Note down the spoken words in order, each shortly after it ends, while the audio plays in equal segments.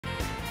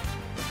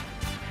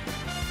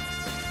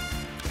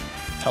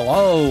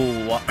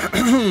Hello.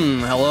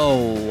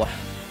 Hello.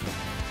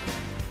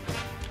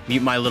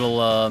 Mute my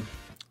little,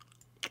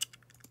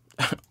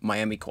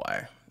 Miami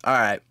choir.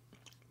 Alright.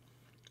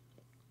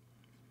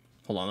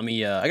 Hold on, let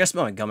me, I gotta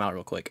smell my gum out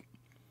real quick.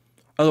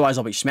 Otherwise,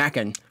 I'll be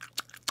smacking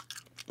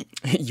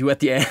you at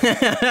the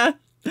end.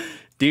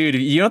 Dude,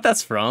 you know what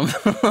that's from?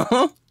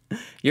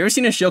 You ever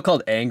seen a show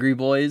called Angry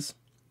Boys?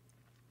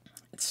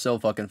 It's so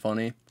fucking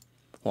funny.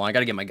 Hold on, I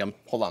gotta get my gum.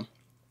 Hold on.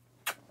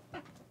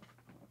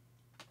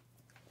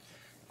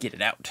 Get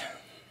it out.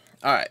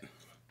 Alright.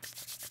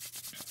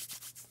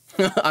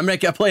 I'm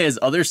gonna play his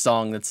other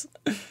song that's...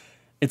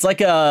 It's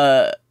like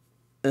a...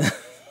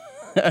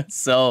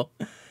 So,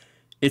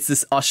 it's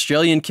this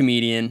Australian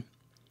comedian,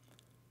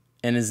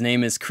 and his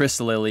name is Chris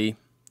Lilly.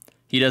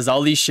 He does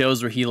all these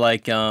shows where he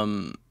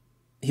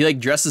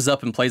dresses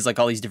up and plays like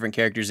all these different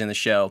characters in the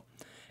show.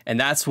 And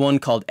that's one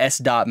called S.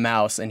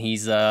 Mouse, and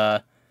he's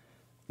no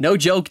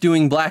joke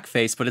doing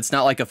blackface, but it's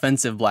not like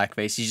offensive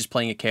blackface. He's just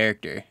playing a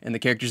character, and the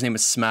character's name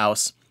is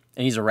Smouse,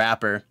 and he's a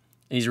rapper,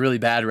 and he's a really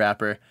bad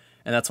rapper,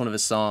 and that's one of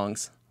his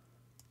songs.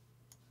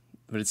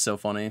 But it's so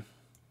funny.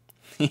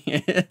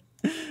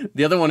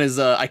 The other one is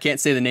I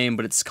can't say the name,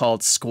 but it's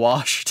called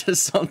Squashed or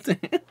something.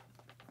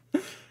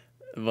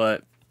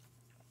 But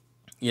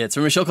yeah, it's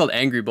from a show called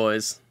Angry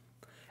Boys.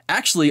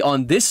 Actually,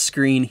 on this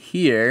screen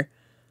here,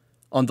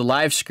 on the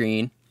live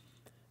screen,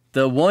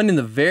 the one in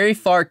the very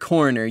far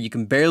corner, you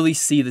can barely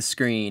see the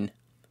screen.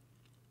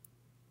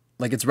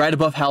 Like, it's right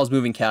above Howl's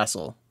Moving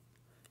Castle.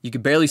 You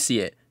can barely see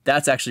it.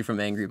 That's actually from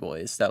Angry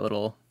Boys.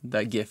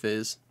 That GIF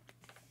is.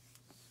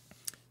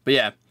 But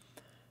yeah.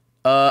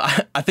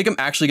 I think I'm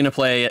actually going to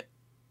play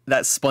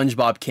that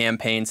SpongeBob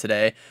campaign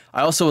today.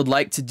 I also would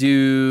like to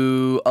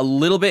do a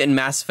little bit in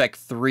Mass Effect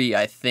 3,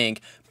 I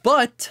think.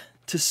 But,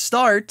 to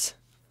start,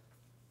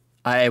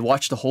 I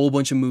watched a whole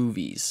bunch of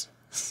movies.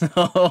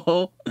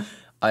 So,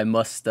 I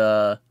must,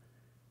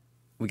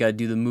 we gotta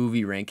do the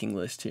movie ranking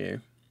list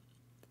here.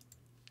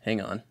 Hang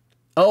on.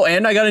 Oh,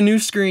 and I got a new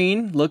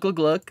screen. Look, look,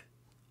 look.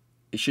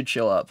 It should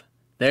show up.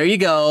 There you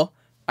go.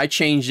 I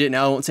changed it.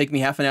 Now it won't take me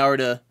half an hour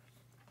to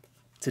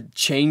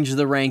change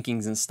the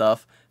rankings and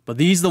stuff. But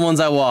these are the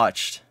ones I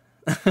watched.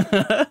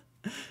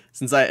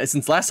 Since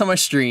last time I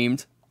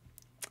streamed,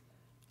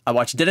 I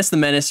watched Dennis the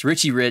Menace,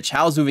 Richie Rich,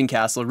 Howl's Moving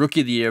Castle,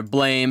 Rookie of the Year,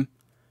 Blame,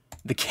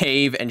 The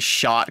Cave, and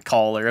Shot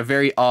Caller. A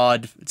very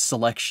odd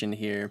selection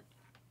here.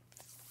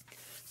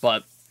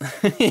 But,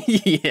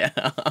 yeah.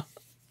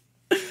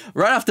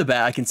 Right off the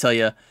bat, I can tell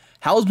you,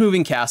 Howl's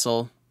Moving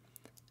Castle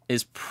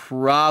is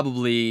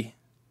probably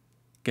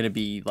going to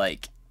be,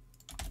 like...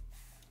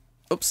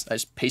 Oops, I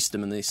just pasted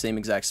them in the same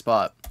exact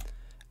spot.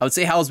 I would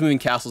say Howl's Moving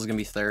Castle is going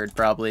to be third,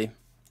 probably.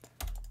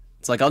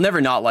 It's like, I'll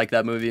never not like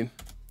that movie.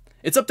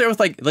 It's up there with,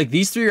 like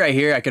these three right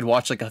here, I could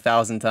watch, like,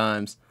 1,000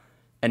 times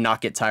and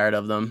not get tired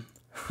of them.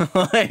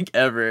 Like,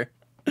 ever.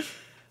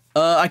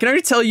 I can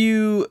already tell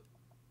you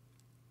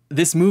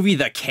this movie,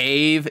 The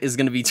Cave, is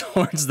going to be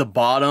towards the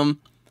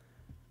bottom.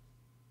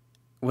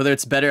 Whether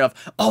it's better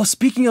off... Oh,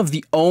 speaking of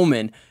The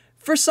Omen,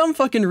 for some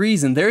fucking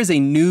reason, there is a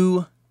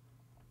new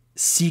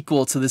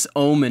sequel to this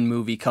Omen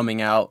movie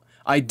coming out.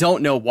 I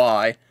don't know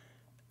why,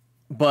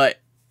 but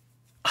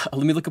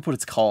let me look up what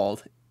it's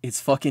called. It's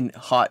fucking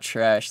hot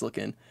trash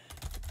looking.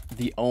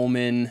 The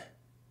Omen.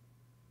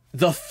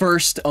 The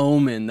First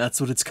Omen. That's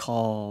what it's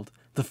called.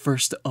 The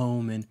First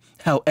Omen.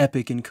 How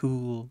epic and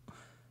cool.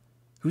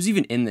 Who's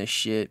even in this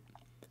shit?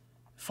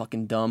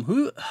 Fucking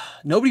dumb.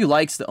 Nobody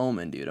likes The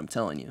Omen, dude. I'm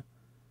telling you.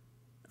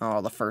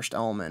 Oh, The First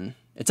Omen.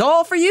 It's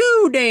all for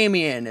you,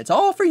 Damien. It's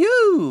all for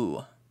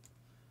you.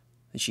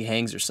 And she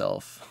hangs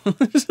herself.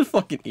 Just a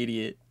fucking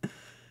idiot.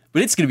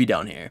 But it's gonna be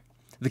down here.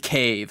 The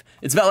Cave.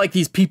 It's about like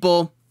these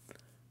people.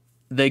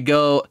 They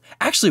go...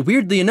 Actually,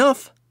 weirdly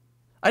enough,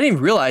 I didn't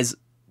even realize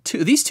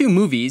these two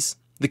movies,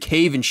 The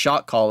Cave and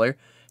Shot Caller,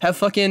 have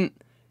fucking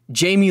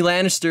Jaime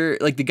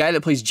Lannister, like the guy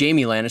that plays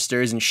Jaime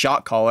Lannister is in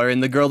Shot Caller,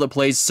 and the girl that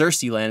plays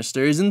Cersei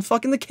Lannister is in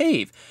fucking The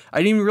Cave. I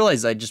didn't even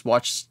realize I just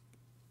watched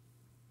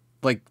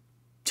like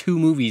 2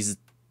 movies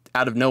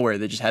out of nowhere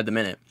that just had them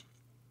in it.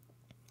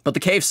 But The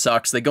Cave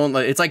sucks. They go in,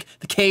 it's like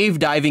the cave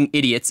diving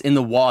idiots in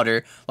the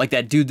water, like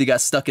that dude that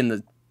got stuck in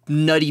the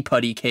Nutty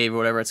Putty cave or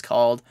whatever it's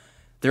called.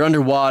 They're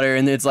underwater,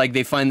 and it's like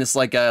they find this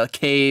like a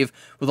cave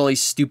with all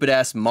these stupid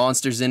ass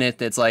monsters in it.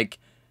 That's like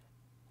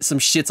some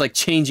shit's like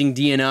changing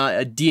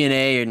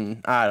DNA,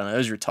 and I don't know. It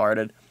was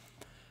retarded.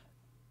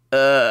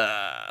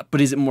 But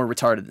is it more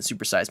retarded than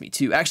Super Size Me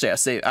 2?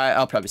 Actually,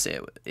 I'll probably say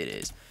it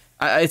is.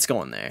 It's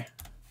going there.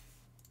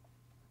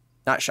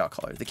 Not Shot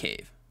Caller, The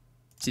Cave.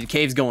 See, The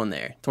Cave's going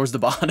there, towards the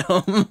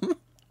bottom.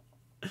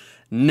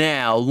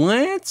 Now,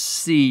 let's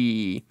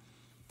see.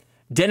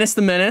 Dennis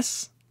the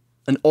Menace,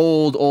 an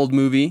old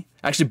movie.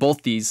 Actually,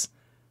 both these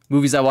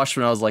movies I watched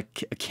when I was,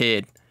 like, a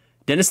kid.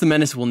 Dennis the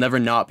Menace will never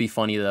not be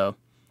funny, though.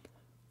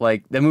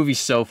 Like, that movie's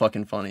so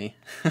fucking funny.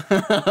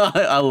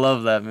 I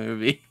love that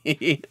movie.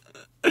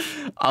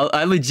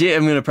 I legit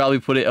am going to probably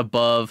put it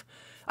above.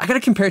 I got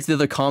to compare it to the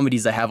other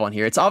comedies I have on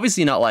here. It's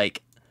obviously not,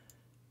 like,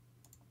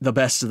 the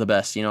best of the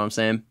best, you know what I'm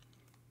saying?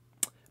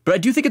 But I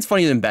do think it's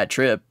funnier than Bad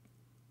Trip.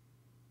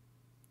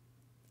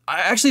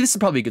 Actually, this is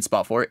probably a good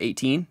spot for it.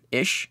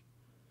 18-ish.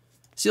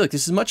 See, look,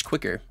 this is much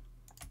quicker.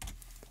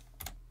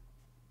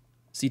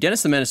 See,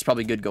 Dennis the Menace is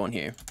probably good going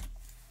here.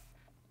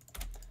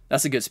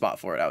 That's a good spot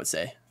for it, I would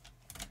say.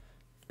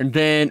 And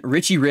then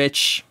Richie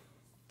Rich.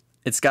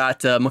 It's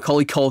got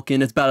Macaulay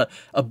Culkin. It's about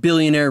a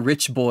billionaire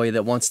rich boy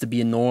that wants to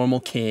be a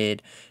normal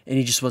kid. And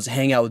he just wants to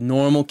hang out with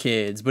normal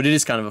kids. But it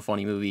is kind of a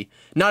funny movie.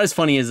 Not as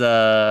funny as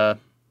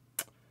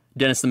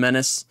Dennis the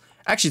Menace.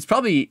 Actually, it's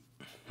probably...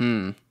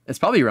 It's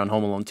probably around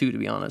Home Alone 2, to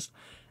be honest.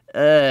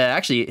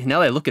 Actually, now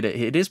that I look at it,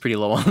 it is pretty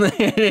low on there.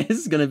 It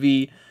is going to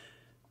be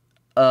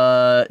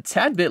a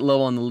tad bit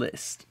low on the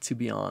list, to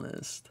be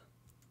honest.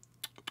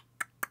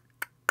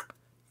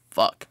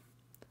 Fuck.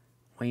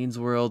 Wayne's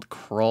World,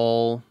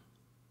 Crawl.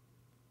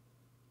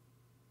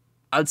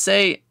 I would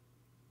say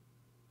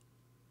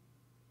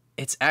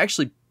it's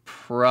actually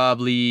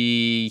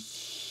probably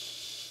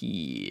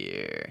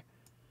here.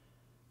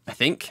 I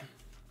think.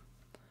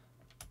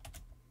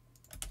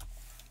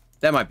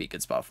 That might be a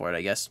good spot for it,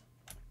 I guess.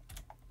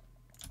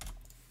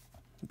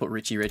 Put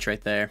Richie Rich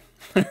right there.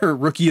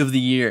 Rookie of the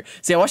Year.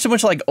 See, I watched a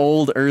bunch of like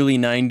old, early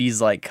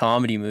 90s like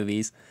comedy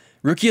movies.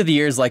 Rookie of the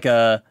Year is like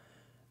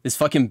this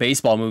fucking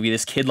baseball movie.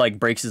 This kid like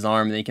breaks his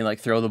arm and he can like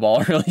throw the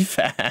ball really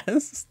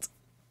fast.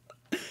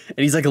 And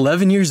he's like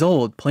 11 years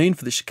old playing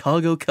for the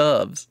Chicago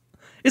Cubs.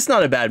 It's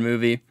not a bad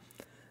movie,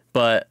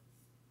 but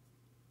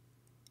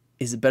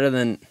is it better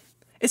than...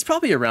 It's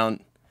probably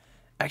around...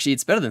 Actually,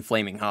 it's better than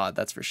Flaming Hot,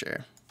 that's for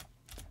sure.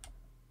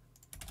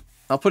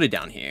 I'll put it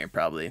down here,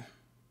 probably.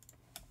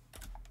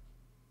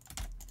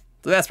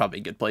 So that's probably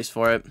a good place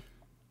for it.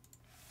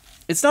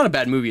 It's not a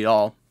bad movie at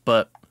all,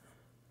 but...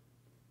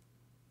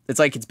 It's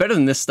like, it's better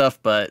than this stuff,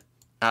 but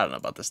I don't know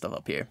about this stuff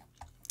up here.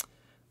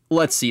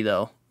 Let's see,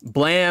 though.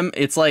 Blam,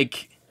 it's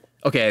like...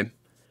 Okay,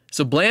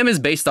 so Blam is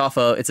based off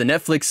of... It's a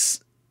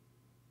Netflix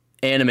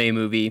anime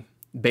movie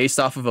based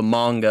off of a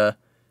manga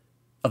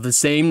of the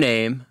same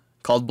name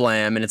called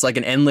Blam, and it's like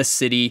an endless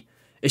city.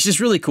 It's just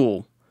really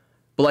cool.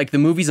 But, like, the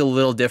movie's a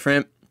little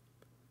different.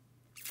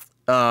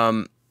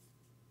 I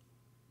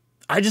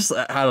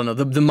don't know.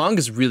 The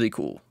manga's really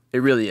cool. It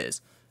really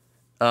is.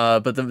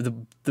 But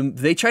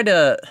they tried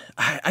to...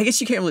 I guess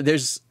you can't really...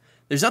 There's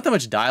not that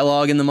much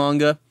dialogue in the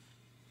manga.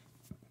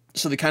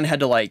 So they kind of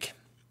had to, like,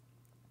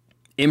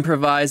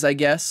 improvise, I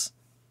guess,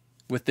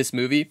 with this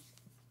movie.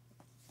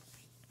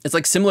 It's,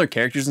 like, similar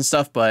characters and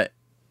stuff, but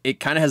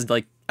it kind of has,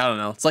 like... I don't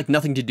know. It's, like,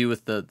 nothing to do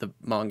with the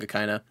manga,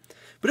 kind of.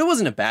 But it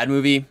wasn't a bad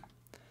movie.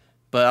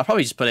 But I'll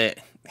probably just put it...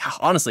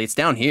 Honestly, it's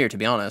down here, to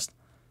be honest.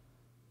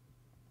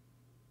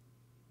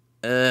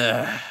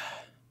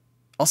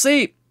 I'll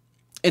say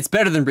it's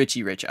better than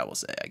Richie Rich, I will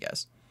say, I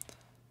guess.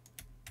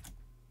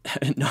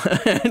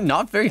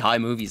 Not very high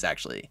movies,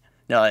 actually,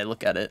 now that I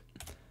look at it.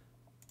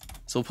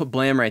 So we'll put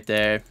Blam right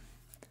there.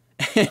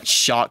 And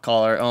Shot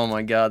Caller. Oh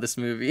my god, this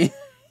movie.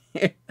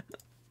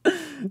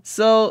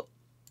 So,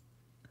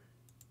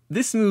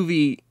 this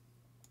movie,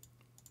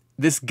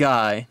 this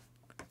guy,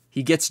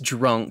 he gets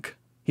drunk.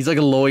 He's like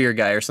a lawyer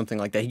guy or something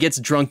like that. He gets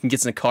drunk and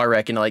gets in a car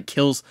wreck and like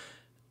kills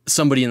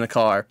somebody in the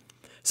car.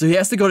 So he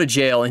has to go to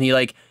jail, and he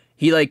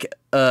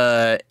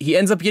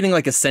ends up getting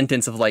like a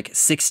sentence of like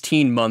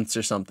 16 months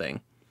or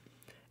something.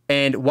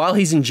 And while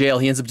he's in jail,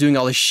 he ends up doing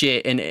all this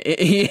shit, and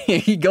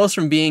he goes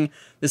from being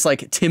this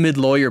like timid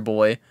lawyer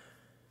boy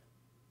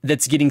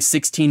that's getting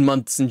 16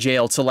 months in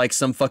jail to like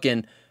some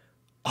fucking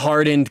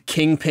hardened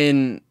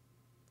kingpin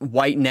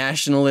white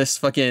nationalist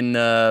fucking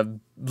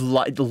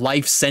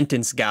life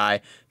sentence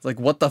guy. It's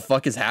like, what the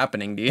fuck is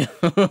happening, dude?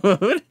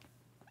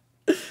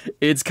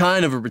 It's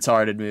kind of a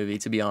retarded movie,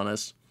 to be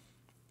honest.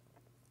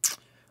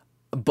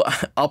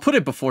 But I'll put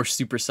it before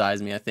Super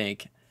Size Me, I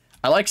think.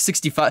 I like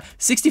 65.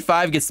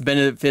 65 gets the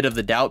benefit of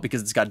the doubt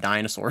because it's got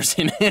dinosaurs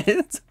in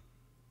it.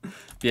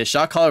 Yeah,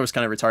 Shot Caller was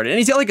kind of retarded. And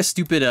he's got like a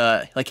stupid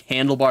like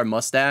handlebar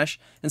mustache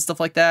and stuff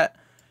like that.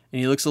 And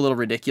he looks a little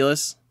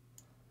ridiculous.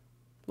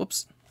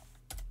 Whoops.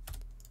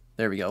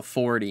 There we go,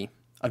 40.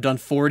 I've done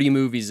 40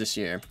 movies this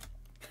year.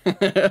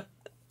 But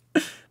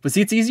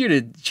see, it's easier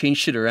to change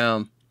shit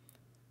around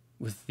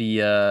with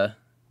the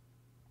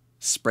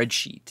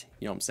spreadsheet.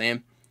 You know what I'm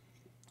saying?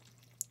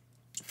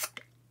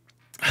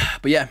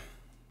 But yeah,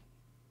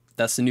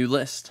 that's the new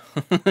list.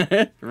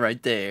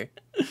 Right there.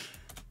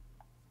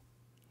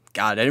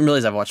 God, I didn't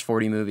realize I've watched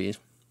 40 movies.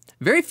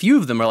 Very few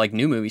of them are like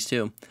new movies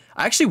too.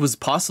 I actually was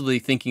possibly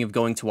thinking of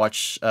going to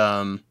watch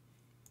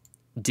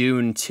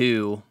Dune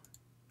 2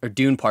 or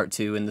Dune Part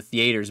 2 in the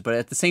theaters, but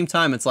at the same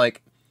time, it's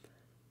like,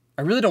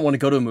 I really don't want to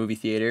go to a movie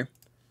theater.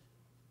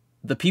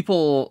 The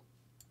people,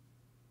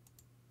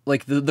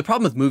 like, the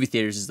problem with movie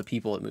theaters is the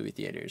people at movie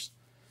theaters.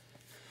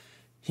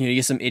 You know, you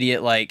get some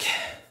idiot, like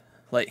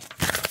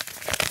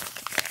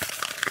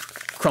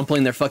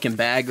crumpling their fucking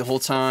bag the whole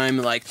time,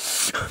 like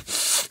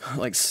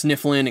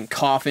sniffling and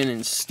coughing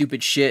and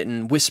stupid shit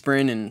and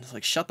whispering, and it's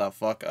like, shut the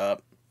fuck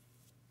up.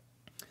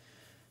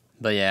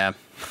 But yeah.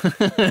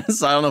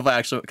 So I don't know if I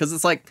actually, because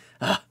it's like,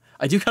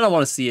 I do kind of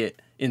want to see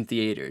it in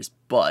theaters,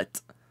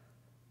 but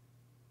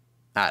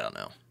I don't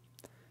know.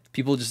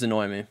 People just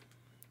annoy me.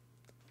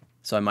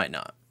 So I might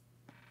not.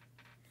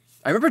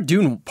 I remember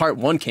Dune Part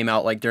 1 came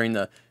out like during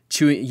the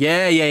chewing.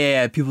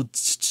 Yeah. People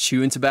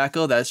chewing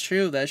tobacco. That's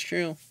true.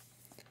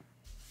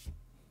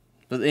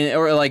 But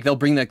or like they'll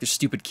bring like their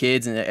stupid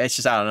kids, and it's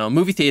just, I don't know.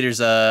 Movie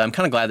theaters. I'm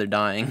kind of glad they're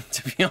dying,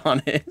 to be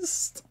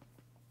honest.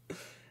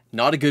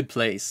 Not a good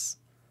place.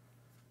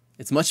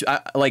 It's much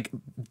like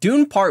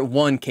Dune Part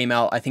 1 came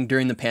out, I think,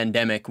 during the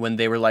pandemic when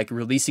they were like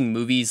releasing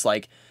movies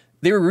like.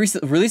 They were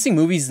releasing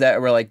movies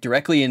that were like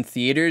directly in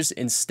theaters.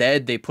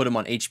 Instead, they put them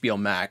on HBO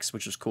Max,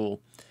 which was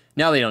cool.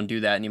 Now they don't do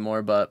that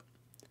anymore, but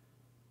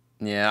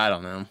yeah, I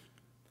don't know.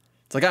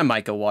 It's like I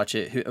might go watch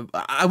it.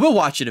 I will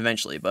watch it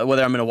eventually, but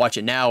whether I'm going to watch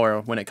it now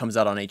or when it comes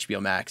out on HBO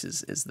Max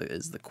is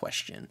the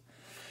question.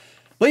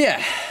 But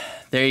yeah,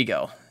 there you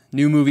go.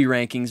 New movie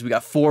rankings. We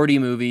got 40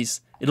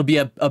 movies. It'll be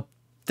a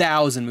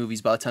 1,000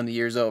 movies by the time the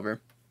year's over.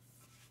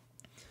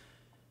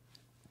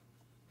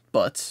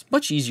 But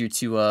much easier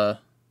to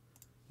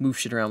move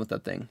shit around with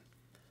that thing.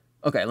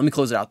 Okay, let me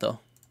close it out though.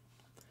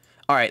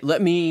 All right, let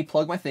me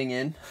plug my thing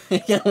in.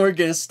 And we're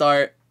gonna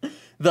start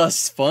the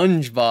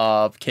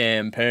SpongeBob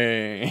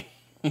campaign.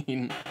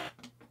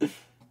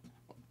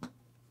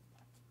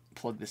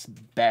 Plug this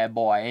bad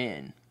boy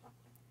in.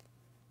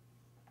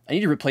 I need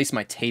to replace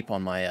my tape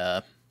on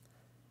my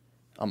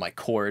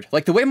cord.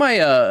 Like the way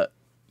my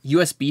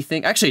USB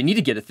thing. Actually, I need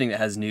to get a thing that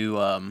has new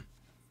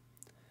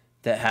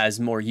that has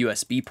more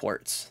USB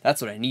ports.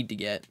 That's what I need to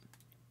get.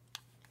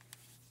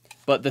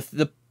 But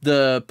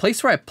the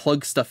place where I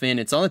plug stuff in,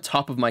 it's on the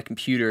top of my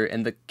computer,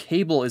 and the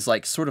cable is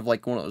like sort of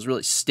like one of those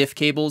really stiff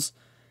cables.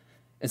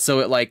 And so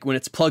it like when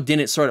it's plugged in,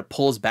 it sort of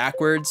pulls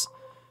backwards.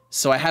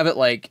 So I have it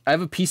like I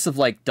have a piece of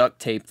like duct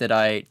tape that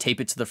I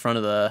tape it to the front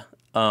of the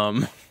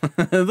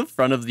the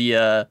front of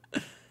the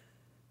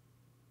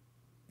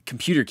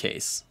computer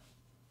case.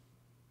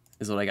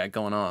 Is what I got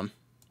going on.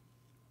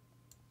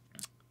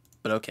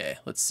 But okay,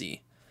 let's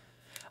see.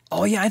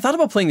 Oh yeah, I thought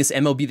about playing this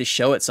MLB The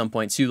Show at some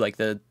point too, like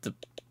the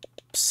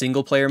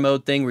single player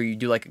mode thing where you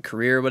do like a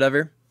career or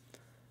whatever.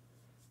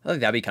 I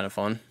think that'd be kind of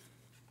fun.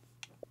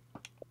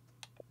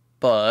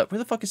 But where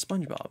the fuck is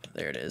SpongeBob?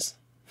 There it is.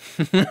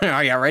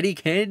 Are you ready,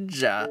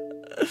 kids? Oh,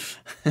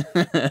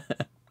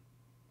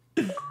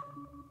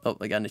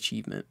 I got an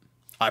achievement.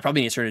 Oh, I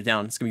probably need to turn it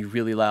down. It's gonna be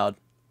really loud.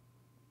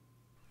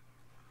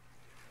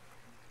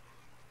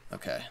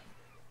 Okay.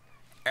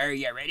 Are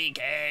you ready,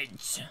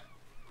 kids?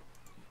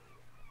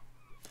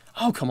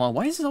 Oh, come on.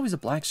 Why is it always a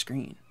black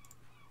screen?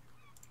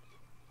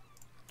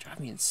 Drive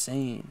me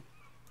insane.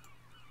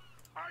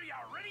 Are you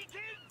ready,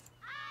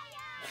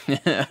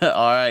 kids?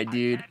 All right,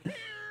 dude.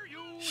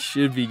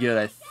 Should be good,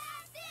 I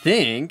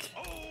think.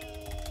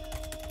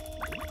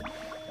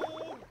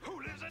 Who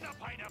lives in a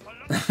pineapple?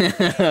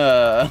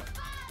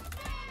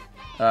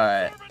 All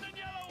right.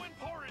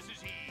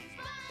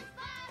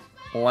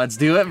 Let's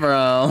do it,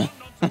 bro.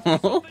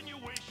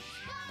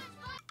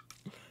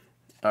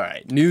 All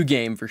right, new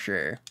game for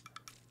sure.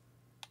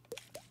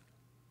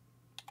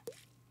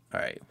 All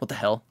right, what the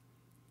hell?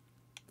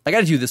 I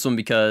gotta do this one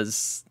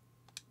because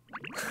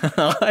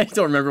I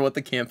don't remember what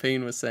the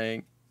campaign was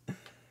saying.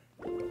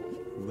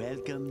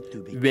 Welcome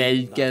to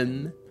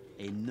Welcome.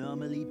 a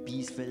normally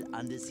peaceful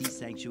undersea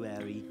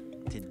sanctuary.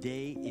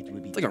 Today it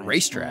will be It's like a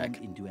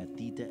racetrack. into a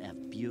theater of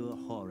pure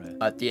horror.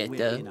 A theater.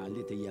 Wherein our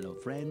little yellow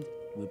friend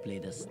will play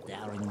the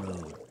starring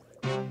role.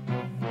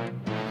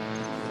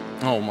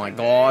 Oh my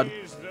god.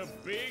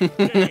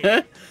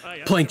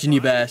 Plankton,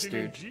 you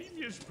bastard.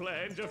 Genius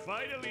plan to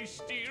finally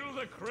steal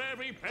the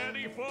Krabby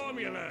Patty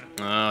formula.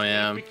 Oh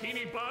yeah.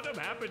 Bikini Bottom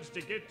happens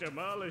to get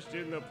demolished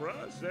in the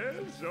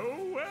process. Oh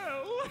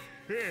well.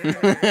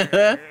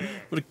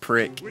 What a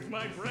prick. With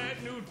my brand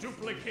new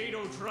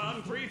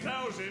Duplicatotron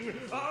 3000,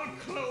 I'll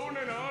clone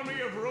an army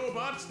of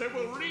robots that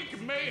will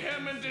wreak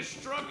mayhem and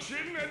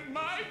destruction at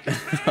my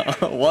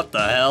command. What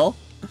the hell?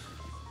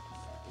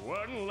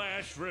 One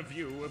last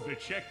review of the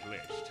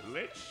checklist.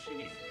 Let's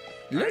see.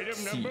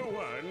 Let's Item number see.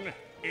 1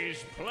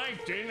 is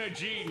Plankton a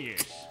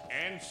genius?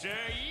 Answer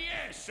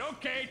yes.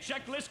 Okay,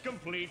 checklist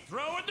complete.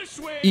 Throw in the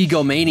switch.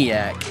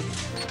 Egomaniac.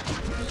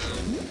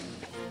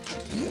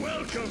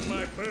 Welcome,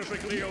 my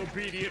perfectly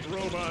obedient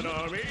robot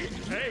army.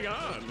 Hang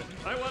on.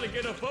 I want to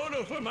get a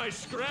photo for my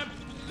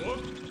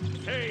scrapbook.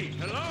 Hey,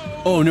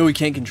 hello? Oh no, we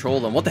can't control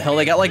them. What the hell?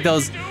 They got like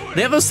those.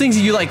 They have those things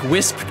you like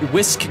whisk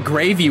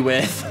gravy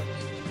with.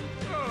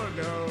 Oh,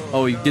 no.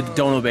 Oh, you did the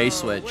don't obey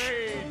switch.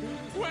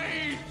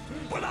 Wait,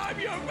 but I'm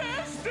your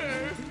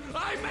master.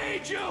 I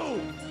made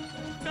you.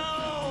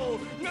 No,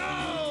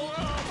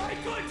 oh, my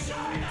good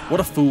China. What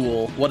a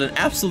fool. What an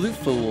absolute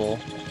fool.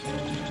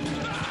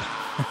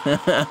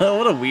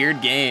 What a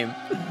weird game.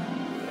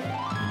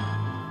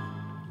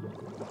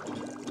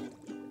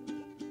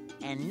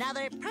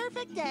 Another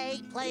perfect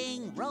day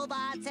playing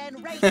robots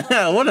and racehorses.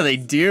 What are they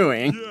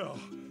doing? Yeah,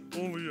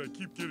 only I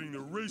keep getting the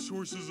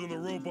racehorses and the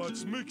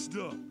robots mixed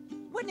up.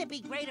 Wouldn't it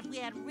be great if we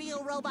had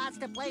real robots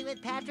to play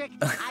with, Patrick?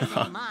 I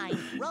don't mind.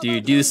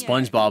 Dude, do the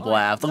SpongeBob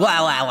laugh. Wow,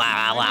 wow,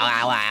 wow, wow,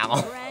 wow,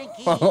 wow.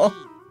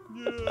 Frankie.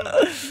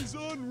 Yeah, these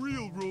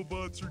unreal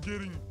robots are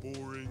getting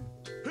boring.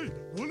 Hey,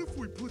 what if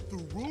we put the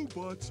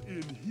robots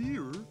in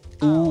here?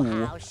 Oh,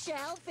 Ooh. how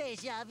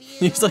shellfish of you.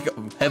 He's like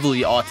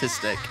heavily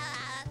autistic.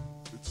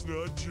 It's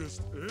not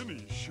just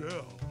any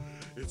shell.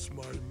 It's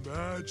my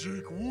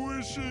magic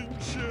wishing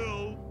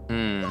shell.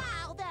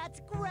 Wow,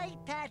 that's great,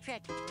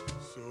 Patrick.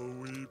 So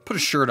we Put a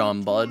shirt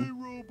on, bud. the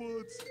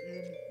robots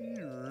in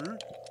here.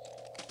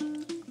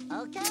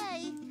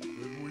 Okay.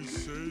 Then we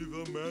say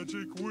the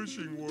magic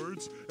wishing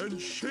words and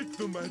shake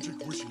the magic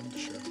wishing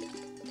shell.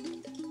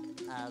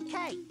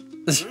 Okay.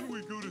 Then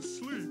we go to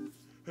sleep,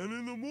 and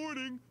in the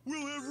morning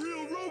we'll have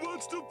real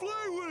robots to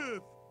play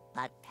with.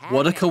 But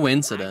What a Patrick,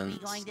 coincidence.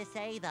 Aren't we going to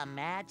say the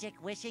magic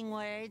wishing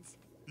words?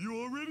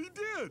 You already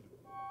did.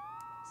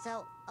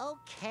 So,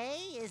 okay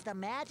is the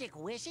magic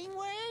wishing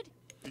word?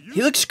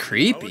 He looks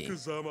creepy.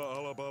 Alakazama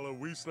alabala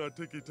wisna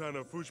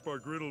tikitana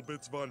fushbar griddle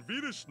bits von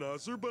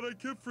Wiederschnauzer, but I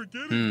kept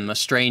forgetting. A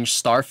strange Are you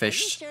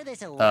starfish sure this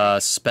will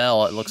work?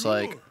 spell, it looks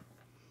like. Sure.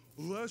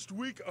 Last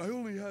week I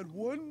only had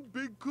one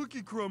big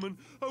cookie crumb and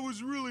I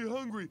was really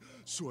hungry,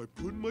 so I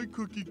put my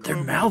cookie crumb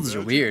in the mouths are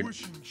magic weird.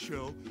 wishing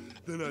shell.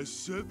 Then I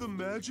said the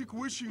magic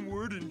wishing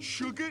word and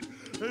shook it,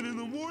 and in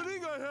the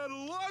morning I had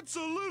lots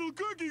of little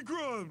cookie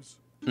crumbs.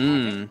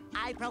 I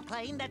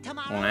proclaim that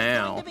tomorrow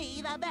Wow. is going to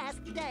be the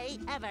best day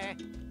ever.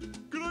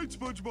 Good night,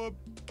 SpongeBob.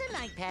 Good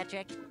night,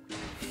 Patrick.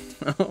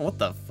 What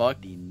the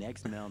fuck? The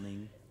next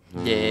morning.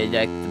 Yeah,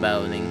 that's the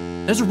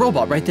moaning. There's a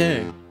robot right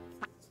there.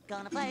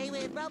 Gonna play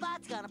with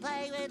robots, gonna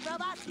play with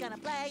robots, gonna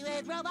play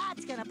with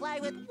robots, gonna play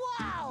with...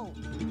 Whoa!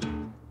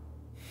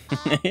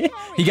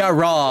 He got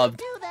robbed.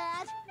 Do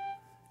that.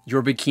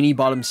 Your bikini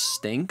bottom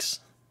stinks?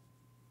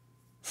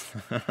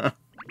 What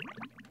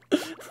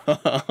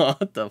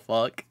the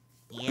fuck?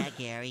 Yeah,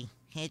 Gary.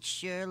 It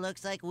sure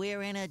looks like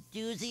we're in a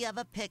doozy of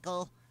a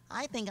pickle.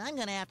 I think I'm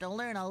gonna have to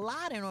learn a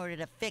lot in order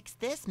to fix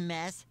this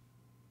mess.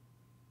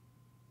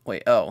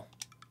 Wait, oh.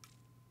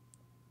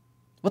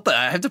 What the?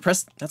 I have to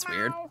press... That's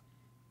weird.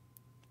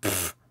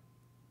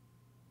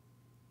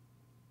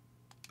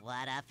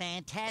 What a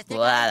fantastic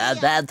What a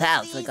idea.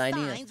 fantastic These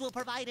idea. signs will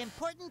provide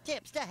important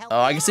tips to help Oh,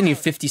 I you guess I need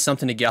out.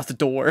 50-something to get out the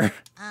door.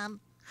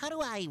 How do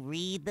I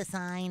read the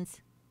signs?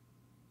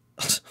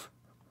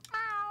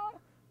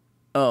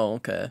 Oh,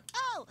 okay.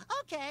 Oh,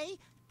 okay.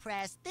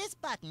 Press this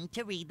button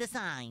to read the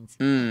signs.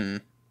 So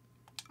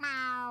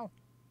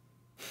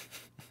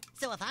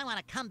if I want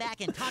to come back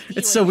and talk to you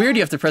It's so weird again,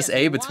 you have to press just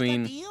A walk up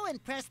between- to you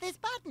and press this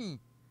button.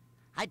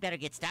 I'd better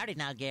get started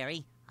now,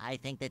 Gary. I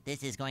think that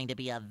this is going to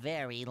be a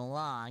very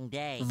long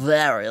day.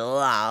 Very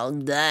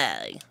long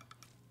day.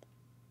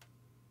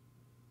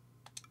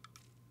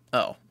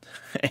 Oh.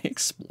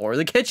 Explore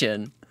the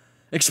kitchen.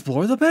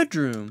 Explore the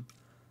bedroom.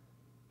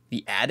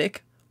 The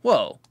attic?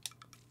 Whoa.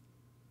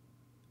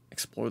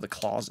 Explore the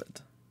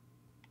closet.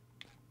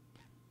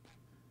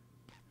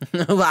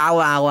 Wow,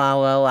 wow,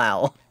 wow,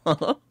 wow,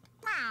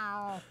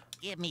 wow.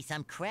 Give me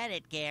some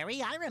credit,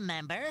 Gary. I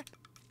remember.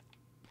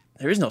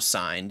 There is no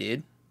sign,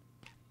 dude.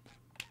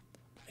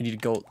 I need to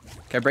go.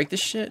 Can I break this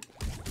shit?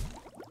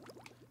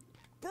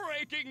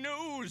 Breaking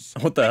news!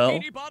 What the hell?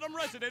 Bikini Bottom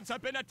residents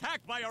have been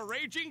attacked by a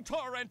raging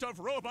torrent of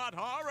robot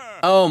horror.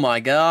 Oh my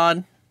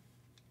god.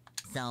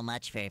 So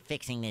much for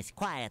fixing this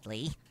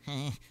quietly.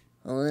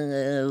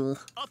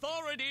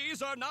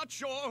 Authorities are not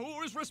sure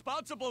who is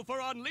responsible for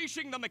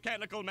unleashing the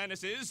mechanical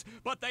menaces,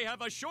 but they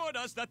have assured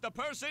us that the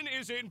person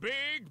is in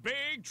big,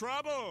 big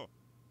trouble.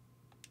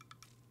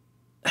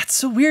 That's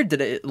so weird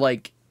that it,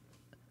 like,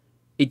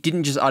 it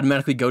didn't just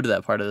automatically go to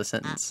that part of the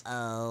sentence.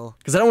 Oh.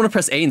 Because I don't want to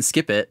press A and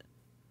skip it.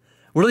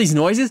 What are these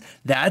noises?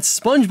 That's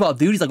SpongeBob,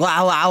 dude. He's like,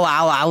 wow, wow,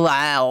 wow, wow,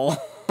 wow.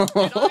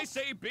 Did I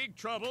say big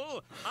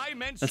trouble? I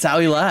meant That's how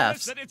he so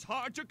laughs. that it's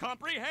hard to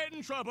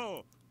comprehend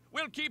trouble.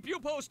 We'll keep you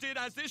posted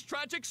as this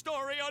tragic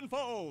story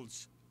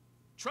unfolds.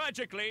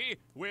 Tragically,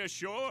 we're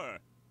sure.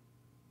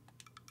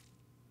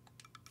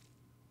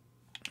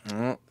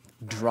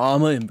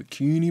 Drama in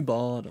Bikini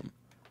Bottom.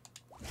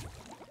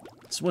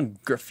 This one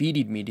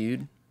graffitied me,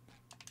 dude.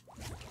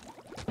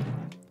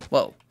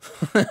 Whoa.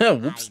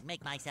 Whoops. I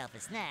make myself a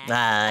snack.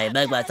 I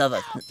make myself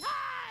a...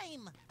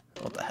 Time!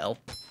 What the hell?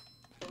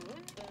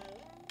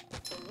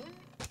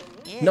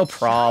 It No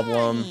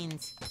problem.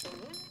 shines.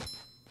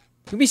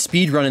 We'll be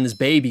speedrunning this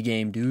baby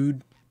game,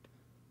 dude.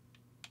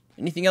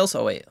 Anything else?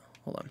 Oh, wait.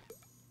 Hold on.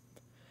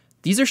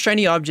 These are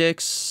shiny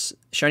objects.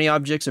 Shiny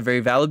objects are very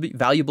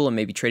valuable and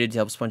may be traded to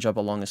help SpongeBob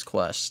along his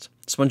quest.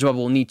 SpongeBob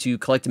will need to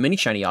collect many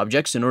shiny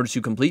objects in order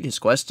to complete his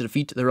quest to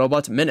defeat the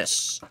robot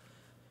Menace.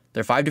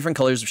 There are 5 different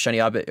colors of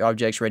shiny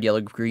objects: red, yellow,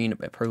 green,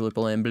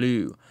 purple, and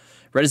blue.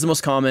 Red is the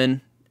most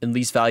common and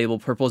least valuable.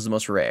 Purple is the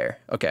most rare.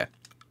 Okay.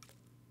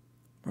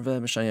 More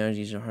valuable shiny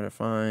objects are hard to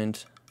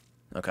find.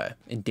 Okay.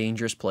 In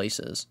dangerous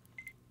places.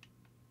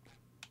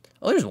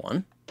 Oh, there's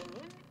one.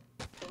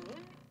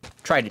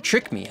 Tried to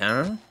trick me,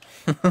 huh?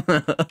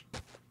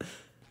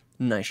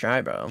 Nice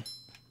try, bro.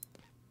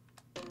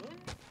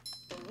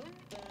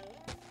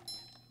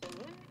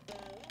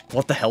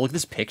 What the hell? Look at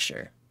this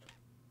picture.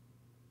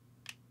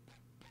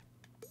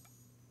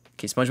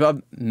 Okay,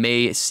 SpongeBob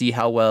may see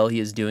how well he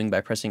is doing by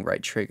pressing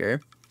right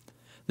trigger.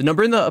 The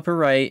number in the upper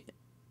right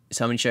is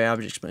how many shiny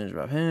objects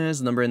SpongeBob has.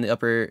 The number in the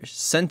upper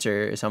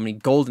center is how many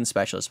golden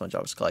spatulas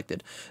SpongeBob has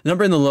collected. The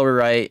number in the lower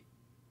right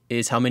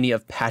is how many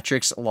of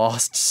Patrick's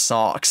lost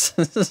socks.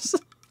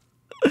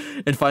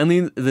 And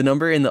finally, the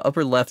number in the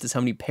upper left is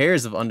how many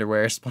pairs of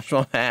underwear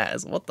SpongeBob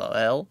has. What the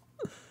hell?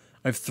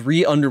 I have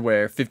 3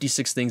 underwear,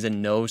 56 things,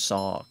 and no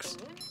socks.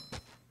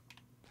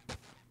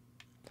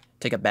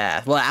 Take a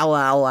bath. Well, ow,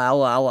 ow,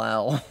 ow,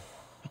 ow,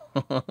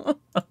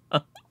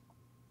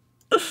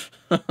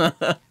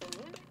 ow.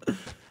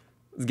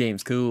 This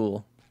game's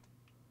cool.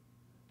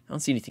 I don't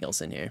see anything else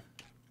in here.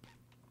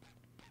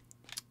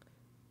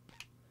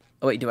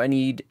 Oh, wait, do I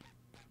need...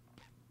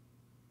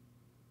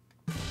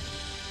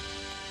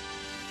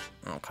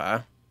 Okay.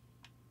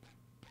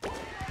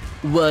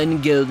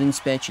 1 golden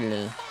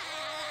spatula.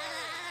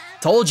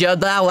 Told you. Ow,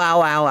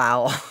 ow, ow,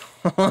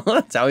 ow.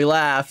 That's how he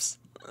laughs.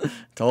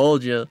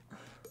 Told you.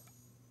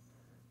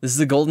 This is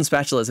the golden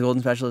spatulas. The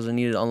golden spatulas are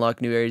needed to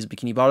unlock new areas of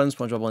Bikini Bottom.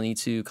 SpongeBob will need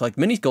to collect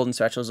many golden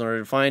spatulas in order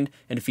to find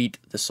and defeat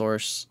the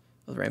source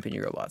of the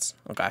rampaging robots.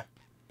 Okay.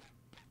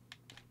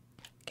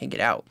 Can't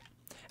get out.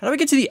 How do I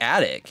get to the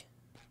attic?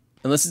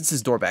 Unless it's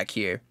his door back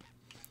here.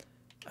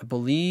 I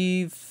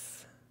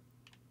believe...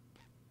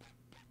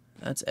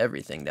 that's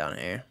everything down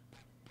here.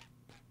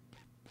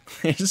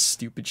 His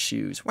stupid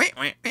shoes.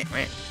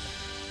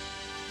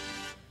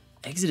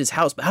 Exit his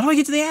house. But how do I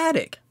get to the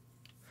attic?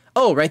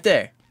 Oh, right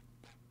there.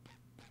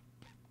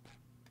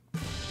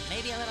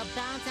 Maybe a little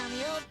bounce on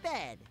the old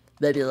bed.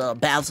 Maybe a little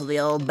bounce on the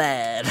old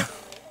bed.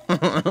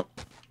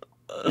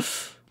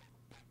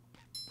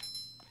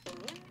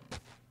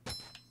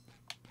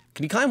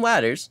 Can he climb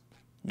ladders?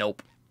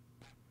 Nope.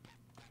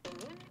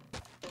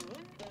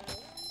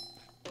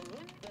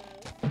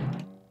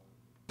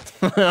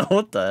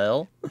 What the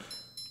hell?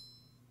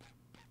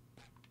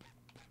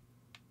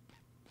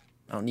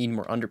 I don't need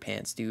more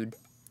underpants, dude.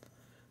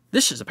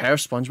 This is a pair of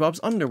SpongeBob's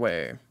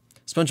underwear.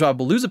 SpongeBob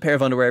will lose a pair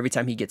of underwear every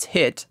time he gets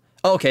hit.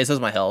 Oh, okay, so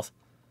that's my health.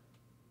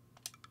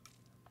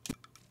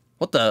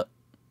 What the?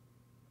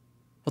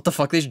 What the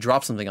fuck? They just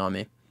dropped something on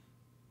me.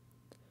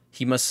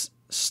 He must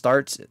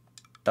start...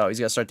 oh, he's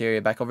got to start the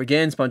area back over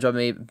again. SpongeBob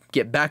may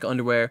get back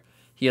underwear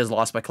he has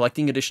lost by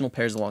collecting additional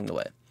pairs along the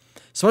way.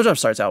 SpongeBob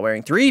starts out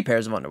wearing 3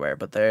 pairs of underwear,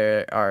 but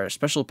there are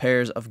special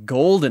pairs of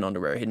golden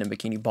underwear hidden in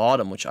Bikini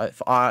Bottom, which I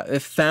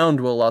found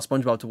will allow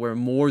SpongeBob to wear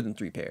more than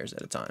 3 pairs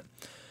at a time.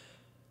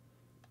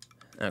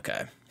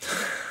 Okay.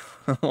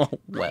 Well.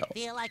 I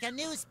feel like a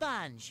new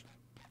sponge.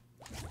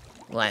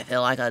 Well, I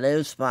feel like a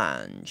new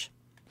sponge.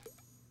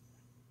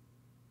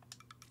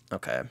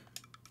 Okay.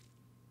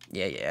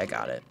 Yeah, I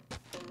got it.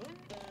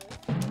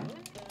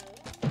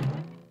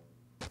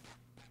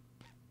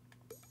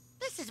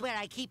 This is where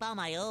I keep all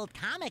my old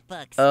comic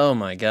books. Oh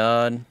my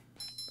god.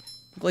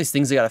 Look at these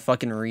things I gotta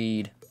fucking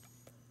read.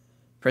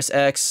 Press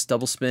X,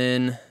 double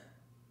spin.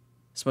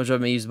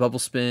 SpongeBob may use bubble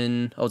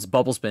spin. Oh, it's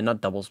bubble spin,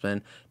 not double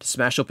spin. To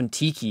smash open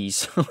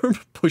tikis or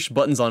push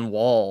buttons on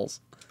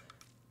walls.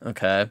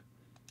 Okay.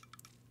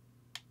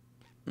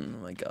 Oh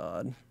my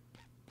god.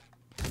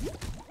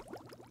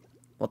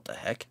 What the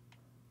heck?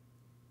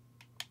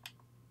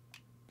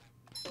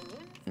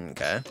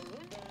 Okay.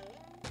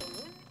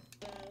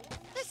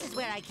 This is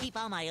where I keep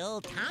all my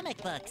old comic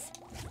books.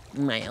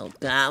 My old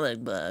comic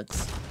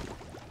books.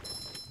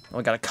 Oh,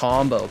 I got a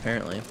combo,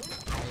 apparently.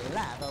 I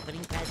love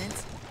opening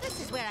presents. This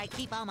is where I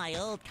keep all my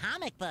old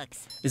comic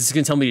books. Is this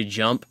gonna tell me to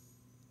jump?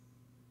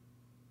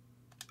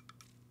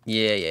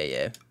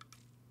 Yeah.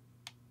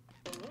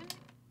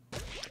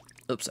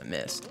 Oops, I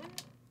missed.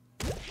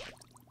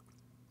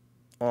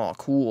 Oh,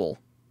 cool.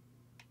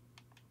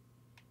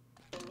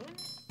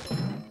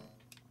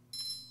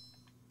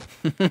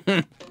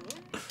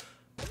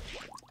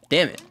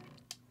 Damn it.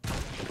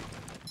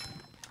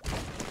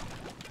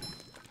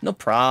 No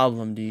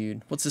problem,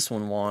 dude. What's this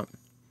one want?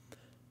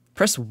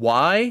 Press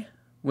Y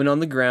when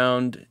on the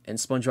ground, and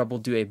SpongeBob will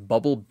do a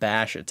bubble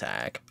bash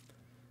attack.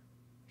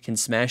 Can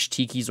smash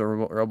tikis or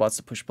robots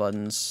to push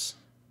buttons.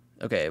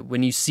 Okay,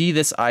 when you see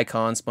this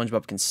icon,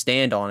 SpongeBob can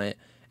stand on it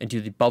and do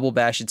the bubble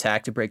bash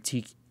attack to break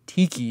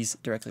tikis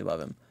directly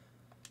above him.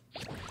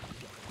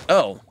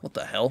 Oh, what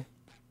the hell?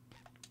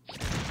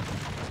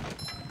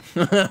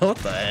 What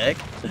the heck?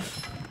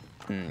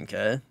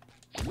 Okay.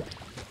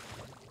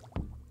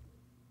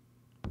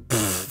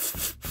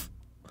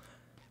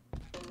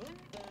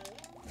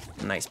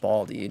 Nice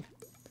ball, dude.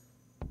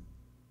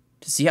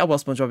 To see how well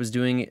SpongeBob is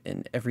doing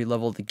in every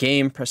level of the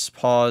game, press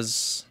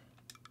pause.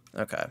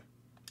 Okay.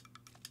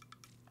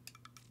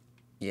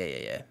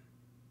 Yeah.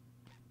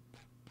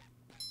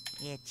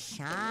 It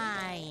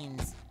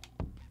shines.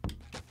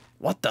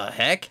 What the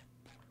heck?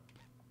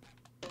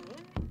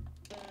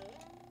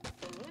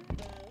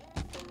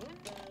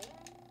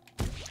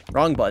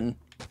 Wrong button.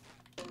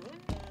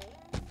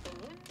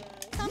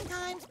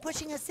 Sometimes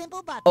pushing a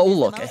simple button Oh, is the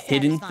look, a most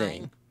hidden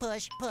satisfying. thing.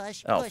 Push,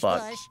 push, Oh, push,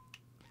 fuck. push.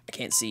 I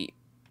can't see.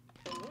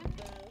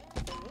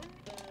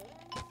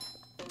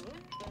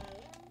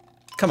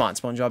 Come on,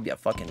 SpongeBob, you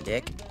fucking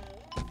dick.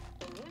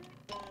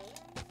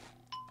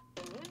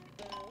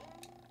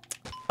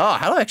 Oh,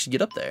 how do I actually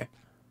get up there?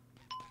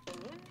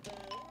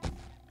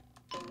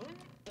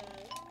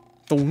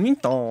 Doink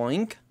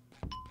doink.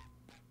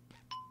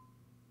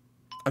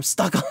 I'm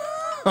stuck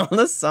on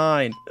the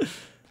sign.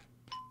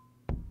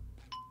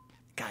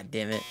 God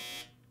damn it.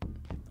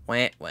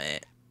 Wah, wah.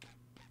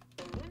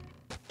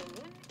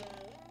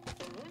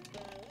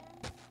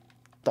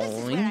 This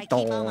is where I keep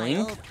all my Doink.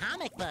 old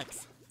comic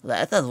books.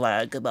 That is where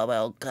I keep all my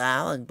old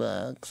comic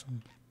books.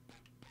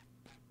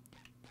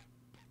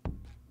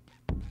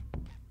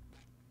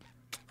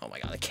 Oh my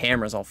god, the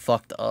camera's all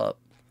fucked up.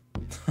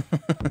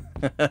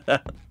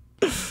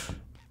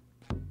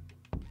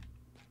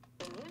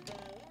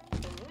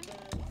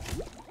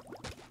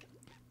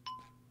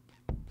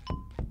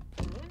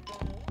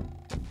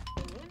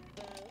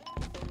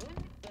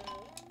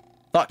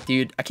 Fuck,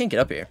 dude. I can't get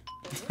up here.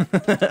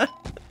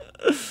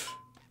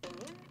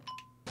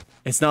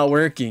 It's not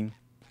working.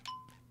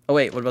 Oh,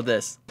 wait. What about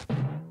this?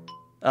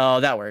 Oh,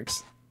 that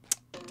works.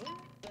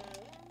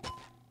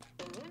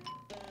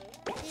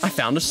 I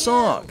found a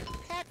sock.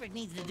 Patrick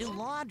needs to do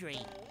laundry.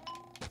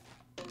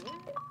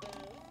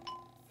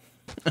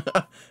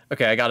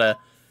 Okay, I got a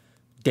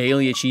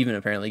daily achievement,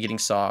 apparently, getting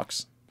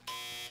socks.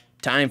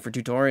 Time for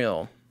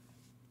tutorial.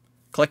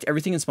 Collect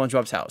everything in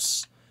SpongeBob's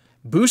house.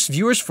 Boost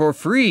viewers for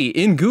free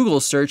in Google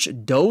search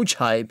Doge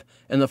Hype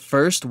and the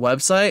first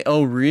website.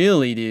 Oh,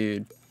 really,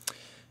 dude?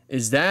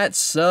 Is that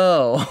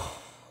so?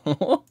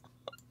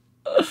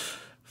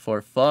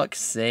 For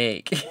fuck's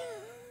sake.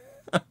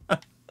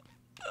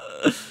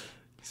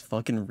 These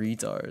fucking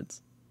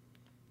retards.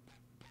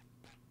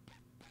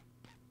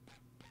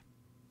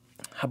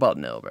 How about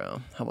no,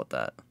 bro? How about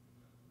that?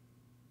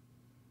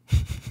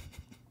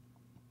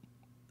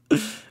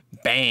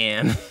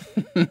 Ban.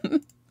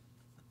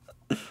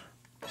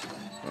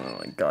 Oh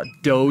my god,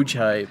 Doge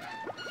Hype.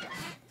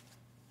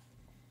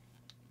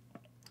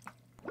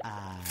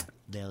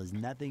 There's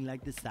nothing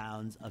like the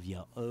sounds of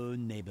your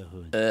own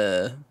neighborhood.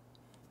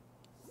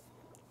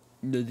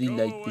 Nothing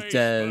Go like away, the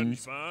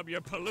sounds. SpongeBob.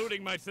 You're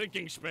polluting my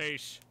thinking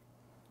space.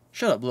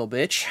 Shut up, little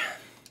bitch.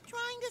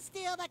 Trying to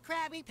steal the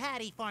Krabby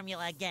Patty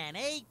formula again,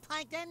 eh,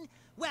 Plankton?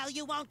 Well,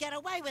 you won't get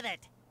away with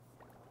it.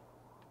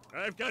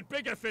 I've got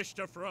bigger fish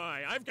to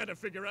fry. I've got to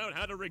figure out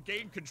how to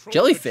regain control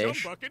Jellyfish? of the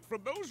chum bucket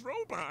from those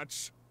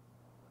robots.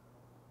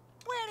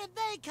 Where did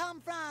they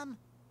come from?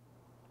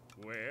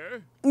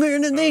 Where? Where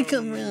did they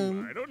come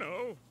from? I don't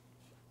know.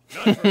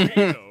 Not for me,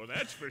 though,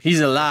 that's for He's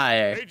sure. a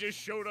liar. They just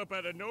showed up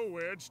out of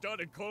nowhere and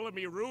started calling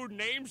me rude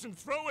names and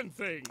throwing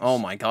things. Oh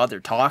my god, they're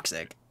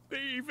toxic.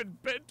 They even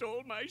bent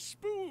all my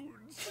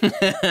spoons.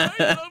 I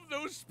love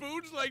those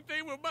spoons like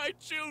they were my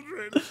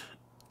children.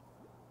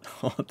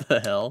 What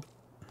the hell?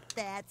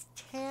 That's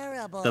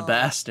terrible. The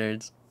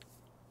bastards.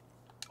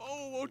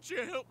 Oh, won't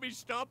you help me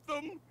stop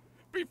them?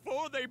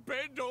 Before they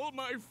bend all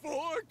my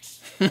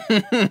forks?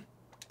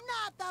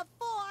 Not the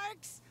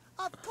forks!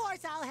 Of course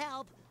I'll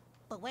help.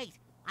 But wait,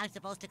 I'm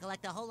supposed to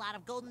collect a whole lot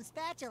of golden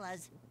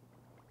spatulas.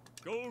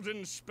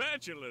 Golden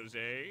spatulas,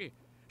 eh?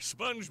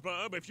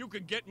 SpongeBob, if you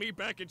could get me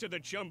back into the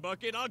chum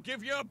bucket, I'll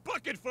give you a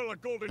bucket full of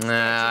golden spatulas.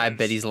 Nah, I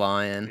bet he's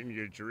lying. In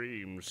your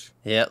dreams.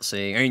 Yep,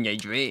 see, in your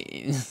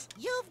dreams.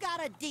 You've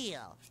got a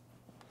deal.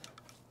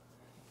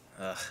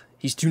 Ugh,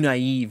 he's too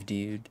naive,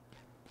 dude.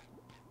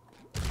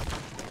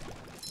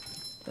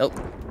 Oh.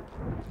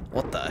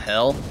 What the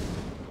hell?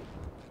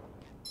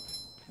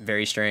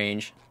 Very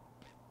strange.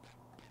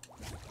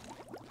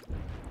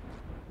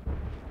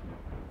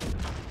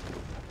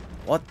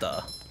 What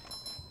the?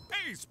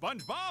 Hey,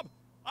 SpongeBob!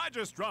 I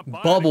just dropped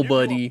by Bubble to give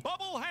buddy. you a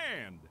bubble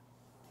hand.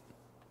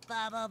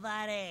 Bubble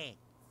buddy.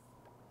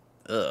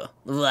 Ugh.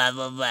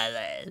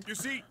 You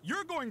see,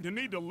 you're going to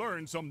need to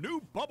learn some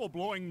new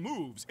bubble-blowing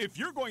moves if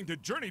you're going to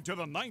journey to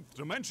the 9th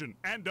dimension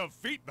and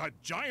defeat the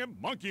giant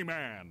monkey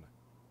man.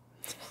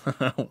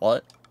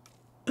 What?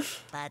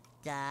 But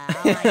all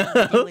I need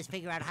to do is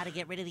figure out how to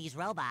get rid of these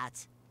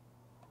robots.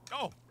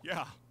 Oh,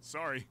 yeah,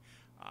 sorry.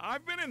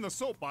 I've been in the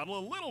soap bottle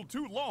a little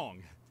too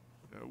long.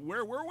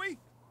 Where were we?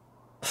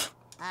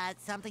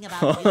 Something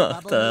about new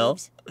bubble the hell?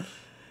 moves.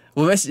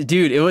 Well,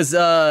 dude, it was,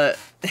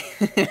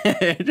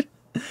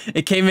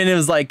 it came in, it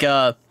was like,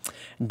 do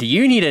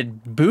you need to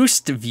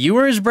boost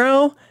viewers,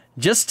 bro?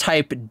 Just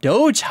type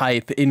Doge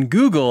Hype in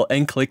Google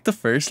and click the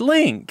first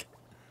link.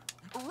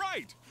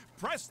 Right!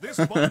 Press this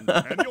button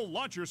and you'll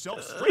launch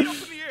yourself straight up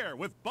in the air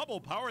with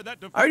bubble power that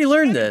defeats I already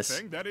learned this.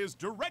 anything that is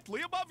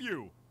directly above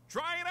you.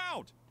 Try it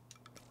out!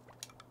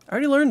 I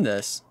already learned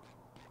this.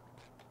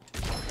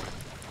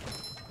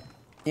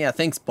 Yeah,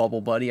 thanks,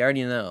 Bubble Buddy. I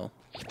already know.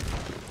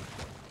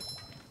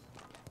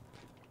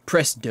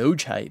 Press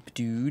Doge Hype,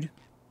 dude.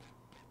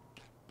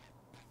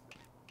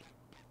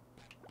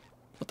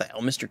 What the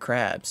hell, Mr.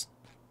 Krabs?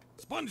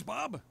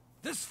 SpongeBob,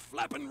 this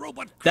flapping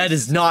robot. That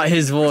is not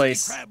his Krusty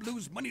voice. Krab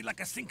lose money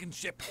like a sinking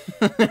ship.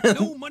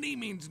 No money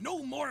means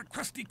no more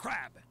Krusty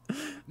Krab. No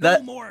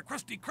That- more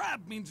Krusty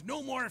Krab means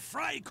no more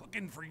fry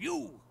cooking for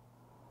you.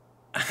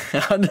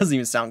 That doesn't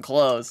even sound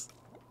close.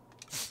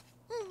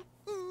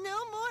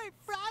 No more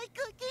fry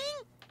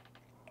cooking?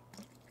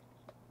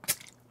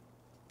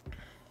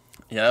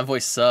 Yeah, that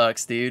voice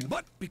sucks, dude.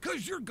 But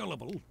because you're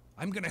gullible,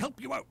 I'm gonna help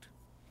you out.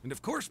 And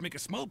of course, make a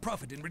small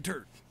profit in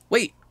return.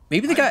 Wait,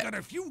 maybe the I've guy... got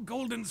a few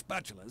golden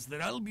spatulas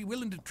that I'll be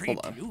willing to trade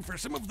to you for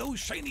some of those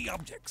shiny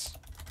objects.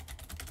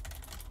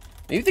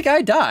 Maybe the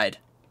guy died.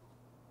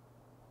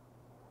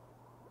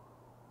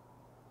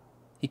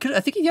 He could... I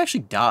think he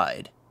actually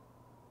died.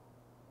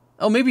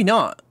 Oh, maybe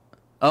not.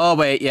 Oh,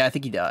 wait. Yeah, I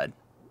think he died.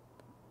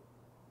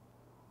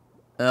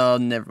 Oh,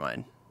 never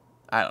mind.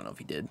 I don't know if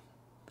he did.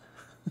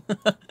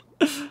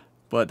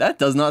 But that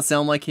does not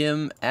sound like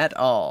him at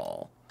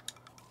all.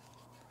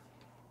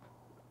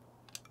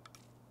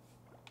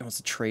 He wants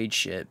to trade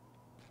shit.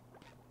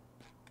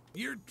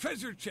 Your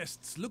treasure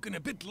chest's looking a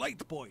bit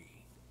light, boy.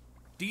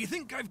 Do you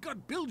think I've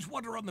got bilge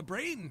water on the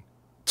brain?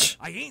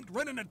 I ain't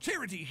running a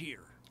charity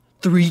here.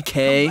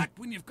 3K? Come back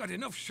when you've got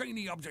enough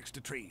shiny objects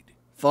to trade.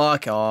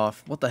 Fuck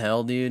off. What the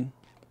hell, dude?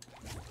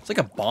 It's like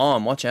a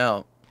bomb. Watch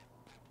out.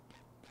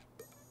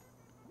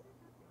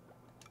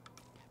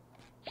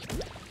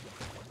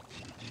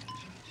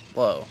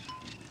 Whoa.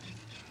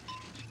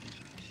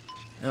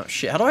 Oh,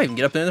 shit. How do I even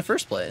get up there in the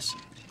first place?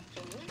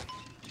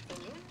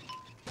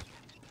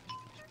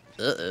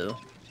 Uh-oh.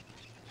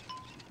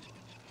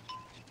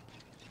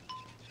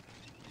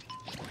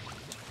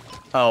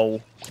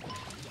 Oh.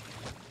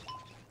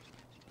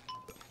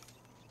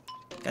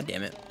 God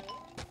damn it.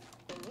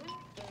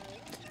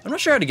 I'm not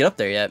sure how to get up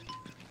there yet.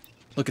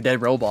 Look, a dead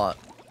robot.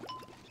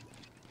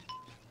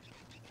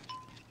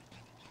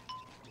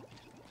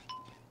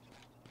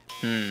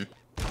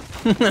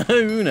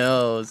 Who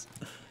knows?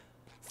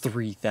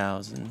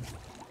 3,000.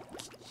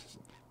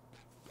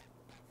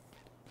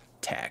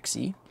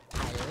 Taxi.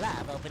 I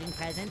love opening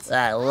presents.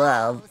 I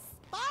love.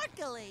 Oh,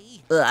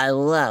 sparkly. I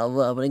love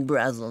opening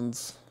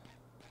presents.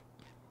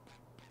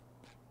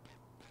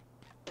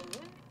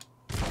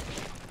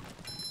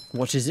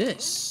 What is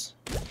this?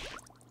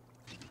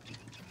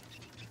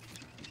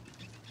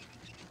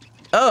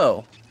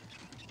 Oh.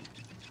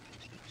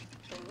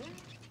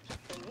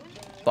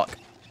 Fuck.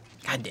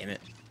 God damn it.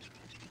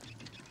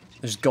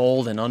 There's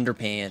gold and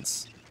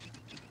underpants.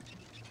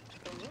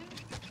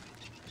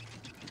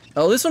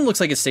 Oh, this one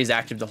looks like it stays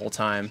active the whole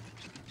time.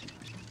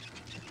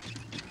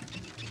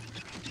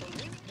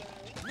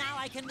 Now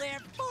I can wear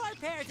 4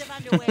 pairs of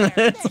underwear.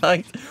 It's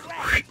like...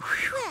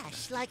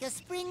 Fresh like a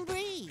spring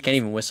breeze. Can't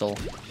even whistle.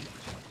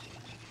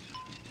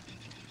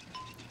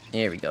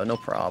 There we go, no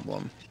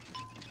problem.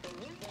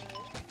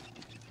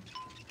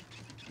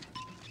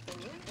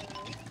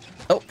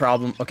 Oh,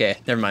 problem. Okay,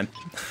 never mind.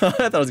 I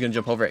thought I was gonna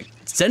jump over it.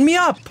 Send me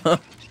up!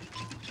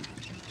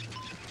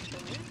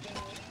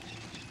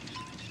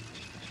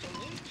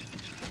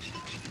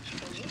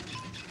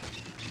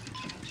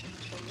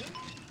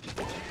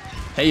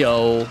 Hey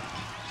yo.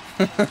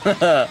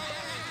 Wow,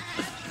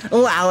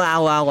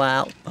 wow, wow,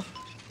 wow.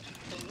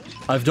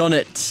 I've done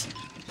it.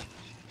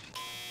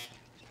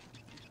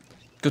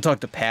 Go talk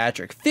to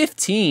Patrick.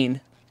 15?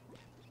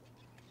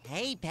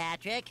 Hey,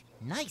 Patrick.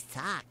 Nice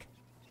sock.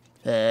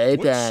 Hey,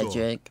 What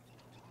Patrick.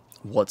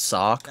 What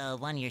sock? The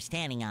one you're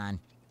standing on.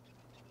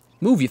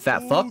 Move, you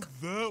fat fuck.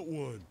 Oh, that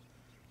one.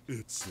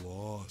 It's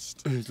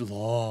lost. It's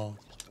lost.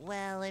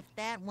 Well, if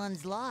that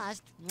one's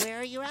lost, where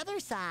are your other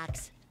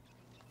socks?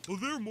 Oh,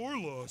 they're more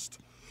lost.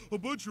 A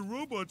bunch of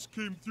robots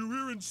came through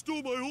here and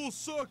stole my whole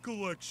sock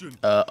collection.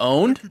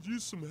 Owned? Could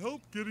use some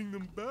help getting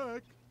them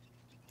back.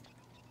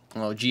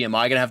 Oh, gee, am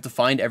I gonna have to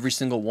find every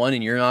single one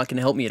and you're not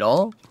gonna help me at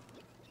all?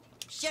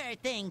 Sure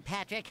thing,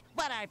 Patrick.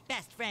 What are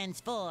best friends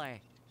for?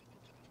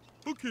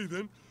 Okay,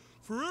 then.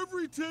 For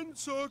every 10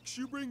 socks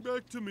you bring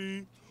back to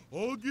me,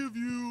 I'll give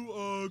you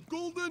a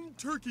golden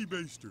turkey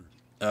baster.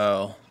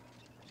 Oh.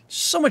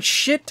 So much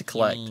shit to You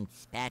collect. mean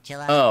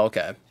spatula? Oh,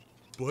 okay.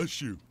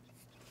 Bless you.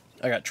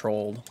 I got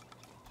trolled.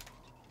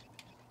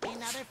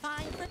 Another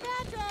find for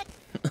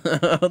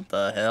Patrick. What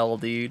the hell,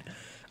 dude?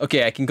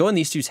 Okay, I can go in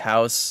these two's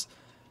house.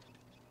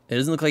 It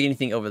doesn't look like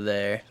anything over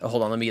there. Oh,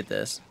 hold on, let me get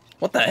this.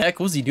 What the heck?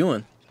 What was he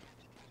doing?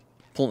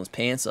 Pulling his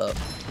pants up.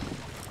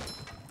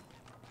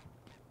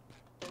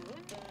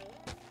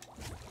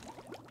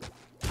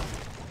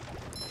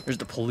 There's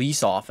the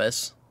police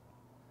office.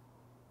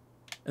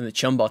 And the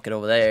chum bucket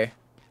over there.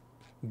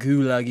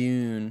 Goo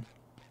Lagoon.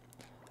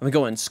 I'm gonna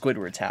go in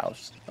Squidward's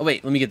house. Oh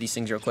wait, let me get these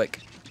things real quick.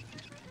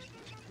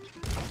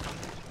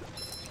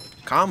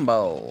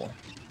 Combo.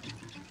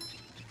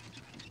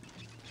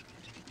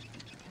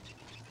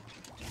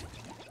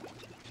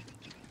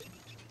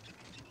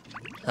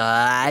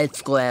 Hi,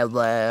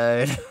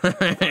 Squidward.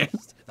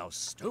 Those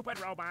stupid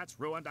robots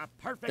ruined a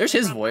perfect There's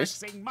his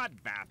voice. relaxing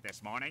mud bath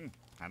this morning,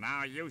 and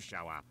now you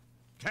show up.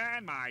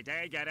 Can my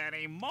day get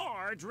any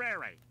more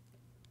dreary?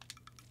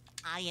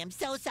 I am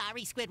so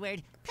sorry,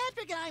 Squidward.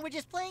 Patrick and I were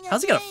just playing a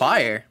How's he got a game.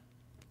 fire?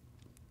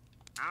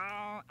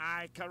 Oh,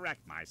 I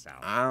correct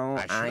myself. Oh,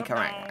 I should've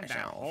correct known myself.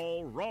 That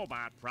whole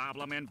robot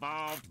problem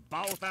involved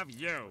both of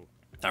you.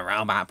 The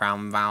robot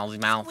from Val's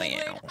mouth.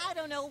 Squidward, I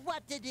don't know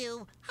what to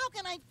do. How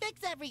can I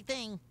fix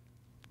everything?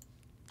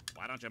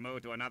 Why don't you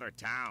move to another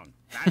town?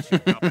 That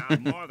should help out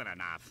more than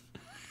enough.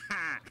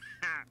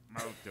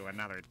 Move to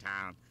another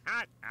town.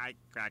 I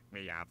crack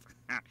me up.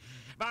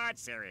 But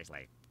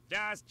seriously,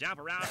 just jump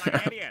around like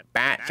an idiot. But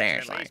That should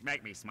seriously. at least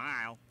make me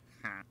smile.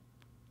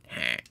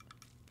 I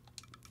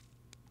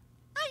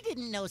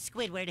didn't know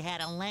Squidward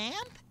had a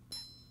lamp.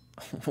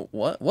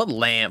 What? What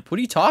lamp? What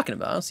are you talking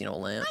about? I don't see no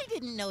lamp. I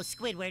didn't know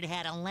Squidward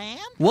had a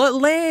lamp. What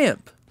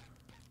lamp?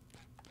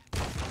 I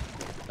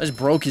just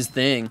broke his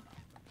thing.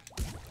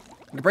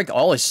 I can break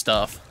all his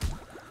stuff.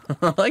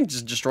 I can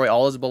just destroy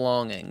all his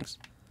belongings.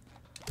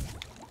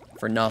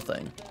 For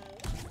nothing.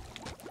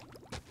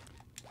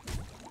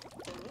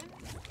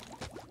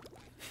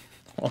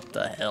 What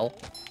the hell?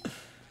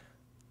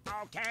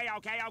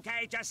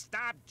 Okay, just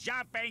stop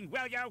jumping,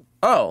 will you?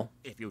 Oh.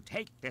 If you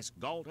take this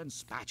golden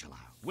spatula,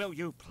 will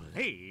you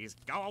please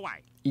go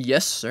away?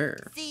 Yes, sir.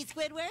 See,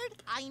 Squidward?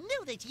 I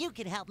knew that you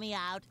could help me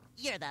out.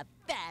 You're the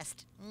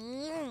best.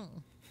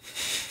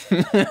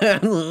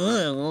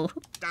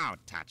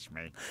 Don't touch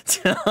me.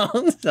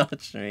 Don't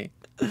touch me.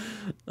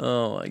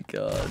 Oh my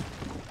god.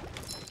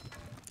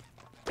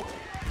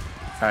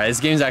 Alright, this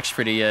game's actually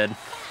pretty good.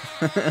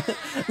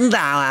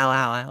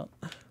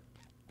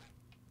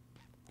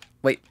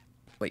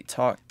 Wait,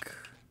 talk.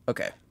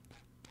 Okay.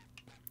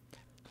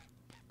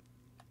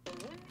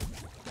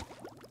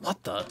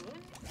 What the?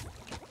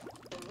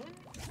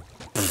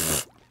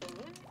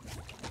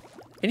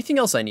 Anything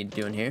else I need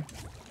to do in here?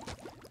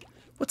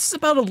 What's this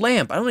about a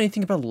lamp? I don't know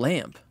anything about a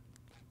lamp.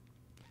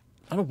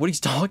 I don't know what he's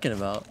talking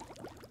about.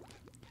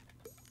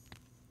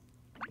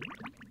 I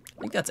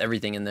think that's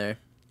everything in there.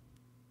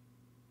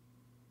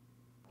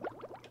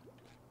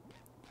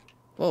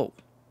 Whoa.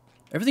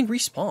 Everything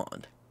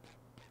respawned.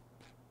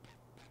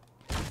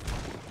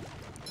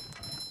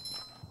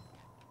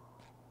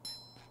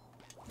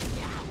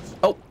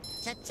 Oh.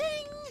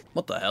 Cha-ching!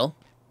 What the hell?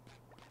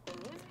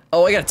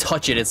 Oh, I gotta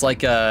touch it. It's like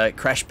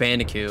Crash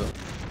Bandicoot.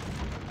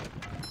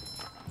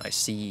 I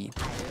see.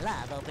 I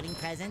love opening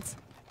presents.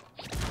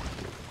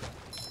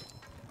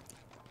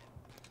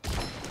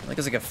 I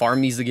guess I can farm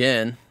these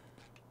again.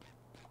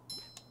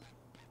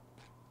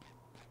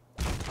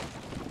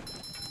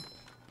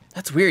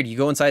 That's weird. You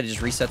go inside, it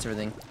just resets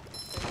everything.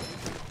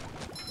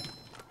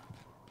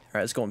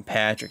 Alright, let's go in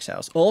Patrick's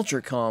house.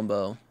 Ultra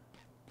combo.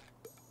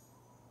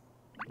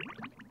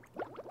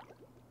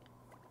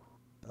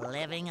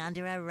 Living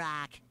under a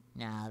rock.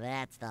 Now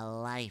that's the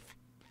life.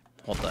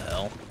 What the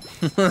hell?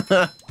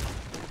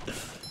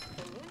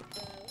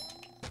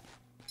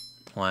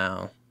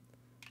 Wow.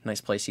 Nice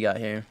place you got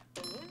here.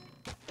 I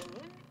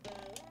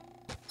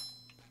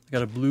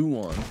got a blue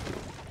one.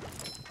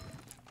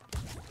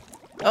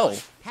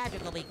 Oh.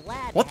 Patrick will be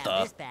glad What to have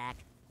the? this back.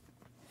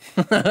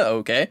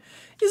 Okay.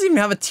 He doesn't even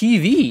have a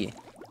TV.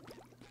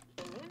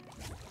 I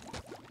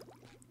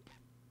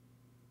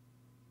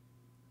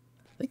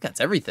think that's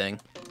everything.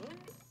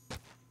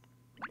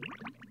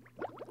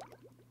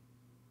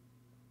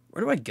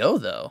 Where do I go,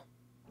 though?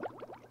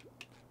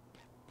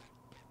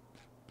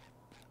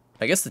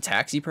 I guess the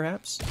taxi,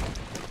 perhaps?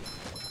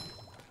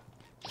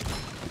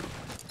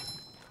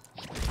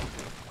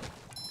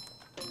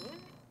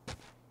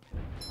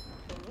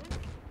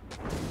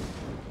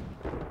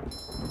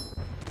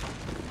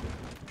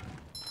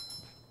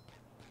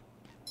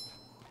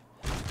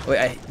 Wait,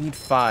 I need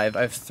 5.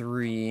 I have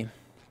 3.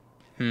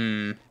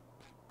 I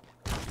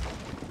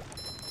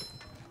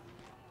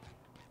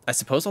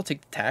suppose I'll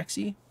take the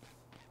taxi?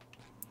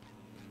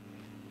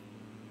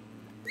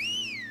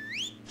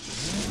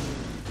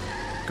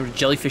 Go to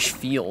Jellyfish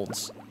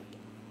Fields.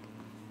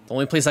 The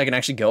only place I can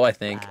actually go, I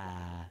think.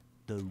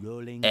 The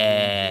rolling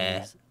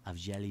hills of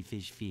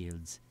Jellyfish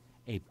Fields.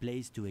 A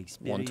place to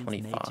experience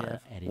 125. nature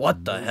at its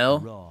What the most hell?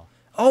 raw,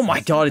 Oh my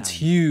and god, it's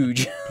sometimes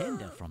huge.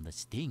 tender from the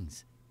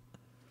stings.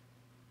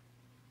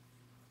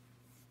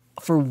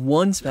 For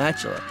one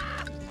spatula.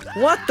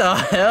 What the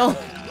hell?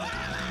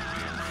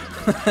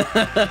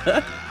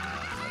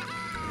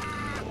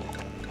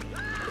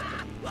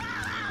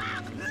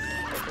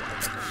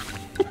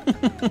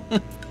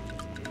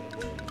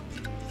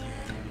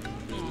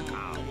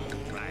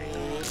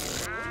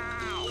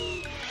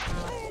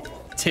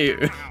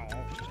 Dude.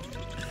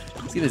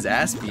 Let's get his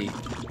ass beat.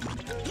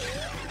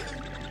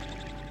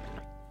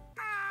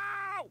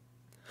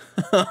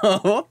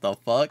 What the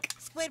fuck?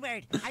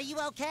 Squidward, are you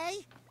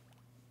okay?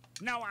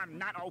 No, I'm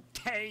not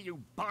okay, you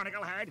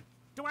barnacle head.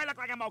 Do I look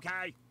like I'm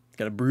okay?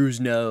 Got a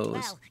bruised nose.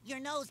 Well, your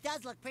nose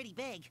does look pretty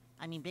big.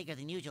 I mean, bigger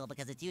than usual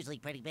because it's usually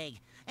pretty big.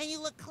 And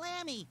you look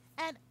clammy.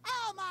 And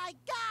oh my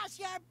gosh,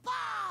 you're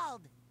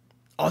bald!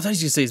 Oh, I thought he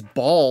was gonna say his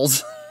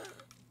balls.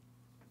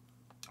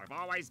 I've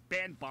always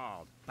been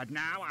bald, but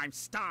now I'm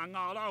stung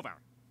all over.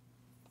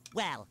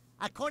 Well,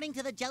 according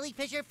to the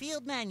Jellyfisher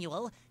Field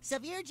Manual,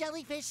 severe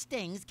jellyfish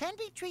stings can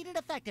be treated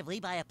effectively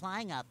by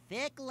applying a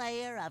thick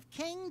layer of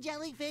king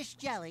jellyfish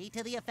jelly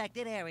to the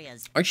affected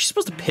areas. Aren't you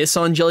supposed to piss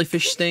on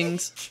jellyfish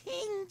stings?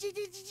 King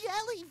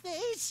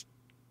jellyfish?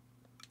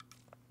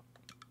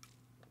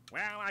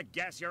 Well, I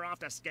guess you're off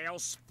to scale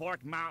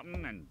Spork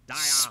Mountain and die a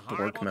Spork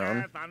horrible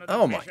Mountain? death under the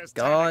Oh my vicious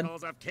God.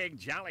 tentacles of King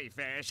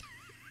Jellyfish.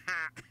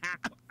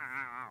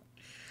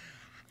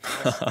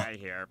 I'll stay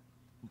here,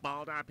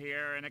 balled up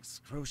here in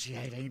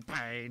excruciating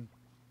pain.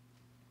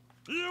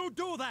 You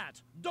do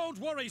that! Don't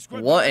worry,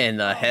 Squidward. What in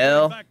the I'll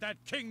hell? bring back that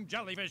king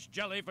jellyfish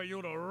jelly for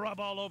you to rub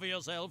all over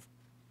yourself.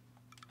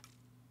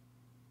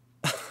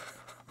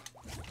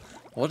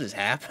 What is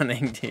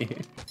happening,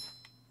 dude?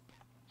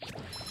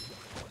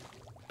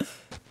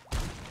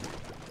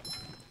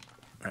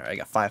 Alright, I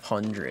got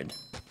 500.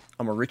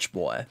 I'm a rich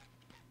boy.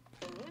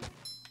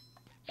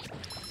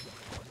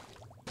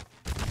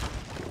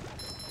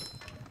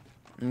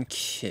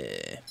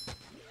 Okay.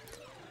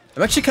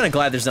 I'm actually kind of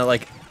glad there's not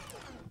like...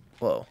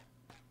 Whoa.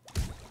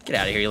 Get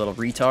out of here, you little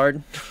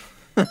retard.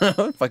 What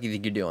the fuck do you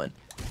think you're doing?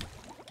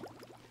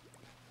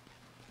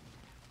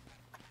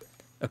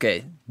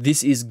 Okay,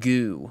 this is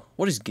goo.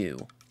 What is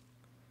goo?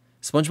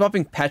 SpongeBob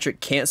and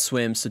Patrick can't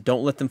swim, so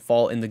don't let them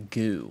fall in the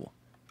goo.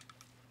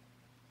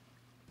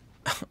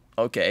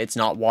 Okay, it's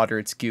not water,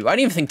 it's goo. I didn't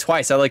even think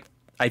twice.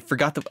 I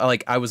forgot that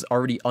I was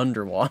already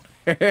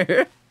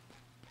underwater.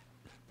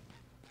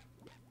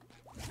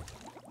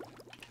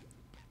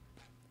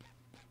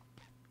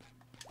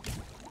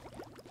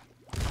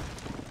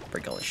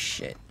 Break all this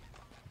shit.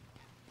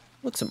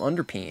 Look, some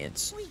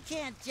underpants. We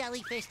can't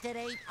jellyfish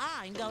today.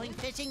 I'm going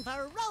fishing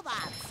for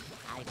robots.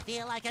 I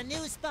feel like a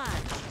new sponge.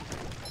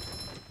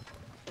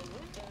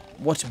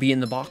 What's be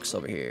in the box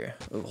over here?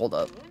 Oh, hold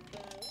up.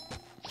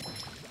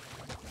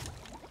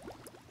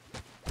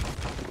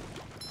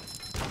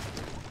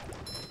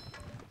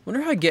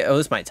 Wonder how I get... Oh,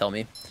 this might tell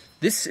me.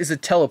 This is a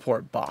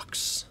teleport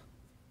box.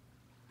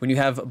 When you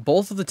have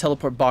both of the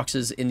teleport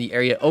boxes in the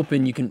area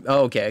open, you can...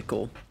 Oh, okay,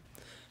 cool.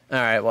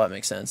 Alright, well, that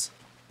makes sense.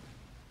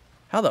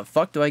 How the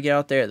fuck do I get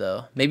out there,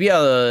 though? Maybe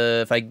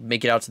if I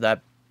make it out to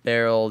that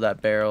barrel...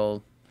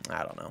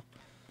 I don't know.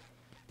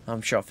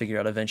 I'm sure I'll figure it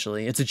out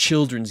eventually. It's a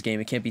children's game.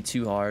 It can't be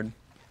too hard.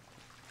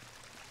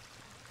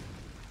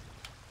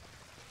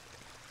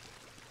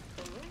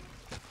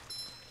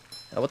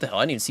 Oh, what the hell?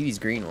 I didn't even see these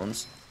green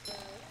ones.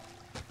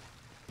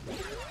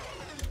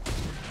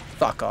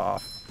 Fuck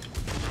off.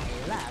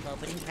 I love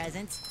opening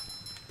presents.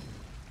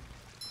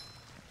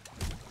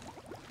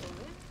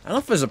 I don't know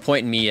if there's a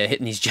point in me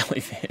hitting these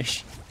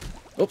jellyfish.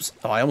 Oops.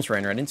 Oh, I almost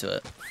ran right into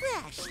it.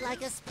 Fresh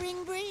like a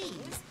spring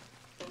breeze.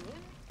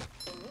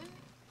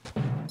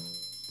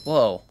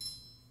 Whoa.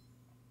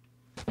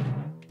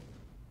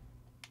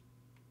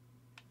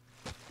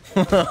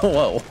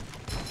 Whoa.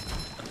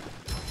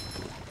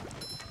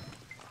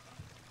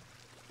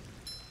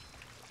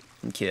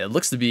 Okay, it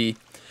looks to be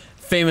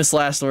famous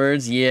last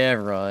words. Yeah,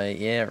 right.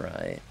 Yeah,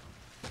 right.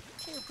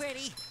 Too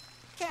pretty.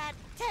 Cat,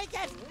 take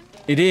it.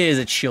 It is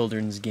a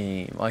children's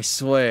game, I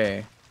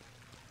swear.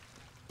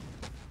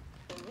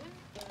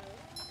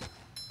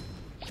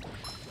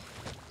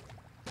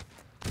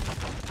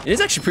 It is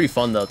actually pretty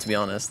fun, though, to be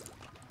honest.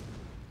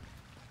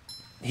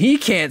 He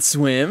can't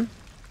swim.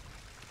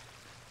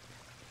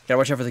 Gotta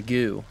watch out for the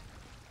goo.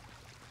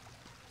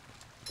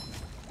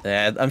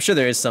 Yeah, I'm sure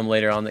there is some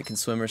later on that can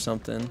swim or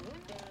something.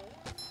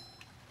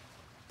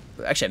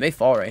 Actually, I may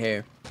fall right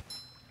here.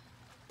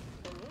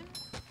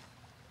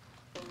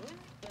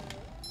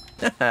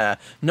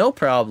 No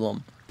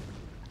problem.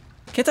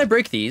 Can't I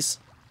break these?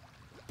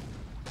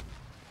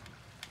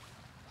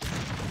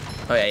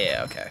 Oh,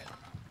 yeah, okay.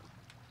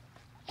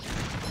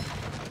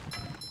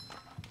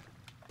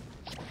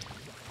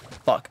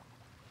 Fuck.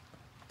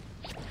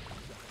 I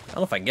don't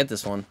know if I can get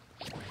this one.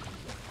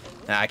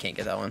 Nah, I can't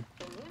get that one.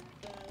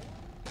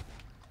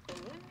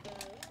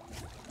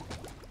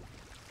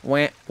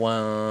 Wah,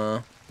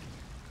 wah.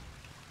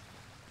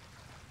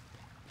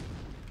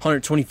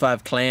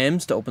 125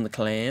 clams to open the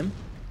clam.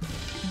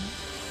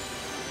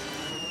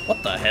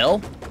 What the hell?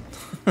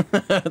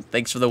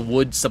 Thanks for the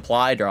wood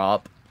supply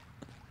drop.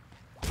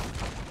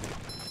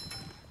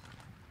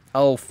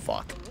 Oh,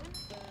 fuck.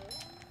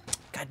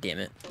 God damn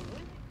it.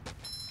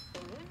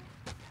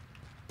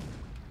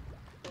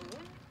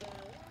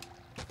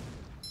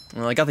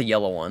 Well, I got the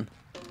yellow one.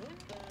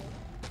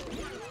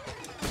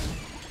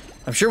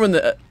 I'm sure when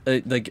the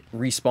like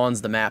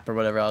respawns the map or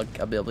whatever, I'll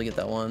be able to get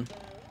that one.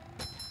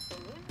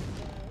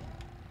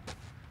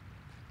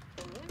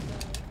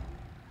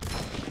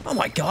 Oh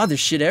my god, there's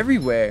shit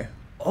everywhere.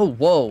 Oh,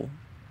 whoa.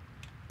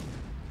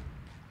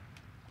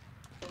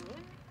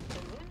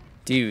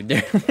 Dude,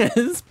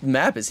 this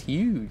map is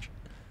huge.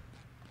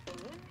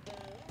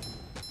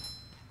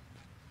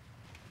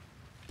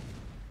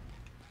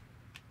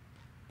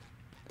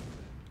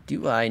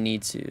 Do I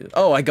need to...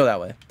 Oh, I go that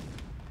way.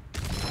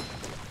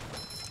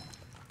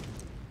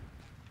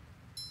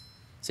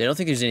 See, I don't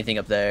think there's anything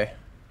up there.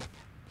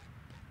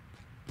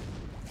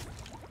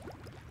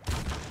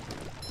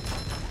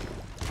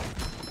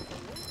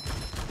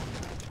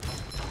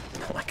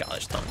 Oh my god,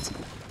 there's tons.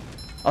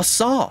 A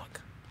sock!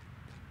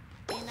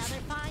 Another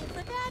find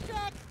for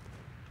Patrick.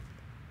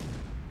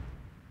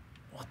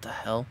 What the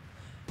hell?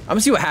 I'm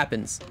gonna see what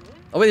happens.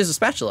 Oh wait, there's a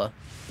spatula.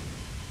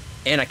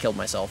 And I killed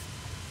myself.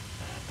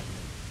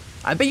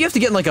 I bet you have to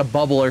get in like a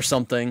bubble or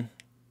something.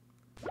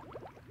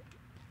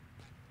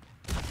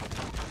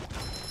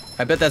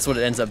 I bet that's what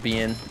it ends up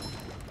being.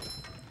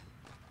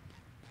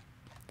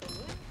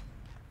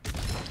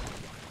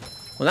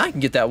 Well, now I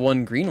can get that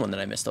one green one that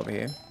I missed over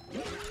here.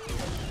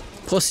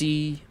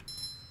 Pussy.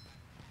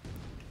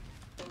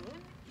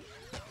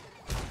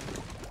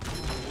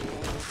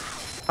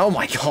 Oh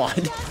my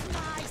god.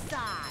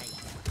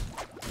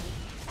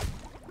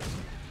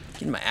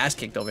 Getting my ass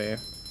kicked over here.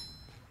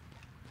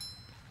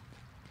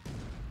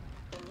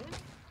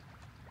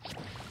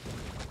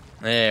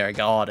 There, I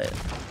got it.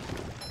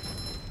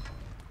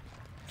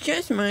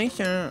 Just my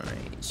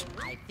size.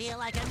 I feel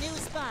like a new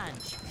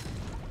sponge.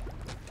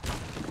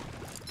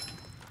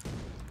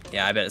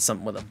 Yeah, I bet it's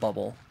something with a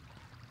bubble.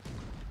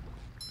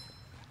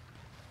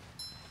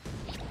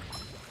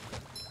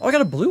 Oh, I got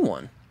a blue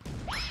one.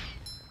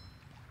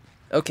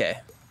 Okay.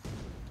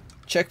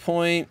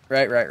 Checkpoint.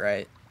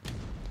 Right.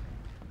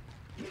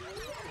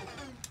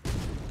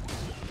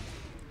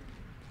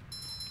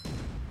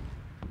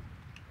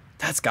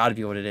 That's gotta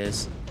be what it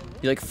is.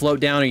 You like float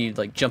down or you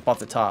like jump off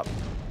the top.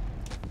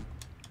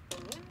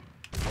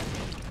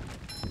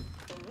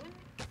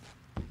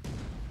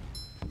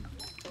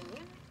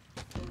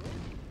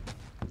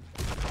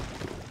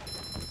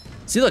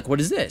 See, look,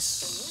 what is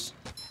this?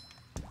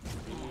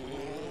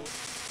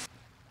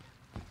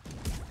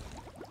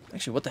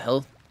 Actually, what the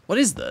hell? What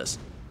is this?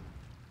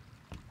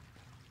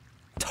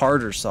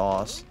 Tartar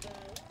sauce.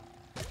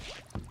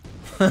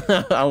 I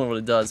don't know what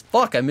it does.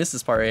 Fuck, I missed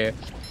this part right here.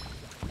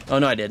 Oh,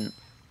 no, I didn't.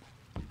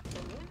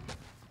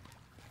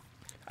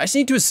 I just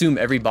need to assume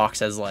every box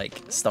has,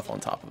 like, stuff on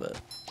top of it.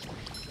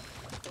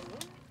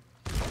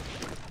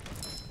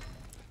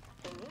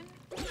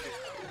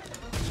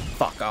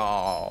 Fuck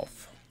off.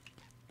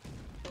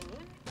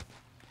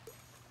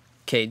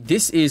 Okay,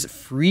 this is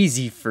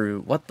Freezy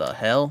Fruit. What the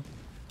hell?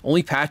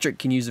 Only Patrick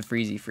can use a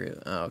Freezy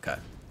Fruit. Oh, okay.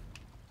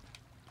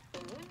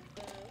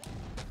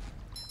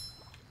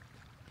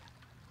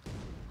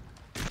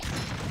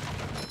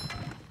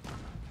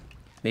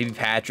 Maybe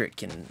Patrick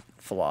can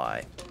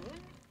fly.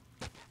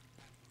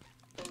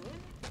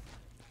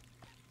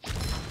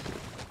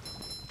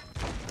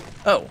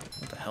 Oh,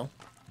 what the hell?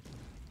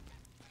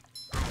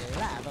 I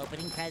love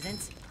opening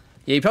presents.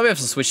 Yeah, you probably have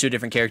to switch to a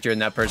different character and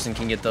that person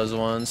can get those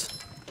ones.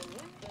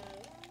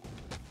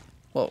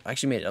 Whoa, I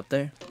actually made it up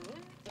there.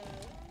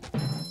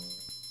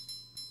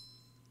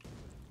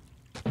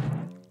 I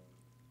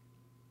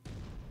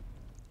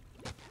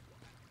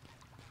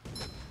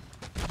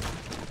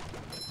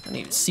didn't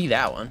even see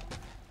that one.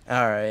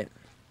 Alright.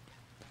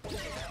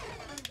 Take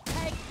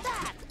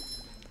that!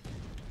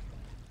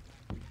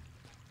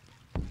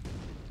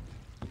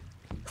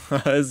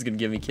 This is gonna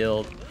get me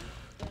killed.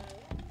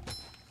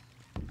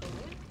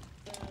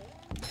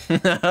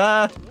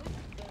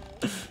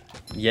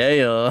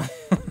 Yeah.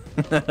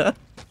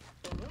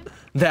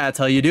 That's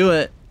how you do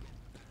it.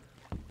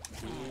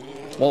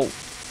 Whoa.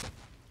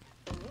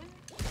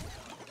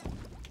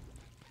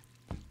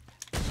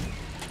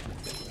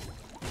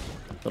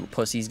 Little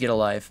pussies, get a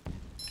life.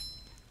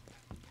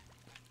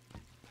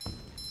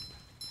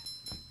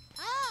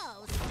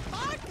 Oh,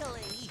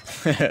 sparkly!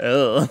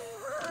 Ugh.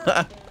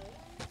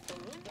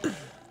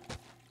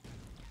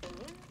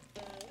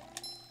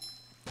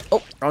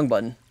 Oh, wrong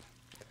button.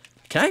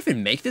 Can I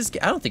even make this?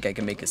 I don't think I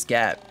can make this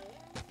gap.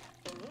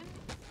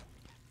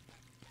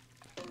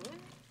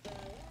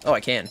 Oh, I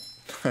can.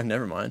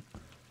 Never mind.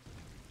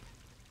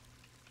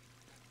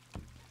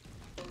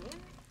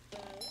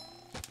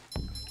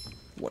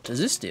 What does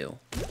this do?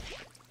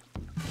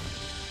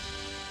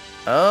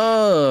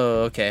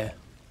 Oh, okay.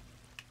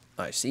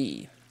 I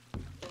see.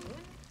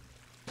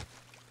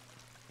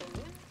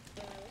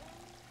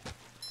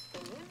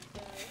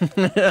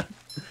 The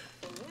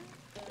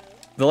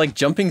like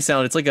jumping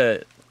sound, it's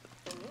like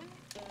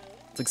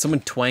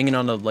someone twanging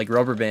on a like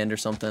rubber band or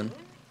something.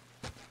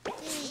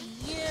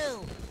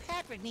 You!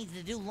 Patrick needs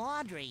to do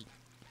laundry.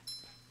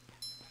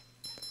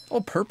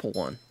 Oh, purple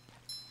one.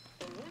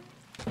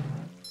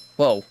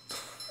 Whoa.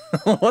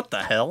 What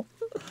the hell?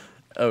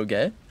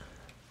 Okay.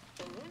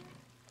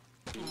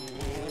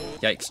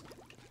 Yikes.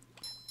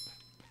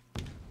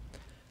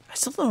 I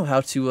still don't know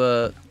how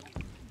to,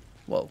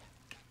 whoa.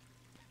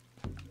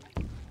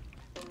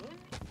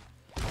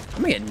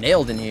 I'm gonna get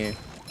nailed in here.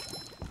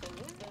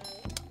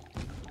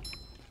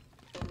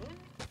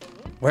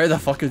 Where the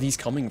fuck are these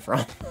coming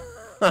from?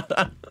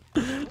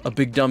 A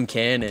big dumb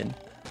cannon.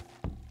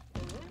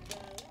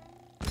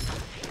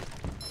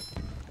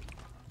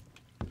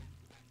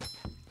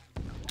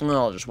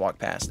 I'll just walk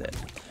past it.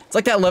 It's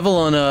like that level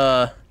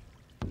on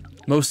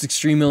Most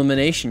Extreme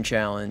Elimination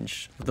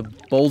Challenge with the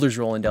boulders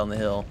rolling down the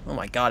hill. Oh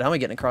my god, how am I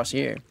getting across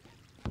here?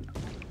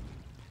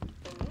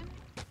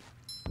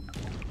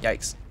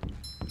 Yikes.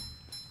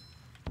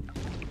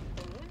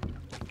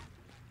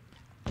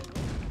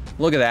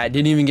 Look at that,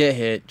 didn't even get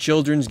hit.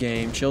 Children's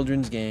game,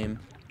 children's game.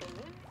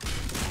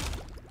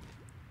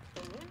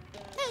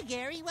 Hey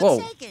Gary, what's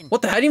Whoa, shaking?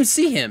 what the hell? I didn't even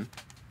see him.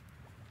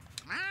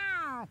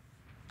 Meow.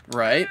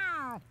 Right,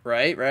 Meow.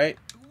 right.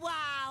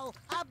 Wow,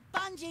 a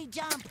bungee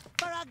jump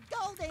for a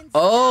golden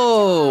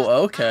Oh,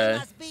 spatula. okay. I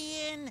must be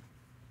in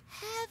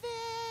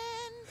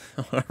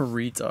heaven.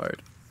 Retard.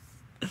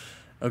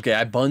 Okay,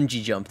 I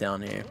bungee jumped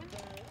down here.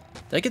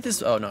 Did I get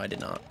this? Oh, no, I did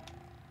not.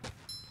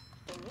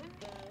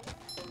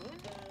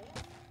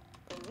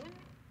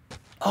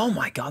 Oh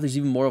my god, there's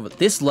even more of it.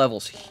 This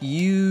level's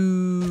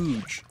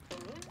huge.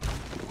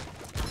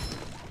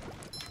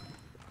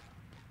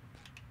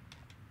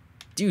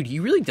 Dude,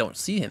 you really don't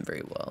see him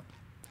very well.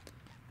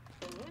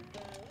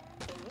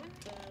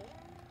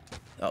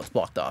 Oh, it's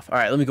blocked off.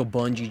 Alright, let me go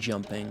bungee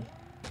jumping.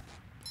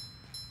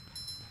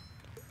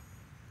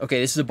 Okay,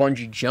 this is a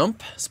bungee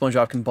jump.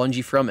 SpongeBob can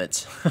bungee from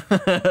it.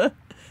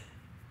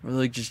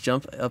 Really just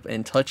jump up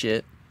and touch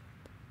it.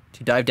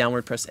 To dive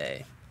downward, press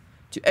A.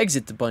 To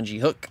exit the bungee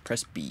hook,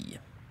 press B.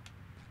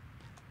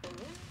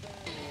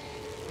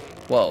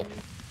 Whoa.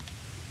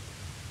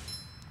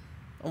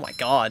 Oh my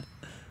god.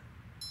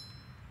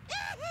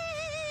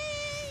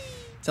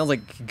 Sounds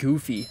like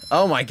Goofy.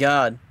 Oh my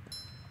god.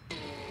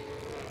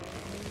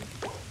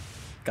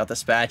 Got the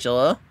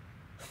spatula.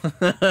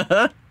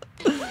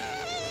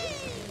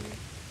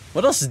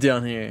 What else is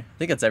down here? I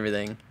think that's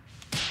everything.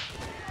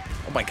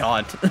 Oh my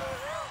god.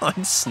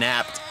 I'm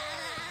snapped.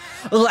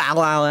 Ow, ow,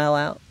 ow,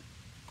 ow.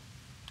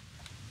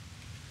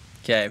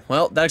 Okay,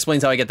 well, that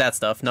explains how I get that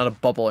stuff. Not a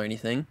bubble or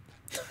anything.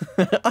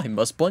 I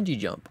must bungee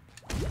jump.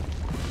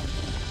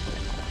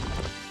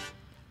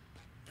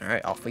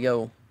 Alright, off we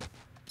go.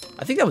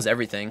 I think that was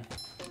everything.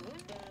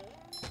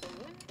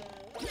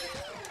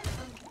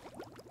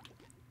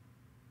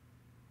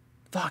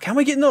 Fuck, how am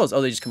I getting those?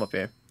 Oh, they just come up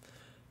here.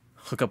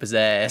 Hook up his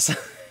ass.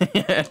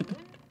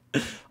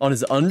 On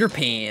his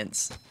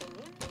underpants.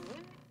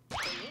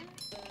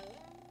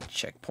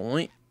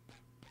 Checkpoint.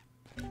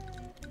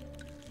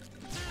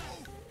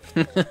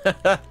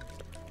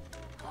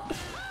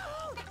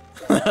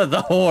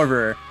 The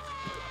horror.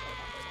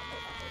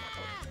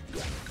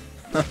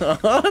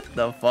 What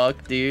the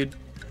fuck, dude?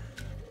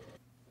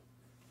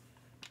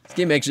 This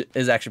game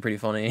is actually pretty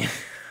funny.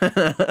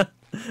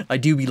 I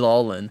do be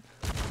lolling.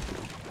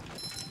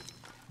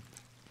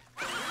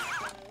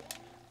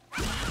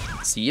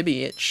 See ya,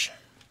 bitch.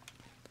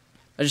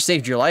 I just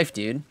saved your life,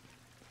 dude.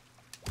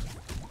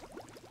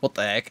 What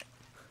the heck?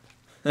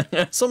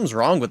 Something's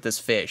wrong with this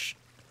fish.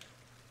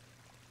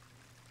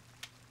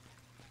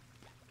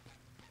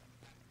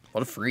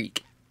 What a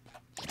freak.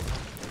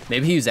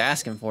 Maybe he was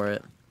asking for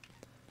it.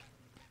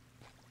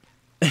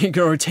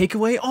 Go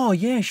takeaway? Oh,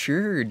 yeah,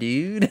 sure,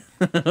 dude.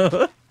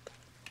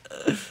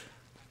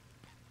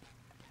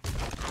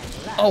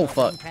 Oh,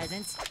 fuck.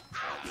 Presents.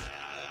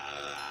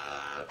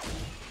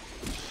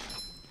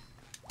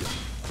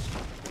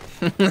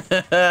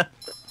 Fresh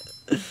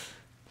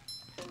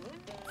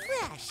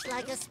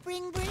like a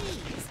spring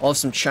breeze. I'll have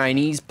some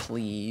Chinese,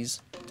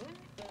 please.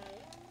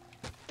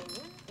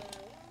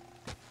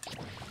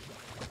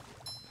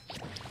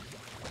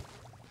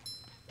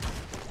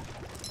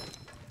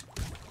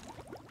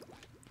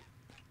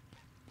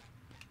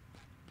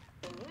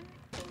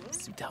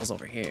 Let's see what the hell's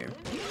over here.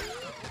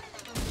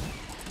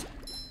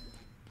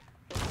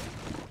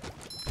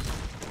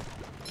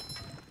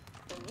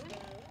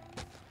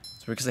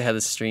 It's weird because I had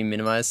this stream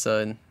minimized,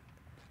 so...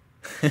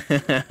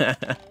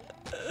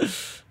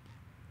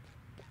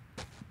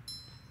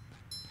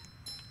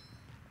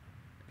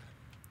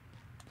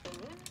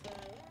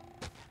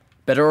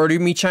 Better order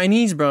me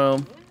Chinese,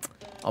 bro.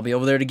 I'll be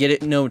over there to get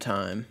it in no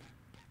time.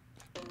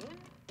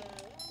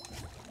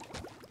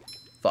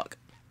 Fuck.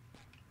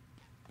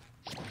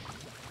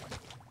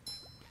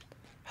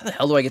 How the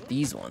hell do I get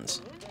these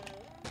ones?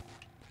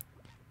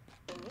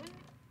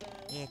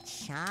 It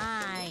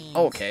shines.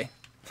 Oh, okay.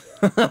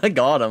 I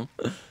got him.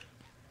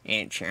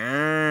 It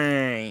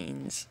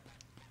shines.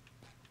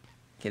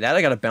 Okay, that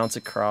I gotta bounce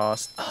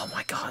across. Oh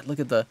my god, look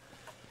at the...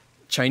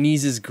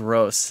 Chinese is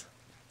gross.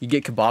 You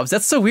get kebabs?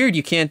 That's so weird,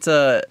 you can't,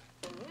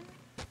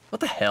 What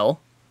the hell?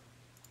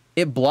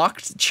 It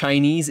blocked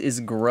Chinese is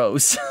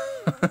gross.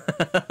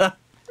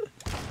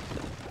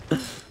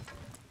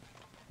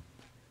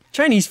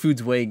 Chinese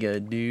food's way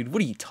good, dude.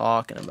 What are you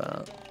talking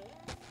about?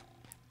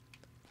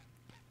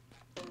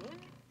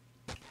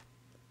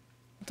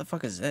 What the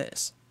fuck is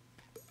this?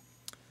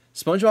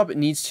 SpongeBob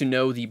needs to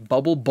know the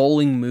bubble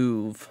bowling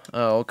move.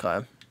 Oh,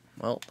 okay.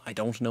 Well, I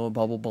don't know a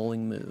bubble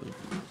bowling move.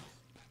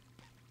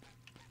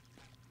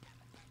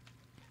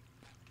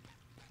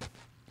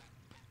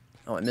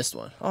 Oh, I missed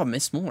one. Oh, I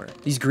missed more.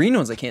 These green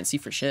ones I can't see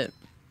for shit.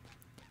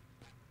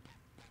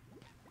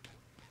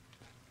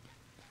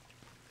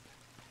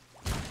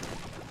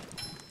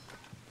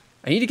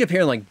 I need to get up here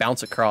and, like,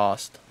 bounce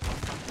across.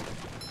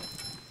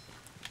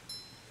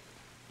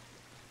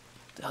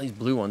 The hell, these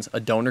blue ones. A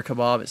doner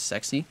kebab is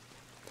sexy.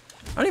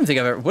 I don't even think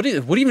I've ever...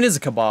 What even is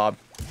a kebab?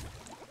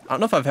 I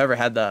don't know if I've ever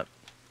had that.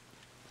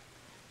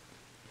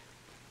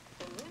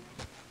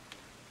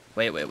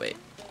 Wait.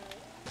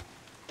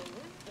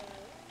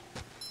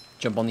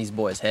 Jump on these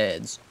boys'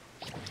 heads.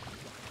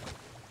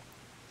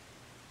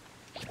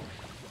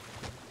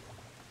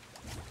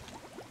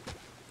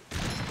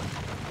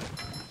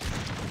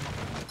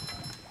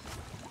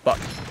 Fuck.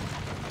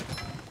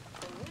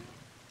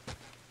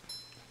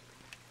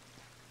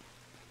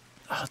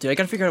 Oh, dude, I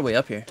gotta figure out a way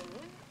up here.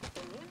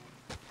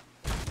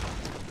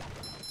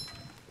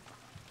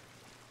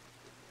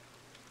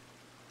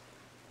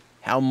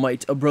 How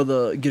might a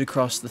brother get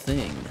across the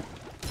thing?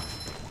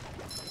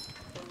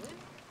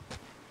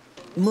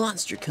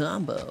 Monster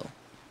combo.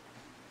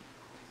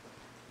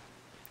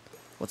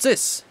 What's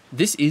this?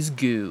 This is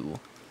goo.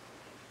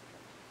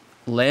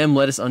 Lamb,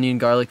 lettuce, onion,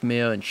 garlic,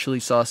 mayo, and chili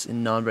sauce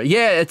in non-bread.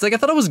 Yeah, it's like I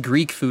thought it was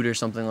Greek food or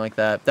something like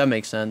that. That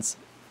makes sense.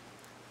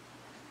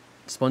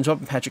 SpongeBob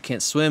and Patrick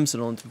can't swim, so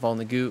don't fall in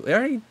the goo. I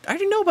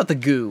already know about the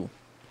goo.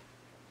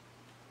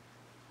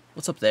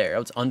 What's up there?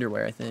 Oh, it's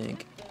underwear, I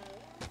think.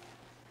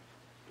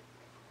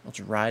 Let's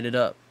ride it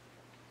up.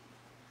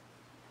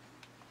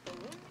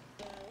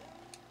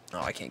 Oh,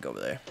 I can't go over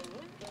there.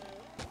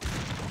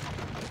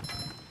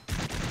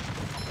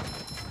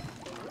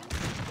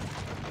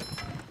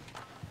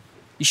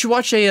 You should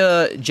watch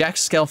a Jack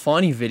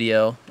Scalfani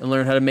video and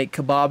learn how to make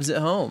kebabs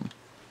at home.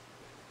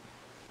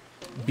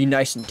 Be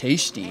nice and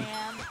tasty.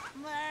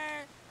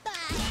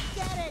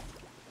 Get it.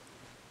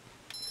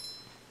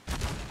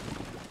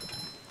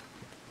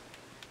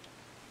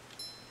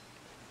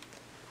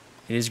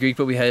 It is Greek,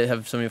 but we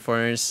have so many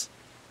foreigners.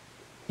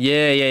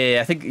 Yeah.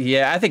 I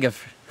think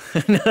of.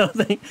 No,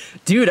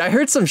 dude, I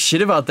heard some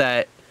shit about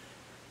that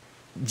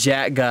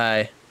Jack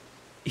guy.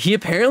 He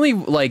apparently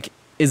like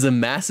is a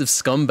massive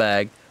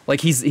scumbag.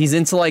 Like he's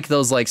into like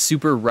those like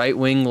super right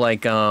wing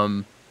like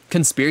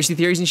conspiracy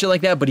theories and shit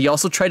like that. But he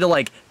also tried to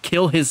like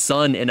kill his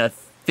son in a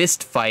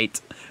fist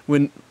fight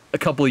when a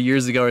couple of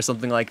years ago or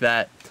something like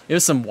that. It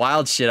was some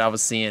wild shit I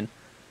was seeing.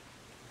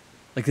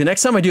 Like the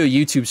next time I do a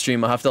YouTube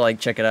stream, I'll have to like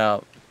check it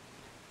out.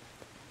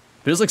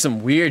 But it was like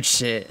some weird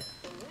shit.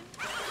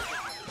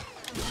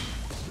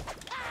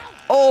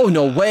 Oh,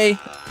 no way.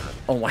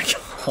 Oh my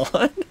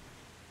god.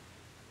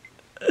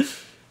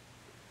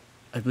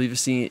 I believe I've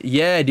seen it.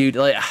 Yeah, dude,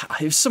 like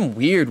there's some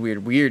weird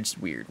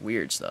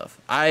stuff.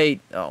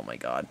 Oh my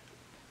god.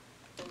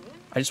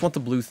 I just want the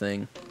blue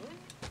thing.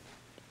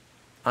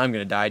 I'm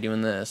gonna die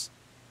doing this.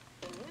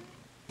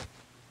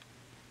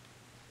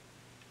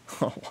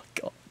 Oh my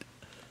god.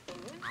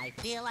 I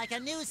feel like a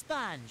new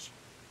sponge.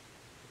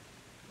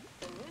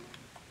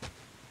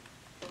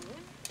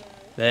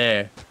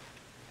 There.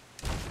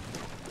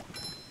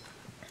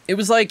 It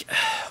was like,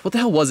 what the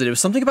hell was it? It was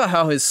something about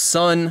how his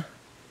son,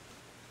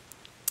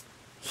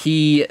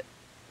 his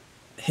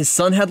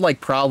son had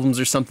like problems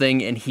or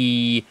something, and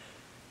he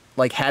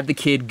like had the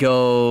kid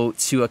go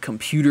to a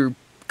computer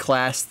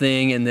class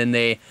thing, and then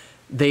they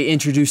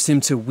introduced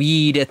him to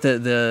weed at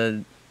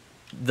the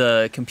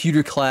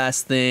computer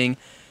class thing,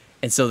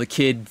 and so the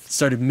kid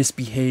started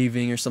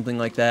misbehaving or something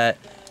like that.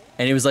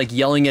 And he was like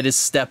yelling at his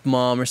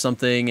stepmom or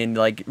something and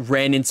like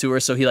ran into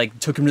her. So he like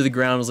took him to the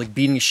ground, was like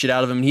beating the shit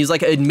out of him. And he's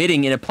like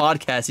admitting in a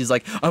podcast, he's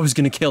like, I was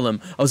going to kill him.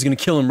 I was going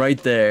to kill him right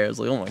there. I was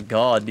like, oh my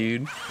God,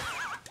 dude.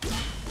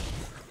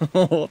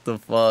 What the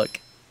fuck?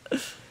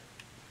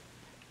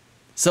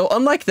 So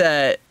unlike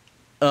that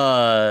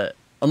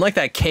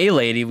K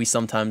lady we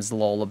sometimes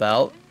lol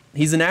about,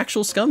 he's an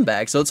actual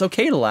scumbag. So it's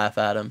okay to laugh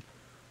at him.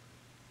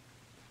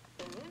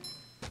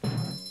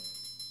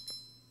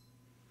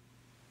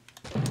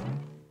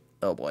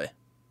 Oh boy.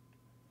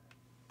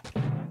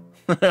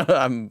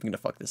 I'm gonna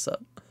fuck this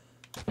up.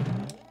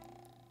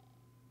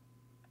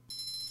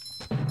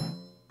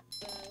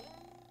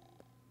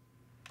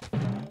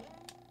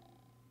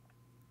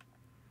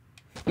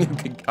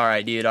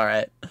 Alright, dude,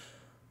 alright.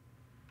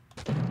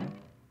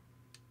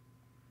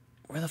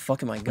 Where the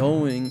fuck am I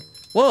going?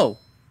 Whoa!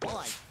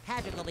 Boy,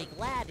 Patrick will be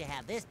glad to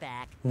have this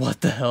back.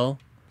 What the hell?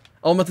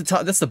 Oh, I'm at the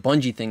top. That's the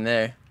bungee thing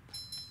there.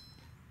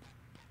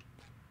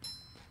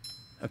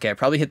 Okay, I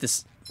probably hit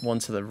this one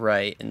to the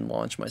right and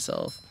launch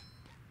myself.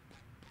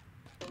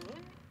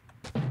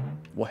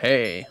 Well,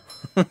 hey.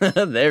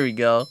 There we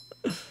go.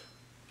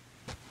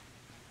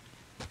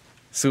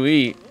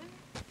 Sweet.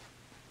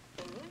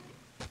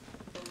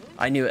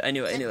 I knew it.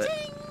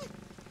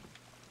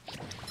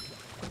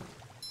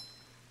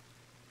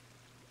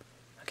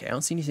 Okay, I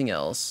don't see anything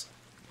else.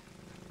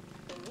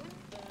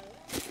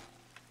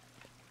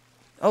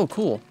 Oh,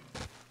 cool.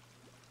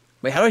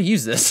 Wait, how do I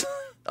use this?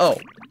 Oh.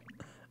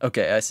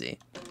 Okay, I see.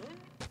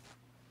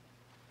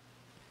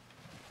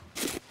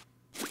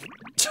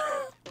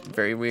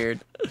 Very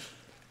weird.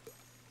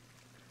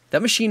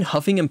 That machine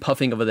huffing and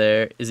puffing over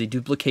there is a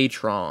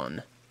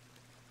Duplicatron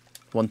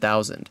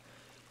 1000.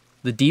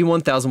 The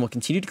D1000 will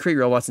continue to create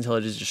robots until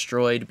it is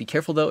destroyed. Be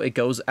careful though, it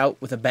goes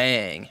out with a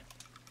bang.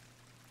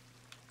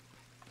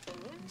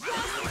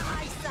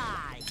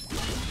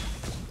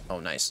 Oh,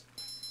 nice.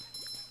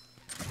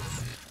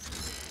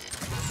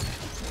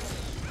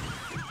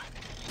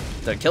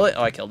 Did I kill it?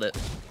 Oh, I killed it.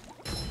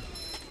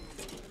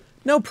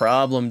 No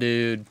problem,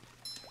 dude.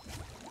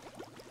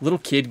 Little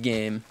kid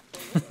game.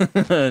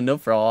 No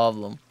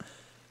problem.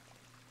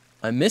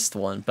 I missed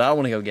one, but I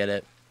want to go get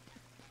it.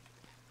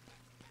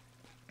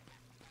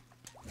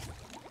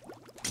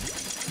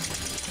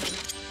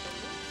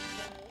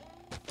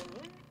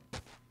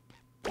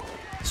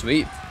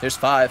 Sweet. There's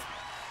 5.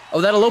 Oh,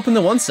 that'll open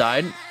the one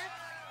side.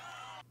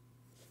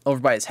 Over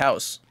by his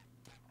house.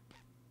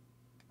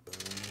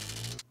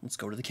 Let's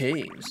go to the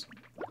caves.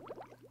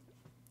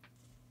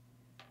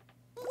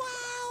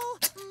 Wow!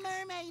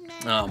 Mermaid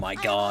Man! Oh my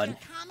God.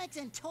 Comics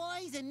and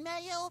toys and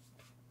mail.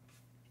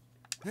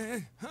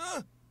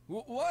 Huh?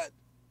 What?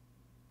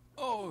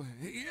 Oh,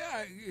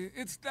 yeah,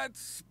 it's that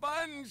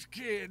sponge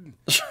kid.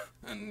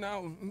 And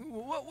now,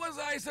 what was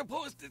I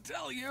supposed to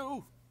tell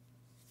you?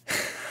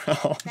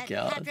 Oh, That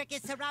God. Patrick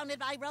is surrounded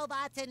by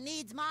robots and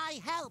needs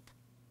my help.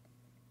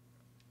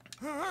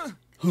 Huh?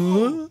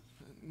 Huh?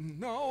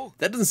 No.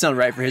 That doesn't sound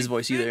right for his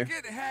voice I either.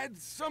 think it had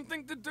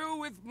something to do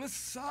with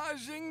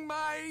massaging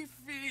my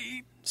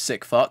feet.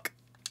 Sick fuck.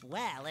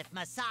 Well, if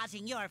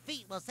massaging your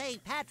feet will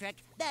save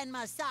Patrick, then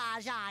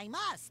massage I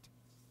must.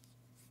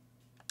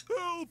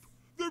 Help!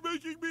 They're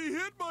making me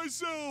hit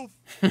myself!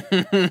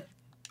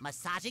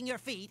 Massaging your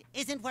feet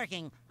isn't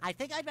working. I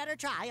think I'd better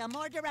try a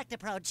more direct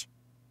approach.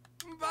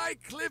 By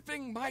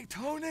clipping my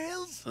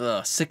toenails?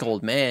 Ugh, sick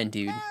old man,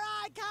 dude. Here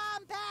I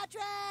come,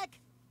 Patrick!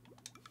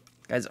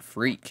 Guy's a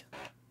freak.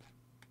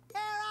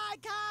 Here I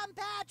come,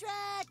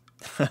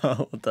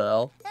 Patrick! What the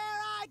hell? Here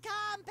I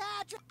come,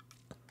 Patrick!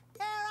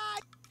 Here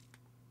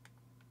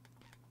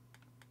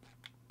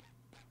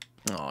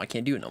Oh, I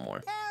can't do it no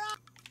more.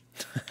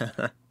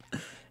 I...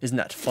 Isn't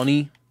that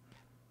funny?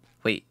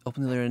 Wait,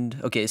 open the other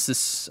end. Okay, it's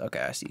this. Okay,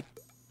 I see.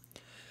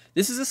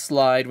 This is a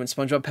slide. When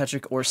SpongeBob,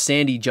 Patrick, or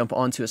Sandy jump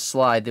onto a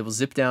slide, they will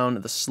zip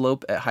down the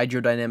slope at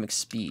hydrodynamic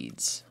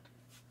speeds.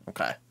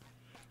 Okay.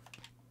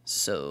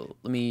 So,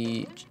 let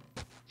me...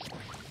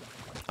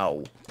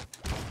 Ow.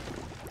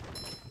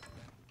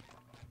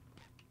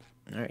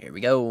 Alright, here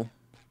we go.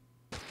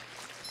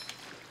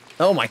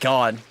 Oh my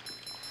god.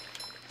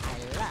 I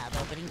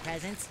love opening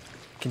presents.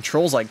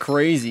 Controls like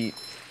crazy.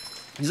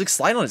 He's like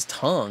sliding on his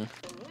tongue.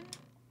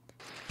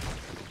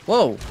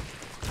 Whoa.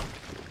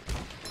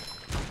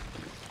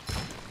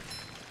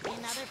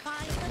 Another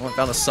fine Oh, I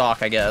found a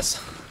sock, I guess.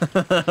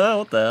 What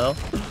the hell?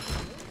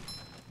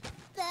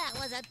 That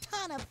was a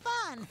ton of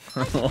fun.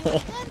 I should do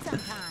it again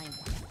sometime.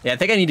 Yeah, I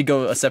think I need to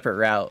go a separate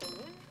route.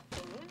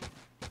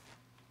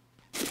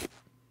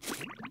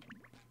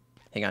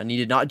 Hang on, I need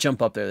to not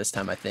jump up there this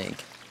time, I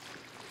think.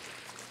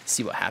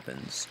 See what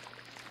happens.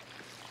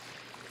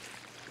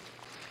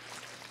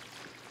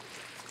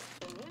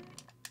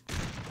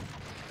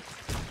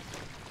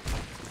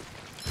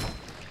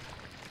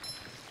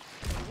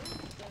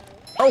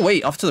 Oh,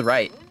 wait, off to the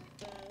right.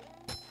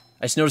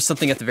 I just noticed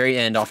something at the very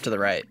end off to the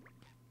right.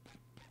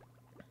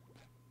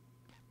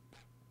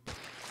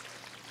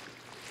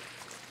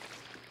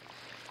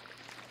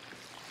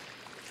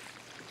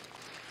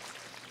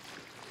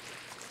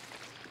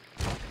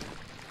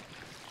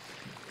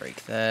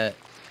 Break that.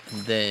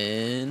 And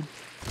then...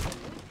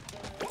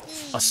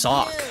 a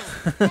sock.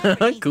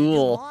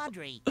 Cool.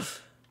 Laundry.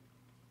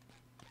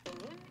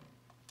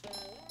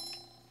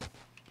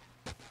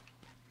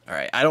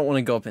 Alright, I don't want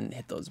to go up and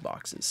hit those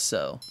boxes,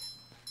 so...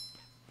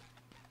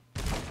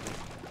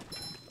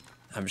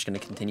 I'm just going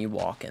to continue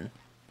walking.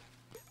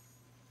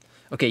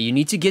 Okay, you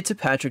need to get to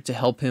Patrick to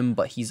help him,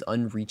 but he's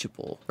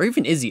unreachable. Where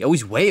even is he? Oh,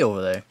 he's way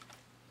over there.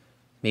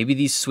 Maybe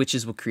these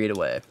switches will create a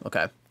way.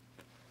 Okay.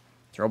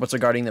 The robots are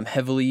guarding them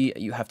heavily.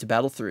 You have to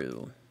battle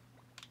through.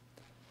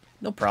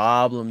 No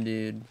problem,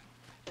 dude.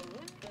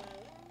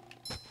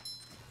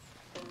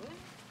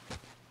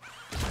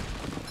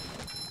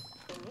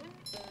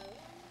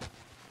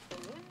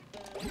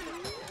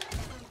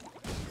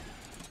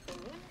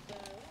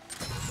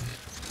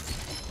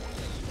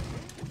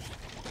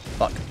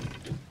 Fuck.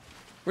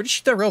 Where'd you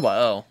shoot that robot?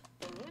 Oh.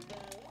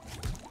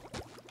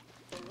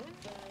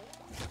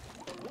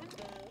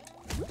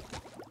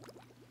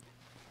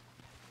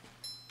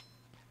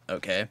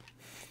 Okay.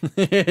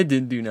 It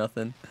didn't do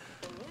nothing.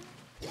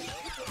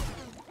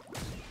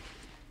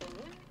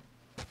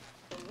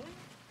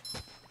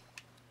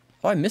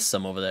 Oh, I missed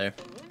some over there.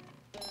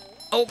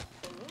 Oh!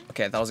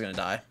 Okay, I thought I was gonna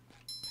die.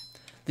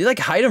 They like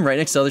hide them right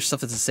next to other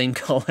stuff that's the same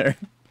color.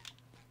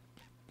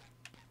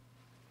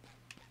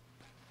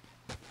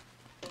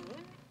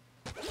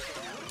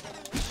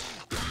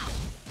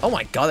 Oh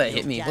my god, that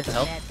hit me. What the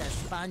hell? Just met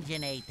the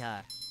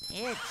Sponginator.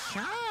 It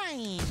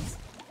shines.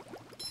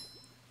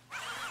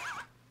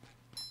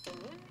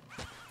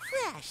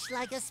 Fresh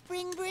like a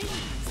spring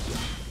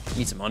breeze.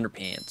 Need some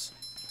underpants.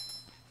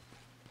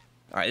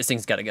 Alright, this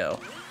thing's gotta go.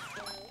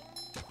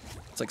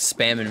 It's like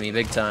spamming me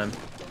big time.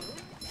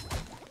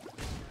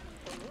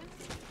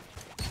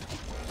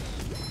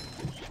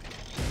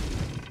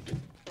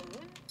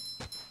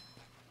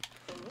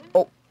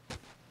 Oh.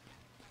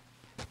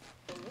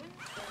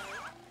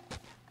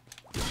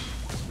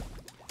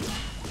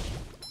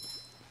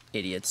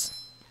 Idiots.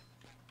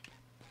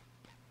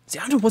 See,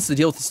 I don't know what's the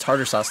deal with these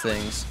tartar sauce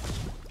things.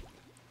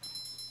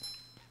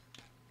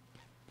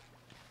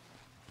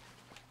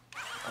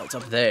 Oh, it's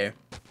up there.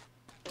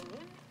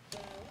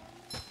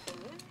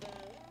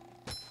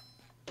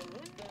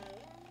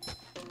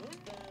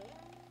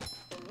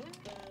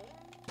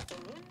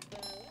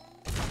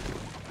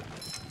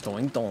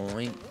 Doink,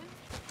 doink.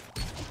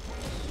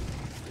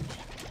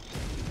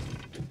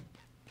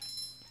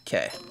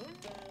 Okay.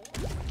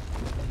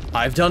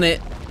 I've done it.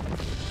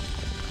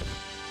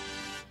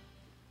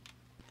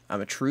 I'm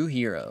a true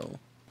hero.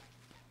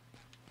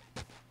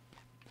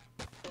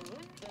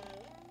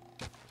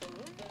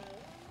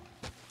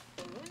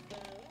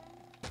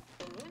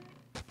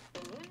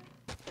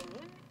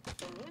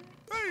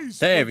 Hey,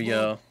 There we SpongeBob.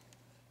 go.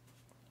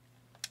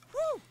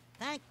 Whew!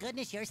 Thank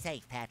goodness you're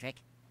safe, Patrick.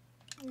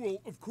 Well,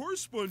 of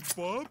course,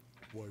 SpongeBob.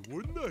 Why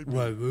wouldn't I be?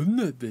 wouldn't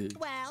it be?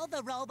 Well,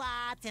 the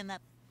robots and the...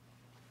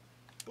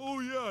 Oh,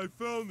 yeah, I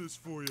found this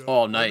for you.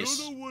 Oh, nice.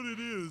 I don't know what it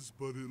is,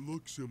 but it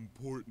looks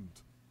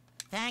important.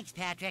 Thanks,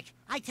 Patrick.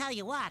 I tell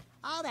you what,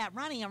 all that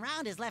running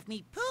around has left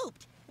me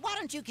pooped. Why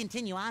don't you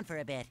continue on for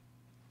a bit?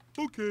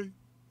 Okay.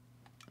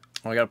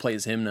 Oh, I gotta play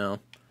as him now.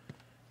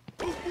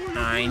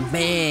 I'm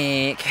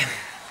back.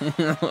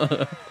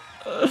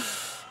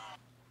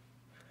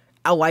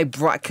 Oh, I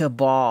brought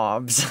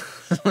kebabs.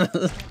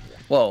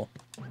 Whoa.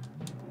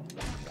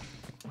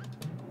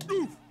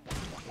 Oof.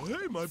 Well,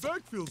 hey, my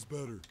back feels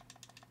better.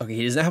 Okay,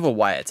 he doesn't have a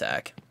Y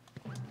attack.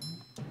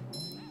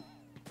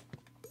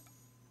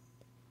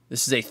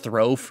 This is a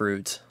throw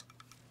fruit.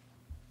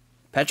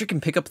 Patrick can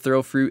pick up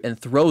throw fruit and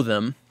throw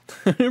them.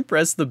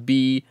 Press the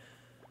B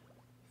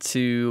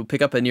to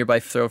pick up a nearby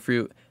throw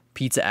fruit,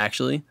 pizza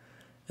actually,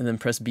 and then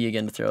press B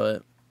again to throw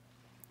it.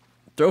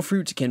 Throw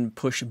fruit can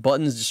push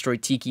buttons, destroy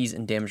tikis,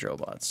 and damage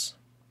robots.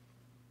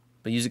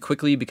 But use it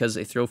quickly because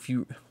a throw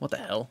fruit, what the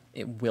hell?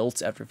 It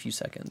wilts after a few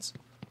seconds.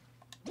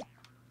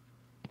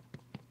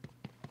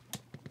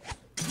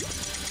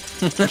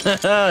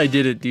 I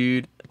did it,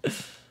 dude.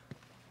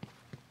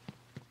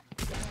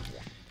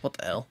 What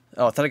the hell?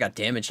 Oh, I thought I got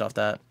damaged off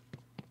that.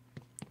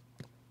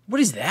 What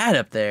is that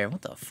up there?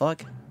 What the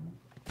fuck?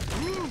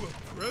 Ooh, a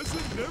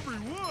present in every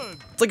one.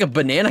 It's like a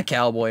banana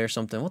cowboy or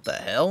something. What the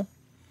hell?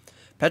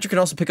 Patrick can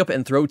also pick up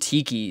and throw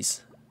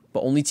tikis,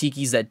 but only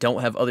tikis that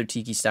don't have other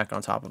tikis stacked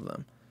on top of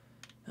them.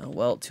 Oh,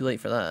 well, too late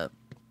for that.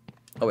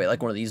 Oh, wait,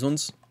 like one of these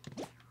ones?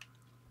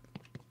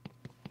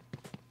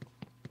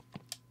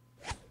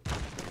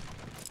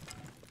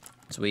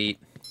 Sweet.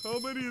 How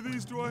many of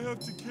these do I have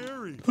to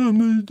carry? How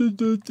many does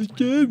that to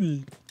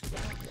carry?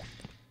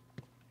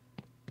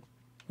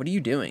 What are you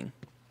doing?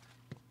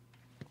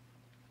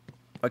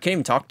 I can't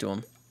even talk to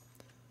him.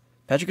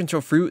 Patrick can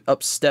throw fruit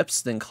up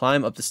steps, then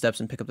climb up the steps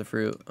and pick up the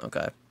fruit.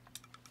 Okay.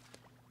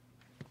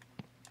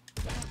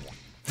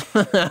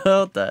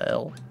 What the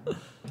hell?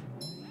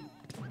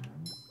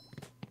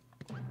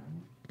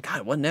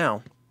 God, what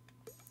now?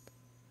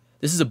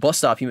 This is a bus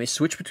stop. You may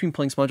switch between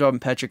playing SpongeBob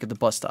and Patrick at the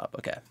bus stop.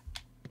 Okay.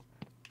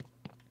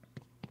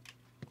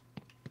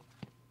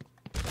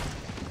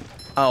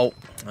 Oh,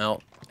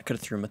 well, I could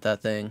have threw him at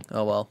that thing.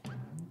 Oh, well.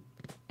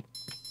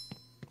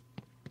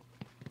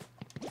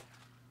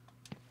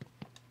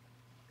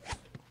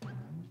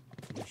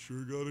 I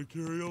sure gotta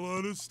carry a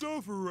lot of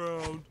stuff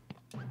around.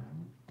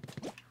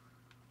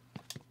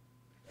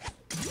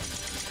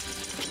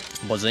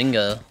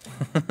 Bazinga.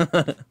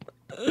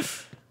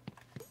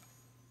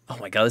 Oh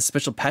my god, this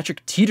special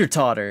Patrick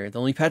teeter-totter. The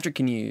only Patrick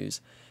can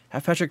use.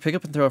 Have Patrick pick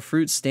up and throw a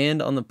fruit,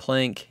 stand on the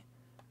plank.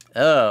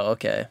 Oh,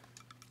 okay.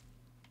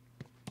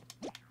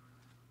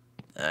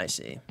 I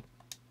see.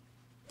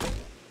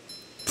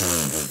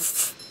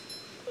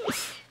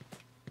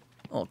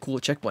 Oh, cool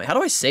checkpoint. How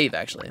do I save,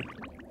 actually?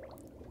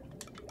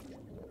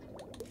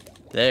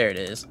 There it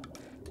is.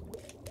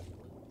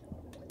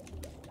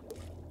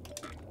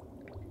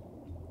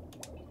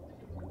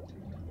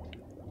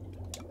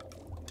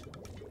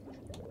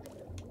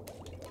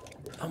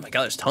 Oh my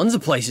god, there's tons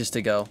of places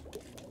to go.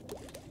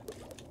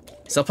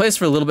 So I'll play this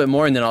for a little bit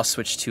more, and then I'll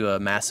switch to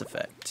Mass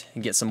Effect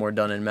and get some more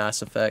done in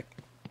Mass Effect.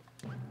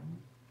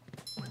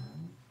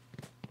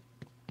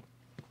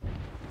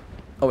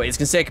 Oh wait, it's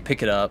gonna say I can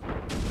pick it up.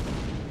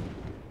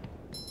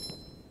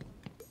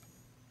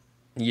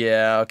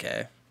 Yeah,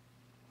 okay.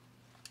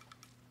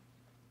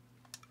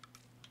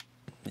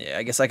 Yeah,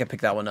 I guess I could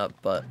pick that one up,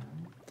 but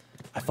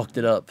I fucked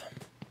it up.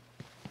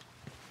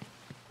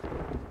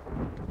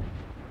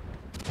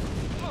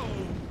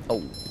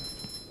 Oh.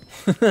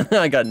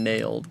 I got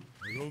nailed.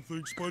 I don't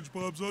think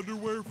SpongeBob's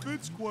underwear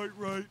fits quite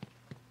right.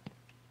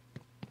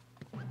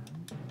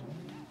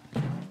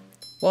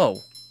 Whoa.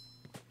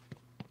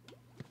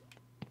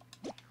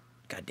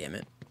 God damn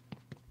it.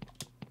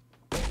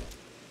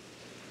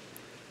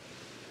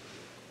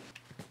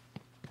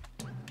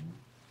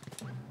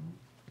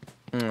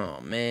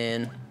 Oh,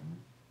 man.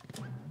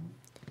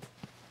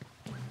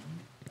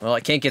 Well, I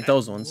can't get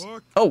those ones.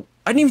 Oh,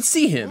 I didn't even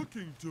see him.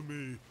 Looking to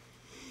me.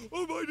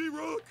 Almighty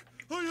Rock,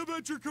 I am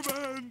at your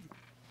command.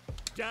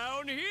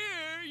 Down here,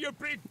 you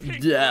big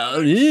pink.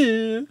 Down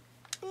here.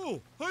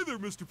 Oh, hi there,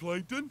 Mr.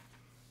 Plankton.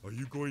 Are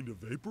you going to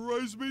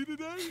vaporize me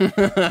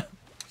today?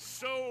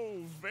 So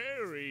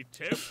very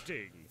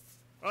tempting.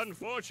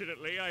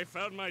 Unfortunately, I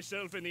found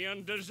myself in the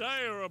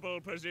undesirable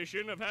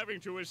position of having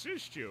to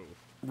assist you.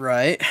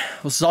 Right.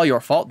 Well, this is all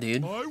your fault,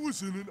 dude. I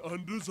was in an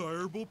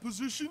undesirable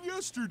position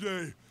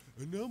yesterday,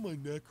 and now my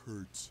neck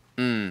hurts.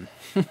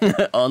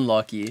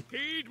 Unlucky.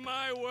 Heed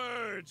my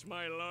words,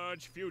 my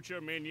large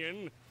future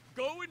minion.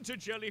 Go into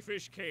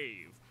Jellyfish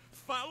Cave.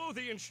 Follow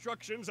the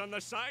instructions on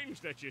the signs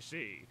that you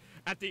see.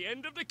 At the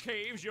end of the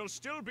caves, you'll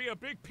still be a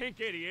big pink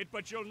idiot,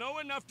 but you'll know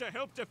enough to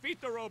help defeat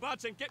the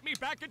robots and get me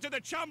back into the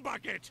chum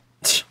bucket.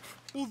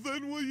 Well,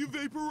 then will you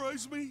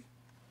vaporize me?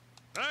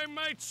 I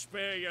might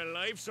spare your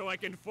life so I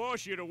can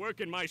force you to work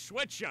in my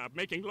sweatshop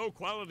making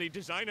low-quality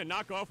design and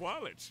knockoff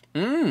wallets.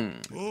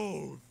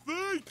 Oh,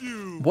 thank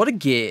you. What a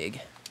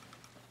gig.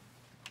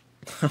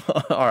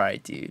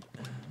 Alright, dude.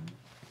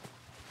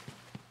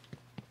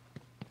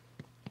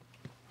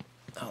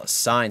 Oh,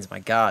 signs, my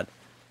god.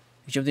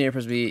 You jump in the air,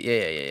 press B.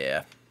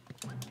 Yeah.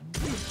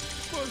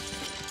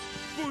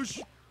 Push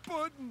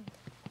button.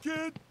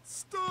 Can't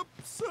stop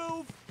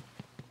self.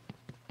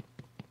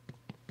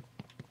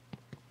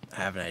 I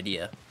have an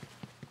idea.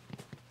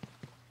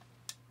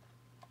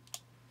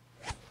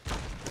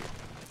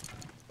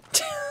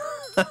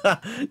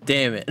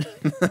 Damn it.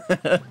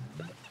 That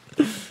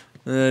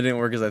didn't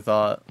work as I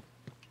thought.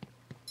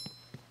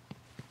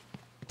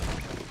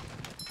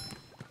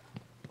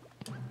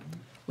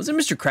 Wasn't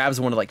Mr. Krabs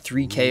one of like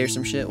 3K or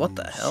some shit? What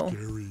the hell?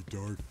 Scary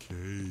dark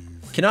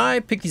cave. Can I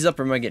pick these up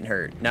or am I getting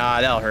hurt?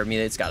 Nah, that'll hurt me.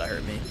 It's gotta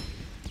hurt me.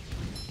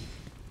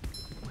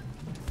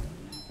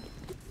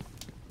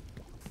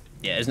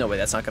 Yeah, there's no way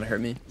that's not gonna hurt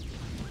me.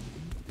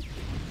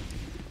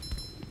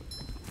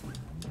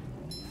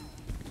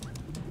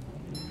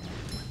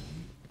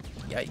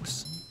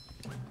 Yikes.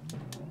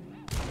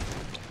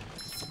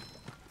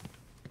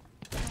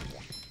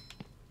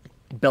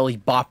 Belly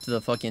bopped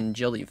the fucking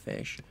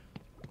jellyfish.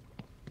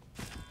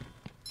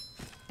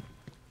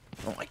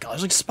 Oh my god,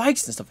 there's like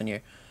spikes and stuff in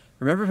here.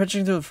 Remember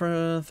pitching to the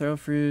front, throw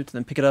fruit,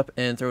 then pick it up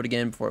and throw it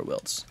again before it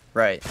wilts.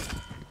 Right.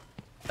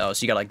 Oh,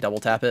 so you gotta like double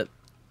tap it?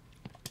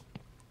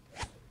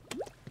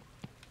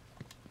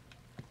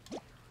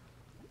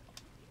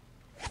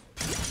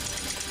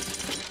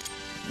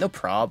 No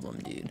problem,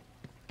 dude.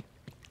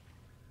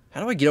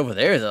 How do I get over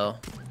there, though?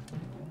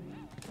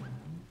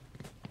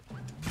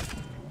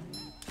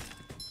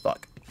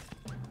 Fuck.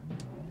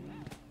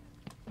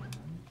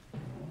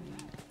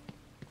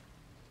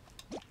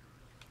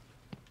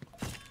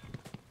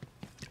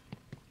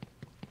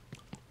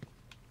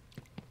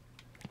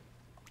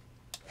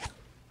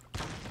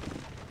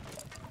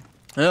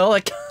 Well,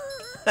 like,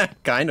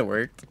 kind of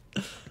worked.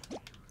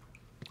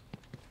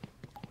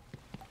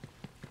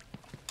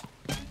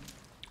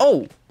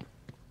 Oh!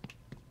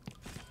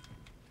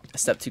 A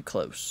step too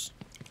close.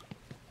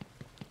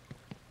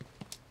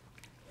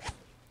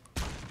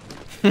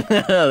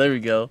 There we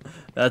go.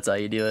 That's how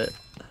you do it.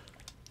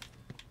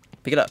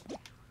 Pick it up.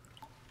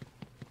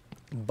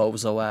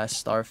 Bozo ass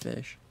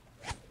starfish.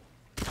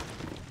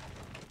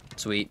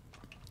 Sweet.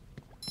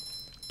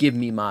 Give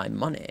me my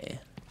money.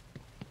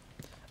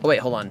 Oh wait,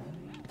 hold on.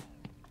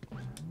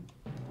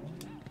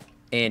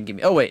 And give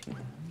me. Oh wait.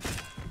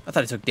 I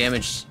thought I took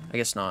damage. I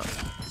guess not.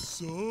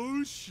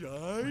 So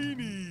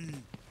shiny.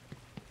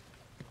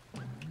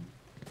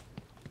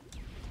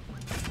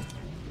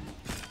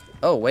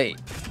 Oh, wait.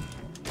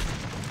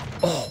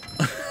 Oh.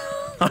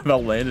 I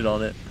about landed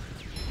on it.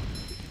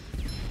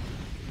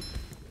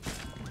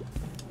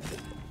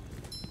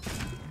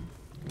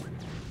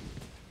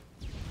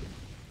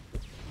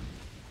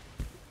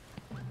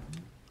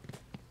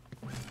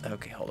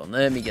 Okay, hold on.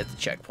 Let me get the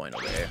checkpoint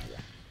over there.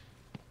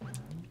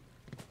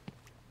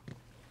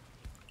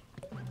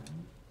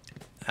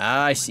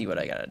 I see what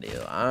I gotta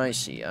do. I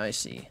see.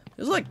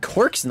 There's like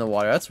corks in the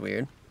water. That's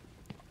weird.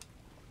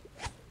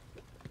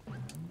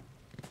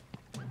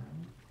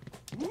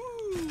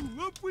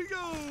 Up we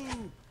go.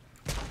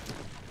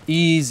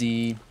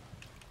 Easy.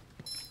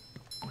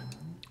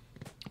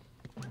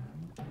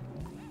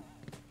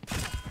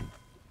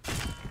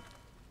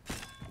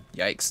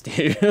 Yikes,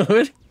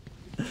 dude.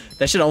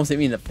 That should almost hit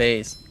me in the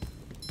face.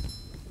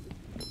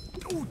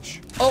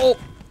 Ouch. Oh!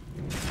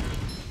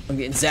 I'm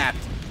getting zapped.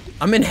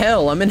 I'm in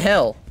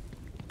hell.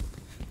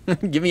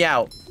 Get me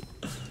out.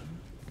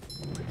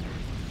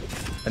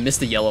 I missed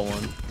the yellow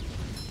one.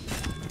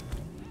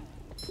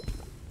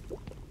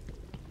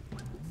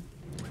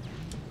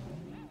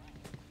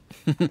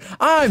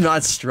 I'm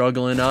not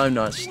struggling.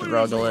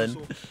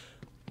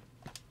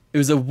 It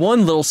was a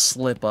one little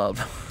slip up.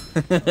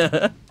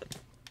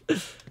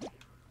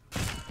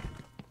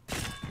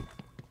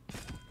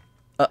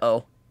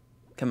 Uh-oh.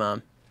 Come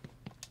on.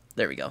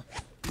 There we go.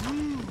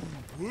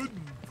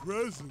 Wooden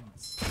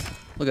presents.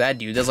 Look at that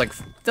dude. That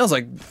was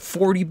like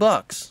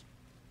 $40.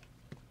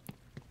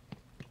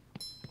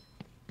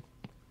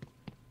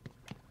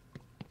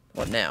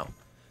 What now?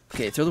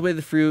 Okay, throw away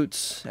the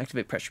fruits.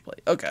 Activate pressure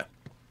plate. Okay.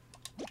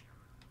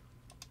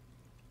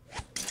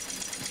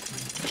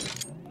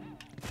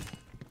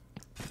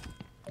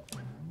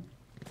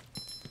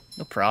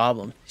 No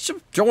problem. He's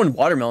just throwing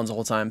watermelons the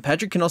whole time.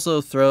 Patrick can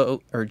also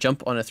throw or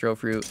jump on a throw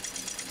fruit.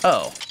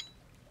 Oh.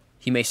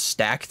 He may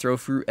stack throw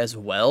fruit as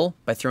well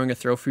by throwing a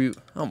throw fruit.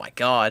 Oh my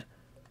god.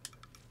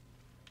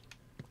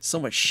 So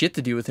much shit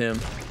to do with him.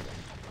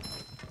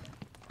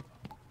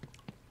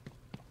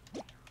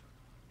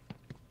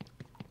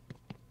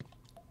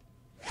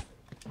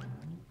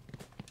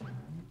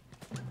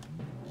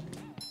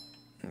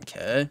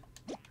 Okay.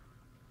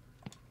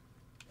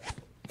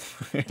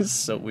 It's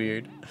so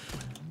weird.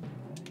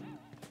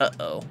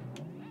 Uh-oh.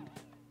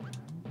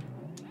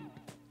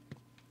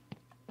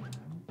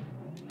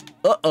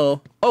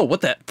 Uh-oh. Oh,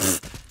 what the?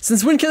 Pfft.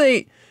 Since when can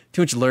they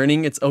Too much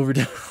learning. It's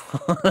overdone.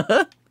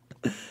 I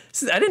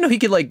didn't know he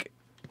could like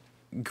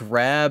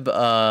grab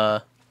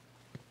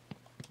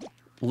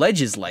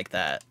ledges like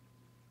that.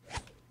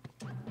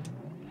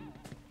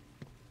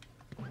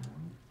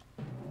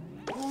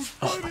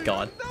 Oh my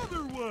god.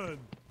 Another one.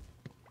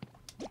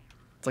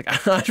 It's like, I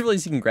didn't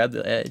realize you can grab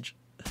the edge.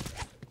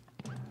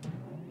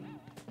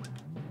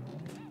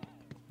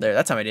 There,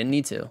 that time I didn't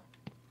need to.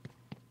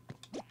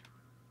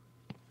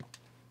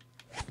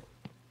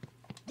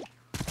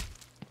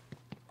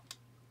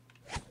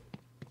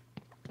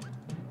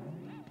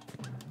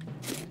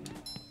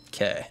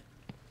 Okay.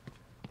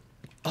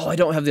 Oh, I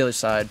don't have the other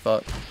side,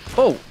 fuck.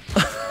 Oh!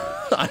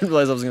 I didn't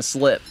realize I was gonna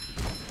slip.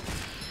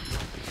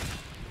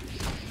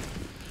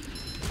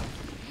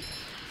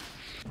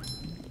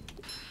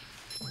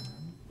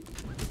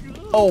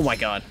 Oh my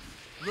god.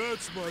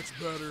 That's much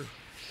better.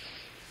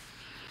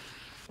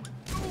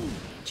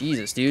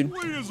 Jesus, dude. Way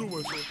is a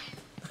whistle.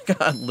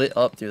 Got lit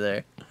up through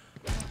there.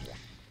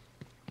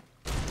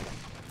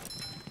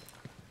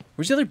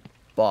 Where's the other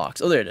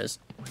box? Oh, there it is.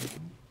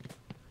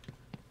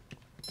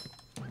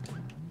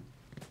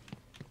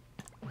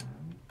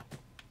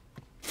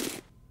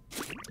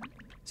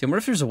 See, I wonder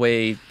if there's a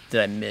way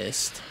that I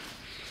missed.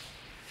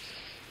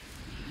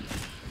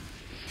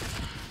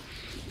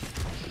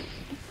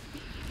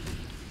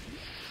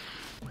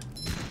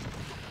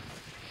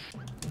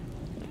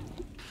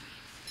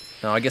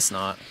 No, I guess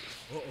not.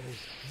 Uh-oh.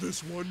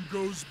 This one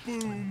goes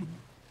boom.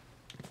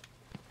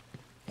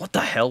 What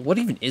the hell? What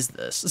even is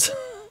this?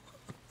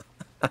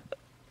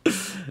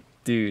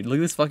 Dude, look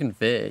at this fucking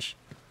fish.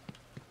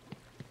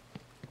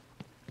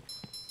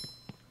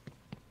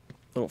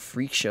 Little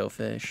freak show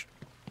fish.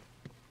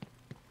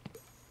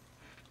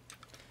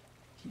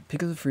 You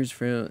pick up the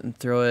fruit and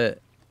throw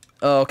it.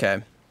 Oh,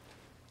 okay.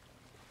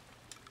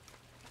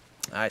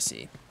 I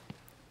see.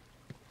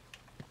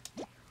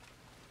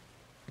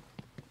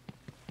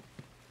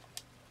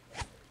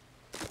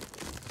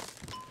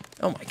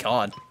 Oh my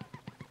god.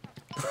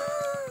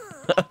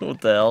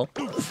 What the hell?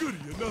 Oh, goody,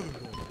 another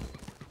one.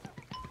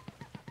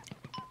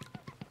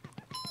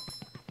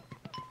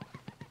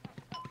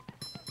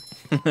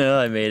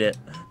 I made it.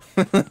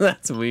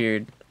 That's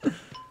weird.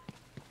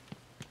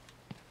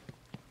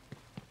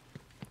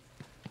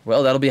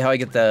 Well, that'll be how I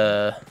get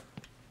the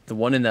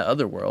one in the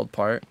other world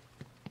part.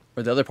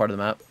 Or the other part of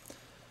the map.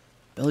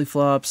 Belly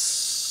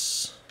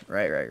flops.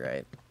 Right.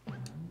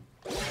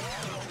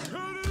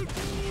 Cannon!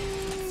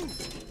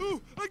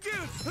 Ooh,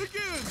 again!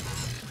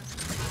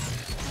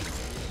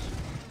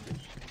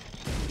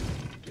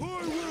 I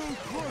will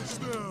crush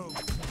them!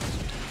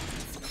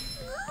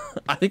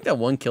 I think that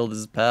one killed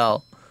his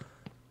pal.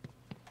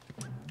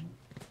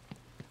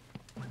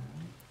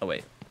 Oh,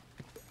 wait.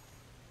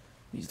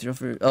 Use throw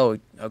fruit. Oh,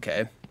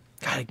 okay.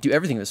 God, I do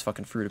everything with this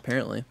fucking fruit,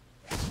 apparently.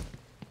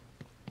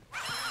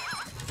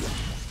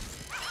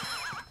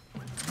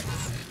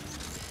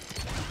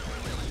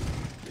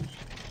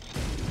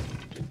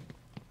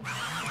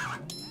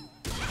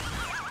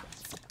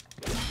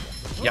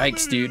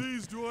 Yikes, dude.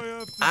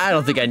 I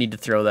don't think I need to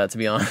throw that, to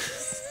be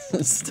honest.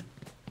 It's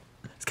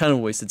kind of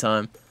a waste of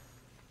time.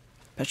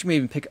 Bet you may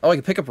even pick... Oh, I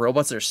can pick up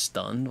robots that are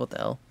stunned? What the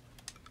hell?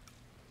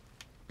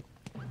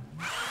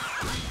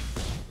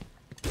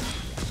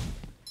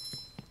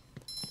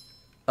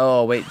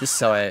 Oh, wait, this is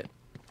how I...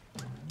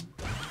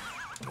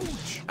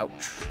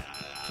 Ouch.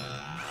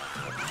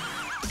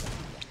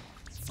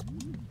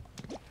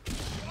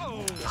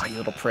 Oh, you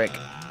little prick.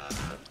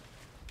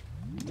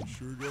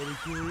 Sure gotta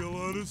carry a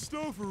lot of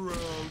stuff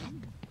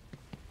around.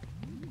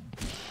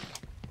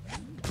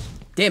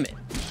 Damn it.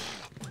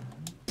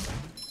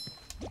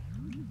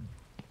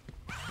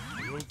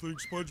 I don't think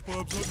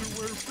SpongeBob's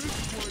underwear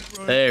fits quite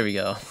right. There we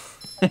go.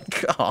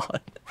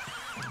 God.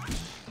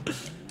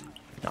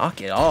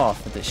 Knock it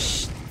off with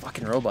this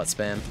fucking robot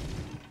spam.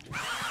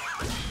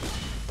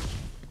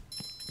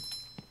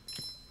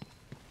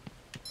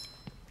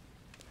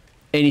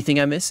 Anything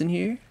I miss in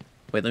here?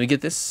 Wait, let me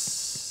get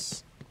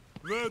this.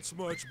 That's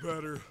much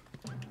better.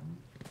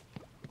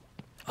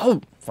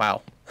 Oh,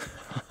 wow.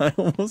 I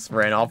almost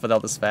ran off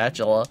without the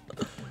spatula.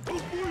 Oh boy,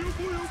 oh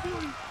boy, oh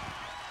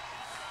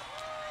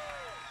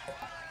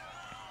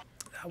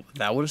boy.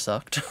 That would have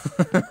sucked.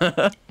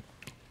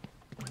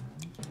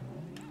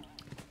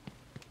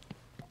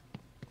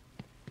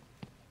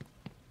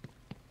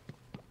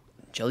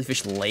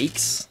 Jellyfish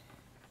lakes?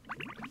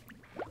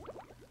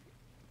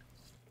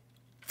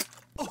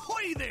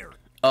 Ahoy there!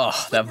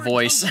 Oh, that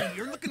voice.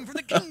 You're looking for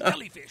the king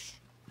jellyfish.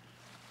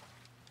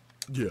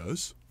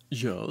 Yes?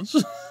 Yes.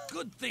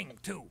 Good thing,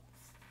 too.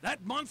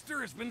 That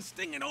monster has been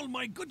stinging all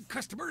my good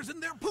customers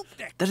in their poop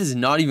deck. That is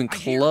not even I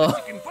hear close.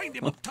 that you can find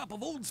him up top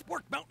of Old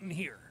Sport Mountain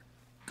here.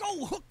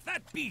 Go hook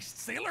that beast,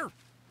 sailor.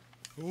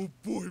 Oh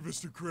boy,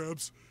 Mr.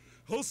 Krabs.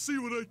 I'll see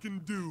what I can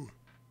do.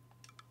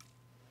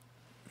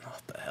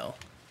 What the hell?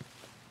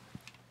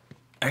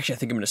 Actually, I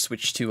think I'm going to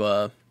switch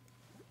to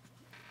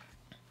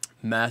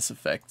Mass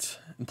Effect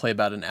and play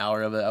about an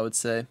hour of it, I would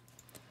say.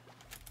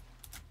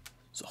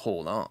 So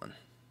hold on.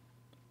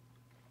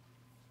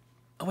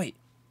 Oh, wait.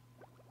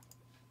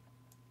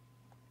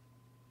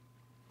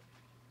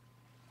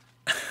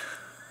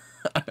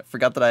 I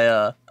forgot that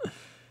I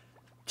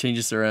changed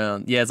this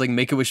around. Yeah, it's like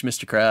Make-A-Wish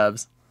Mr.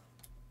 Krabs.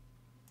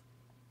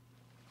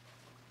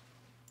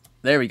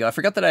 There we go. I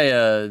forgot that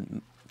I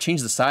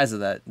changed the size of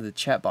the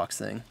chat box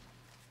thing.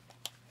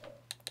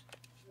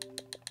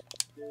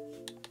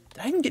 Did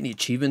I even get any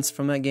achievements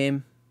from that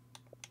game?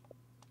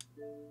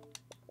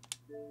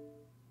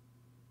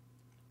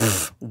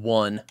 Pfft,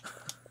 1.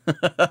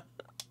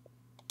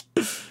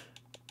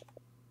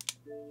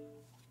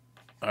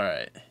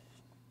 Alright.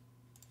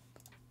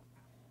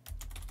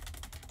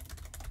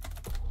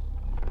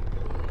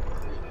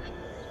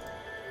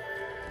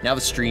 Now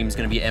the stream's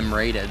gonna be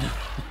M-rated.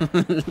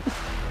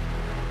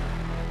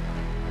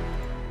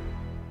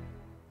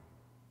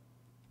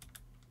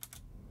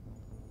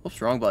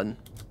 Oops, wrong button.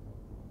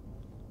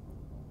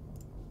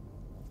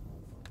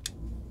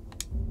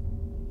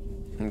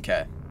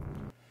 Okay.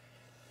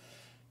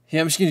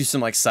 Yeah, I'm just gonna do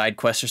some like side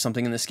quests or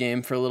something in this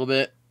game for a little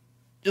bit.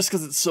 Just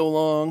because it's so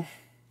long.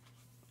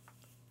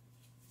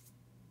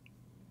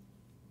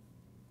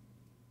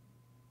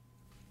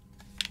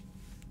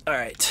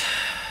 Alright.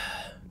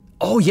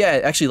 Oh yeah,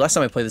 actually last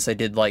time I played this I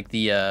did like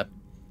the I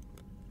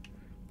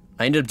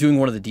ended up doing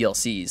one of the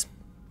DLCs.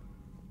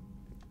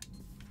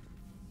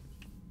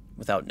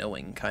 Without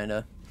knowing,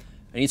 kinda.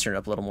 I need to turn it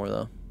up a little more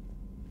though.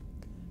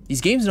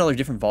 These games in all their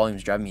different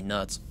volumes drive me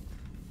nuts.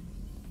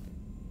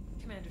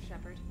 Commander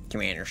Shepard.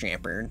 Commander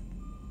Shepard.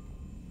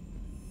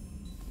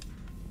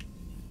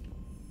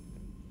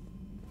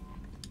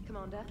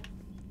 Commander.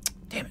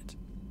 Damn it.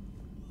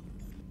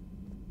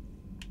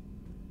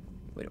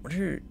 Wait, what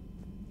are...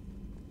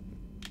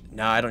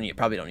 No, I don't need.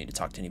 Probably don't need to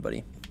talk to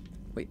anybody.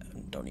 Wait, I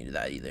don't need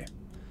that either.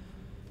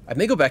 I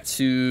may go back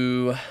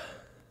to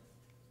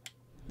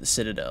the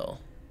Citadel.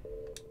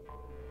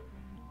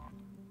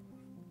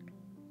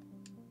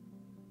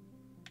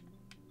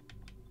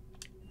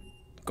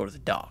 Go to the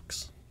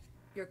docks.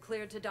 You're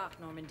cleared to dock,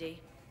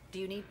 Normandy. Do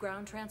you need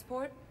ground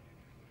transport?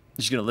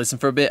 Just gonna listen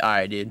for a bit. All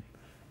right, dude.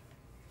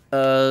 I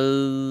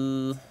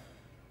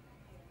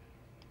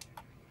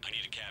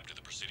need a cab to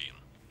the Presidium.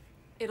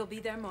 It'll be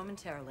there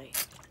momentarily.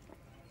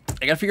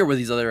 I gotta figure out where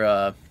these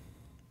other,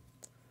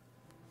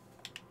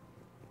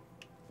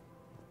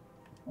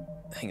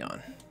 hang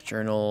on.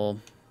 Journal.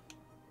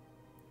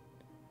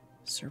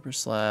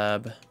 Cerberus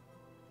Lab.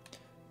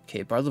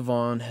 Okay,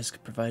 Barlevon has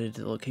provided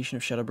the location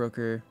of Shadow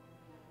Broker.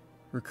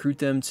 Recruit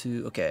them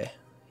to, okay.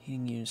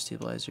 Heating unit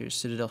stabilizers.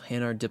 Citadel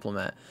Hanar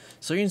Diplomat.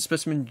 Solarian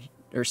Specimen,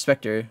 or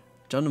Spectre,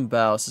 John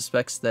Bao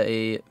suspects that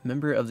a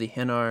member of the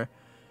Hanar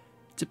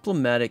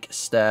diplomatic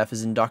staff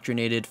is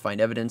indoctrinated.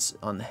 Find evidence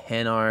on the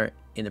Hanar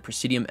in the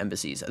Presidium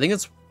embassies. I think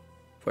that's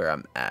where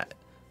I'm at.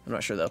 I'm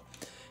not sure though.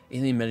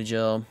 Alien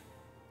Metagel.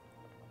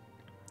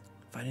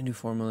 Find a new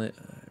formula.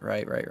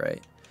 Right.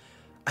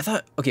 I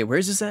thought, okay, where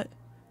is this at?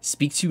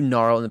 Speak to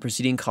Gnarl in the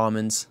Presidium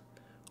Commons.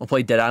 I'll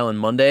play Dead Island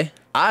Monday.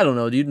 I don't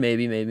know, dude.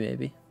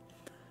 Maybe.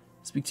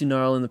 Speak to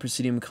Gnarl in the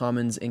Presidium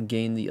Commons and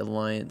gain the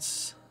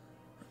Alliance.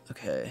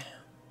 Okay.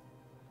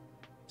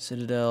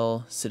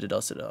 Citadel.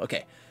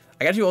 Okay.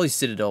 I gotta do all these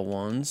Citadel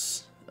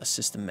ones. A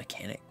system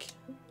mechanic.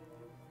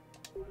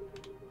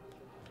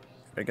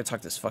 I gotta talk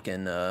to this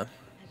fucking,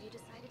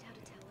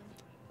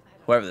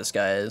 whoever this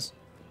guy is.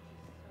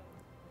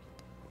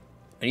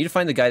 I need to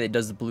find the guy that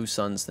does the Blue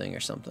Suns thing or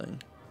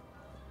something.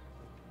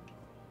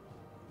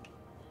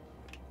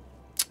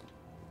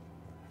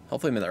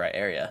 Hopefully I'm in the right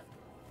area.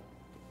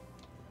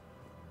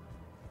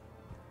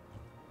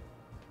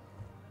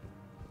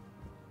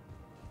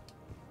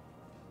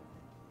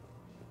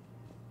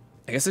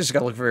 I guess I just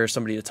gotta look for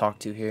somebody to talk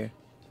to here.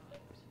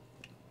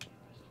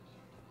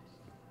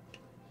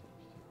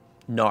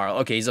 Gnarl.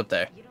 Okay, he's up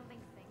there.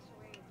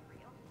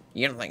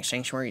 You don't think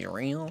Sanctuary is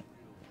real?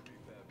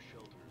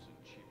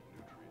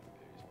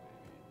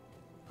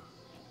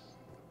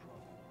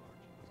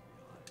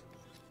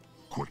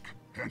 Quick,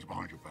 hands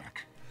behind your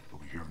back. They'll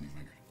be here any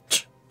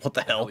minute. What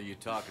the hell? What are you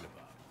talking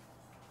about?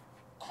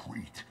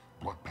 Crete,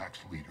 Blood Pack's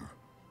leader.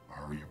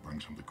 Arya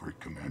brings him the great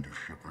Commander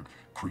Shepard.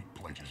 Crete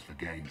pledges the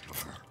gang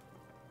to her.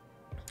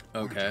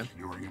 Okay. We're just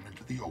luring him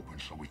into the open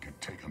so we can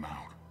take him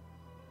out.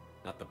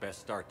 Not the best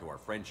start to our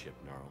friendship,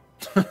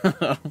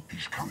 Gnarl.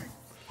 He's coming.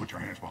 Put your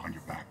hands behind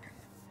your back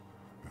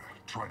and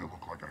try to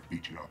look like I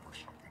beat you up or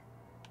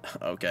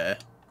something. Okay.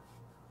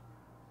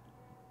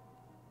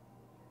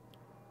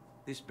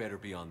 This better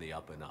be on the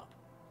up and up.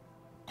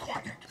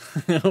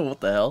 Quiet.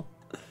 What the hell?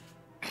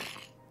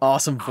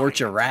 Awesome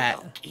Vorcha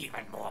rat.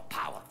 Even more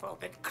powerful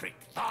than Crete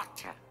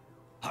thought.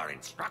 Her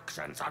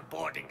instructions on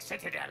boarding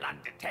Citadel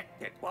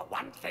undetected were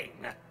one thing.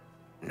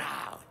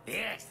 Now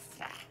this.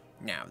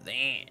 Now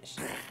this.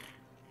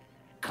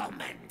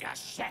 Commander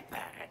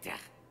Shepard.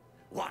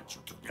 Want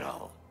you to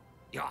know,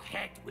 your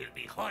head will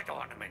be hood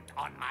ornament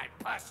on my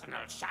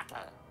personal shuttle.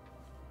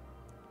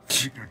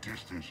 Keep your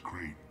distance,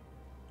 Crete.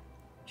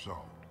 So,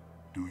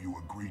 do you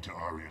agree to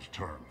Arya's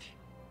terms?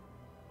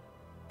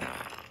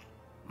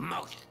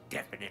 Most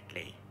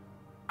definitely.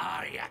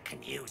 Arya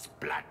can use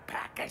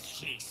Bloodpack as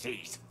she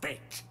sees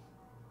fit.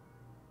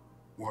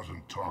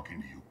 Wasn't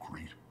talking to you,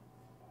 Crete.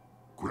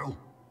 Grill?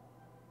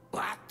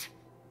 What?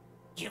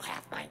 You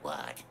have my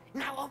word.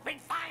 Now open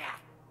fire.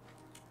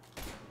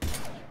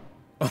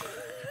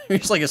 He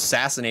just like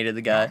assassinated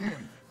the guy.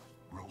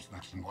 Grill's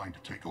next in line to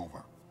take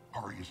over.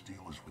 Arya's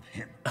deal is with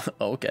him.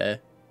 Okay.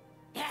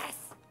 Yes.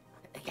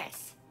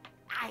 Yes.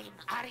 I'm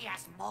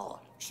Arya's mole,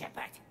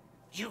 Shepard.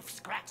 You've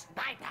scratched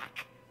my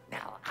back.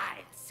 Now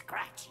I'll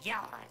scratch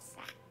yours.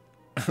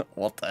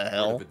 What the Word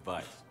hell? of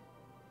advice.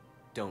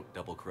 Don't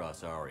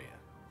double-cross Arya.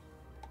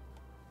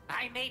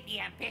 I may be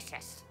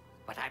ambitious,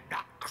 but I'm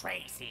not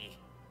crazy.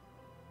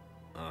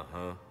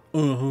 Uh-huh.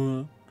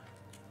 Uh-huh.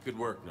 Good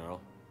work, Gnarl.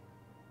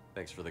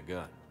 Thanks for the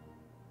gun.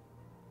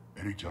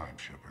 Anytime,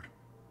 Shepard.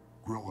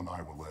 Grill and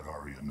I will let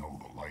Arya know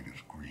the light is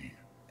green.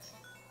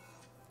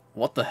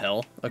 What the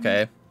hell?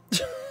 Okay.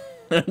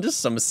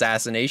 Just some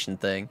assassination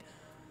thing.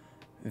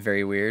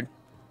 Very weird.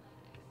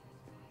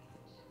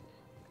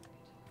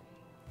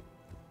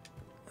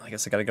 I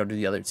guess I gotta go do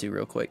the other two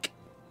real quick.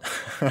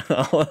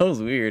 That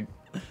was weird.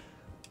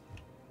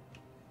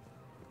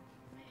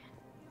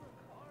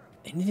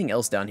 Anything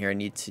else down here I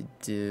need to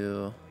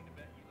do?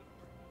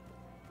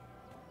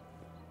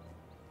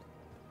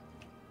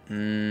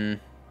 I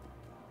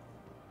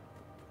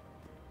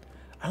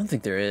don't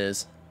think there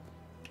is.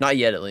 Not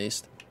yet, at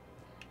least.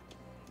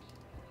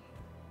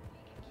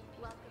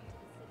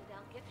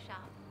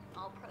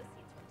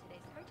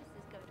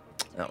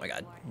 Oh my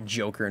god.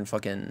 Joker and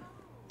fucking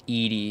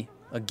Edie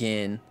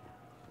again.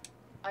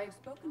 I have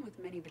spoken with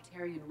many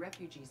Batarian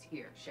refugees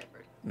here,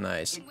 Shepard.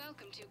 Nice.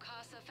 Welcome to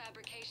Casa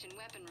Fabrication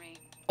Weaponry.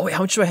 Oh wait,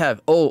 how much do I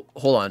have? Oh,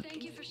 hold on.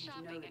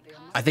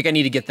 I think I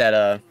need to get that,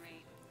 I'm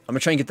gonna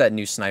try and get that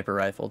new sniper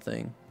rifle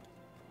thing.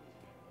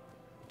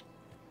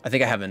 I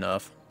think I have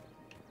enough.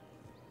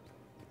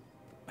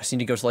 I just need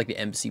to go to like the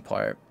embassy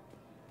part.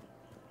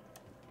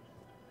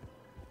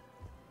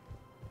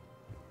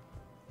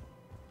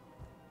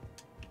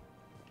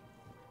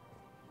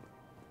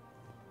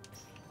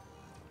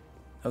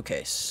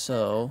 Okay,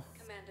 so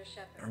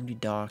Army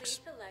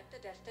docks,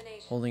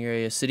 holding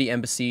area, city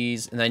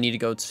embassies, and I need to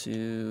go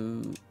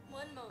to.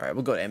 All right,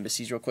 we'll go to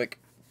embassies real quick,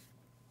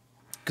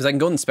 because I can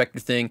go to the inspector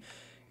thing,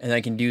 and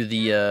I can do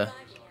the.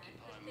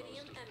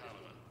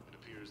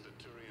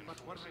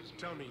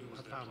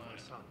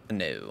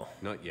 No.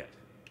 Not yet.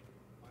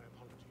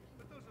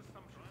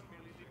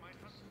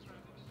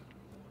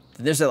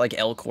 There's that like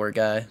L-Core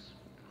guy.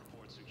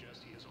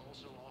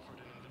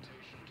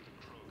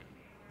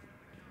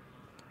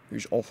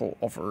 He's also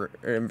offered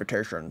an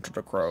invitation to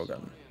the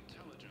Krogan.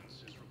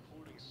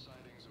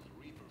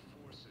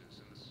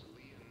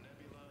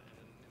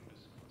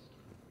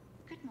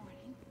 Good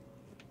morning.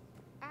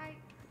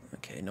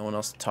 Okay, no one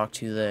else to talk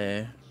to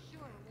there.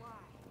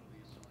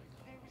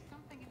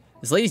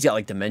 This lady's got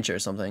like dementia or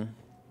something.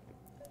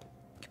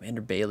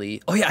 Commander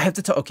Bailey. Oh yeah, I have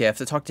to talk. Okay, I have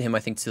to talk to him.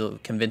 I think to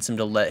convince him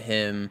to let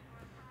him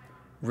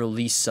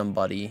release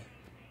somebody.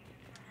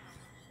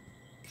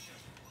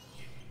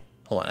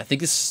 Hold on, I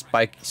think this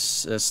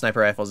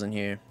sniper rifle's in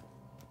here.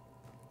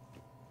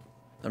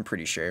 I'm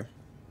pretty sure.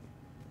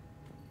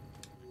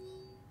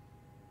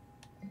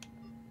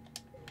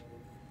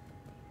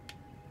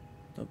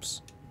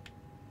 Oops.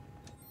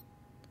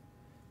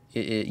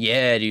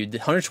 Yeah, dude,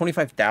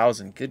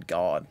 125,000. Good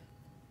God.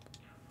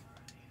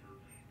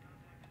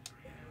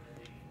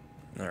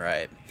 All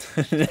right.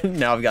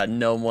 Now I've got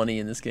no money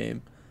in this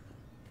game.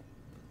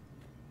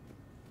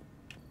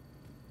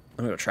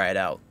 I'm gonna go try it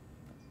out.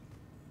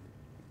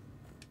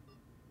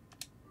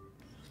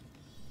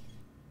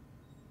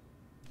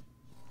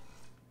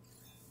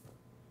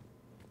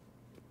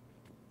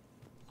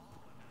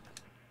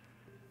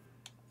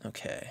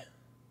 Okay.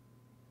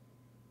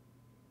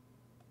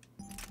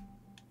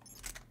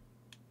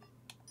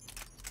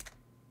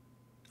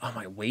 Oh,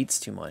 my weight's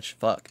too much.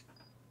 Fuck.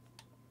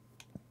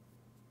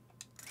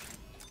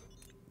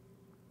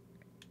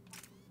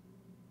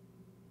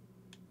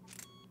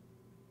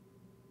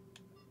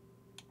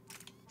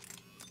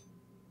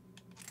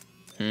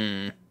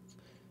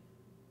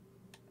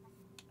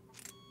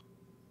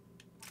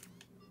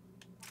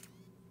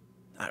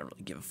 I don't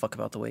really give a fuck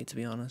about the weight, to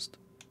be honest.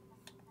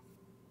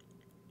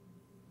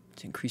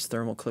 To increase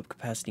thermal clip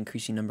capacity,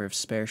 increasing number of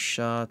spare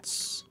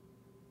shots.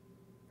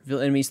 Reveal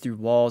enemies through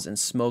walls and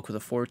smoke with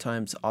a 4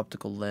 times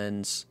optical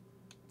lens.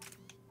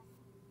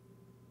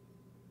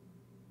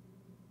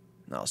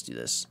 Now let's do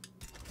this.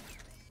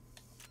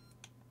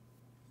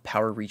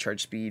 Power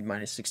recharge speed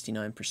minus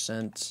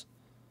 69%.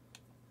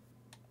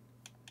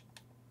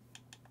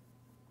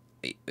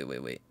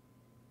 Wait.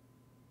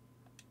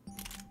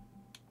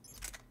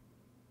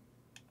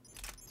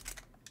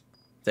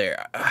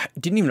 There. I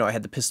didn't even know I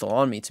had the pistol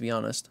on me, to be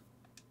honest.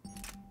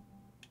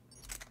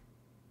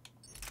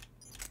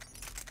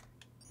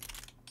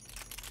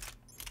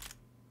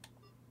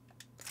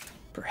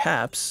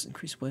 Perhaps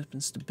increase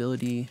weapon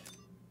stability.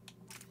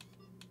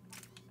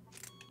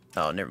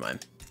 Oh, never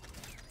mind.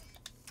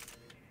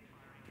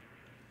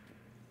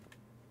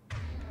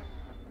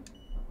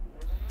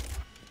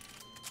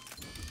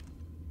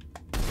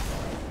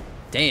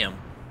 Damn.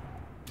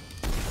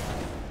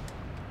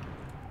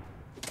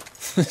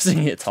 This thing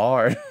hits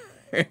hard.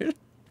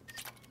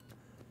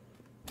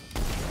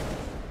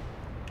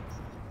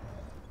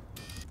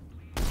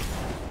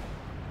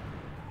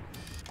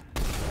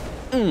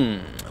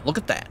 Look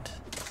at that.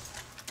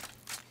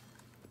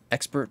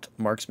 Expert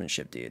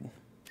marksmanship, dude.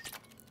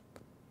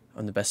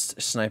 I'm the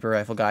best sniper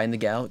rifle guy in the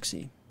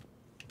galaxy.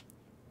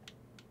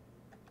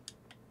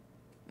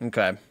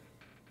 Okay.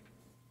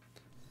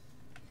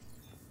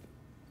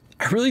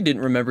 I really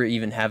didn't remember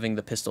even having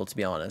the pistol, to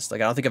be honest.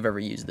 Like, I don't think I've ever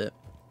used it.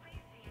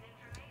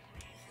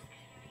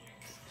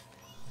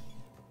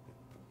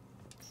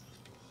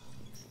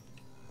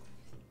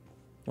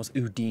 What's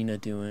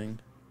Udina doing?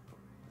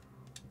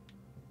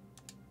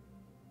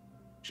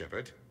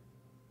 Shepard?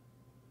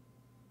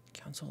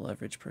 Council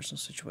leverage, personal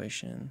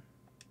situation.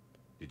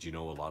 Did you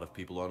know a lot of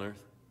people on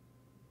Earth?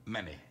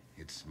 Many.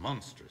 It's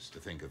monstrous to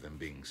think of them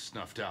being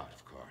snuffed out,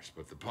 of course,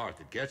 but the part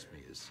that gets me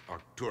is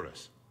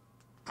Arcturus.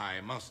 I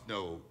must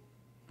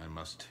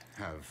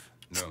have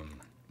known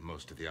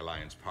most of the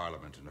Alliance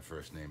Parliament on a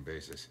first-name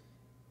basis.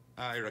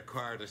 I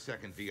required a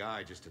second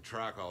VI just to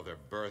track all their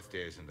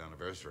birthdays and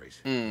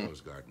anniversaries,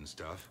 Rose Garden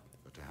stuff,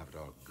 but to have it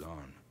all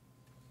gone.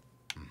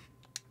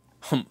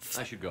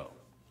 I should go.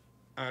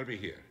 I'll be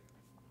here.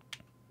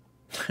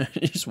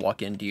 You just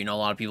walk in. Do you know a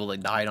lot of people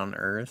that died on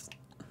Earth?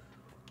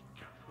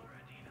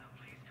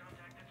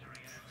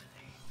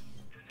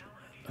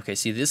 Okay,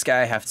 see, this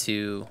guy I have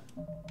to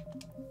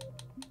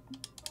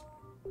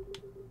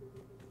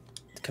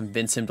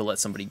convince him to let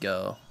somebody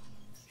go.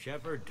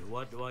 Shepard, to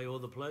what do I owe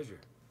the pleasure?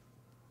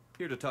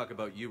 Here to talk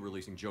about you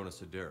releasing Jonas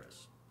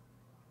Sedaris.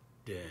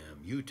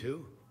 Damn, you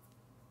too?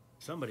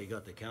 Somebody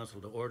got the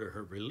council to order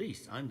her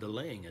release. I'm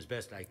delaying as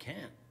best I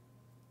can.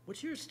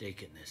 What's your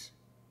stake in this?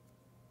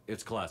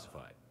 It's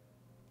classified.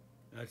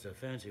 That's a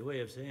fancy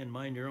way of saying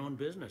mind your own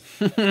business.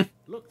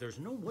 Look, there's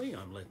no way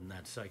I'm letting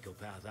that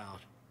psychopath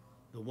out.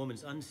 The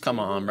woman's unstable. Come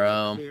on,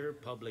 bro. Clear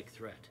public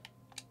threat.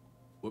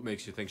 What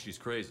makes you think she's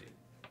crazy?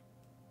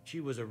 She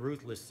was a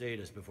ruthless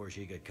sadist before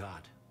she got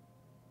caught.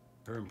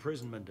 Her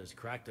imprisonment has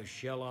cracked the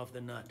shell off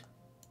the nut.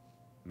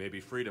 Maybe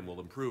freedom will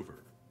improve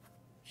her.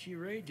 She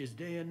rages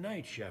day and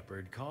night,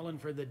 Shepard, calling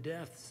for the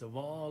deaths of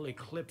all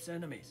Eclipse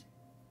enemies.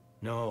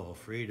 No,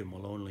 freedom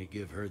will only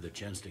give her the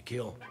chance to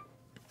kill.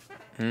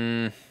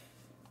 I'd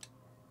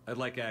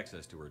like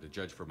access to her to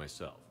judge for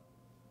myself.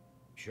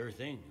 Sure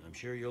thing. I'm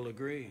sure you'll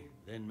agree.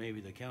 Then maybe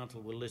the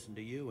council will listen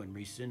to you and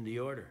rescind the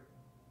order.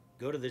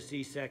 Go to the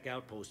C-Sec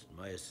outpost and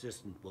my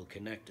assistant will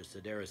connect to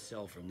Sedaris'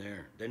 cell from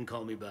there. Then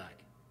call me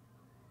back.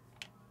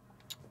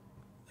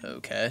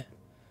 Okay.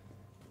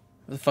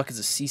 Where the fuck is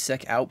a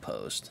C-Sec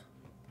outpost?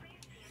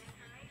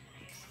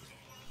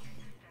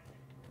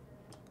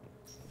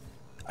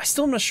 I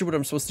still am not sure what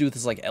I'm supposed to do with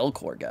this, like,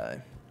 L-Core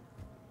guy.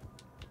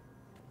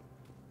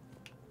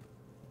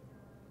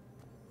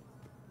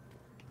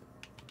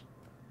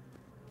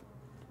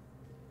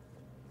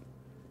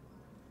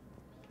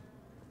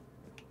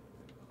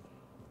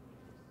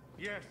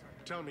 Yes,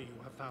 tell me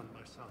you have found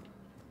my son.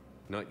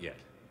 Not yet.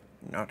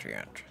 Not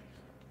yet.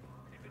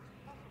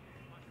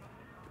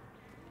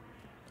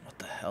 What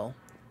the hell?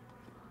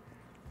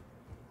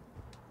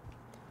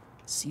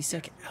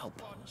 C-Sec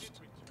outpost.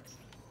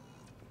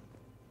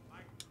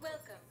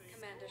 Welcome,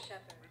 Commander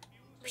Shepard.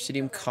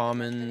 Presidium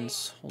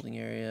Commons, holding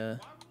area.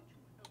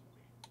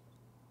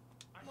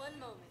 One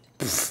moment.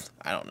 Pfft,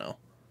 I don't know.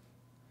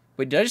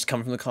 Wait, did I just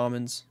come from the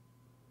Commons?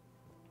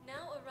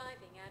 Now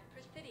arriving at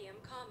Presidium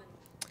Commons.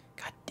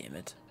 God damn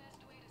it.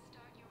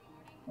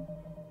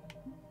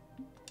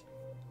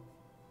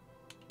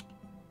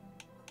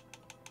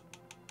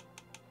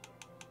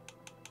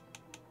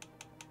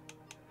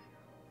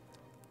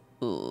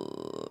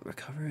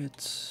 Recover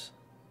it.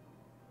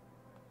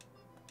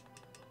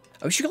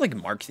 I wish you could, like,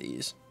 mark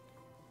these.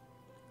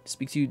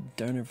 Speak to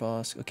Darner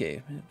Vosk.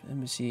 Okay,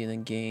 embassy and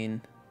then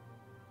gain.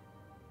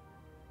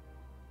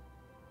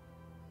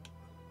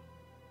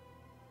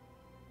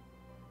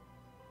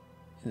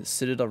 The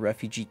Citadel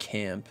refugee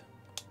camp.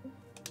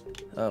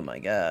 Oh my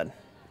god.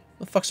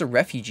 What the fuck's a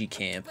refugee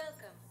camp?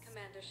 Welcome,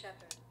 Commander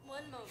Shepard.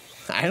 One moment.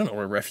 I don't know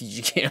where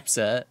refugee camp's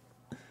at.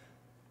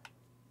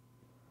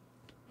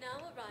 Now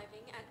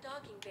arriving at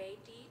Docking Bay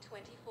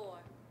D-24.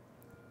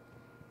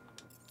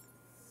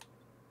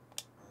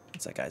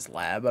 It's that guy's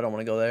lab. I don't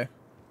want to go there.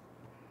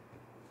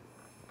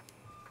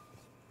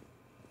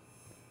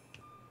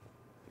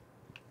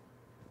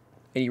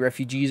 Any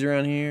refugees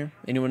around here?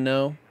 Anyone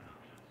know?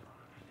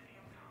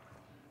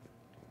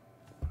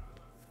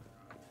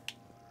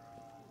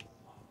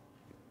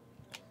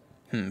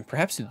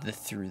 Perhaps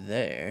through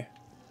there.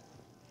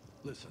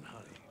 Listen,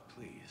 honey,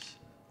 please.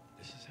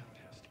 This is how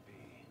it has to be.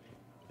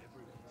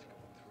 Everyone's going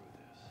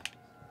through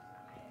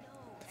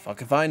this.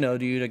 Fuck if I know,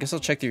 dude. I guess I'll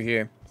check through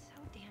here.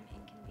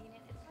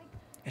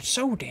 It's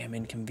so damn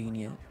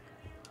inconvenient.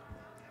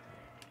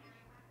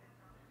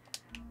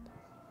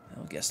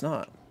 I guess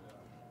not.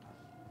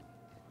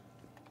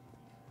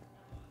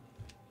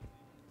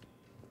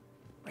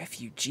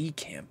 Refugee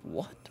camp,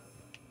 what?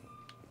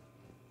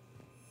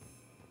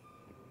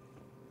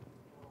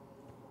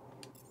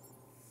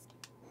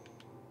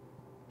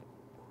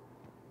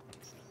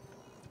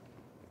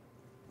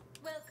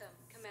 Welcome,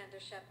 Commander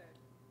Shepard.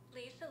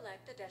 Please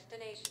select a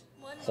destination.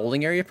 One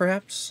Holding area,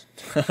 perhaps?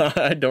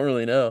 I don't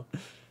really know.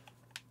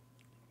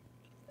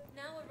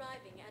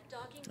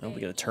 Oh,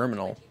 we got a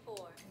terminal.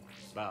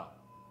 Bow.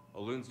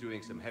 Oloon's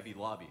doing some heavy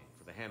lobbying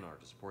for the Hanar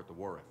to support the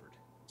war effort.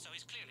 So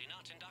he's clearly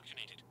not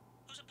indoctrinated.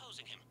 Who's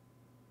opposing him?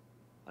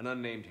 An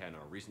unnamed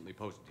Hanar recently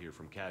posted here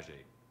from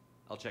Kajay.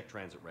 I'll check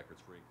transit records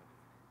for income.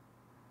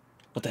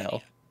 What the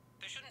hell?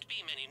 There shouldn't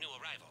be many new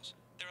arrivals.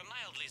 They're a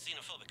mildly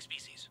xenophobic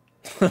species.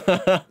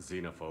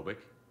 Xenophobic?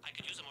 I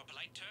could use a more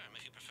polite term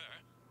if you prefer.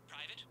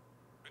 Private?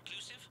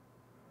 Reclusive?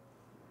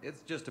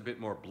 It's just a bit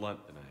more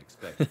blunt than I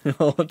expected.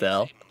 What the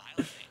hell?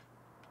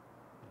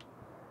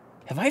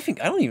 I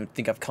don't even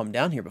think I've come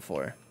down here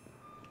before.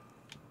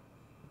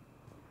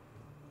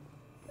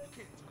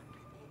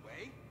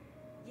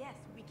 Yes,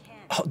 we can.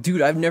 Oh,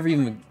 dude, I've never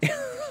even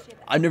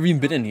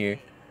been in here.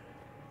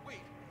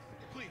 Wait,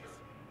 please.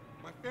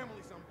 My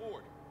family's on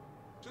board.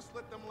 Just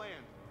let them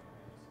land.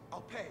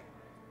 I'll pay.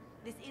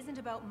 This isn't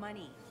about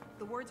money.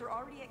 The wards are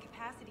already at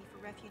capacity for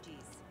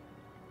refugees.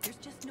 There's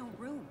just no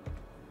room.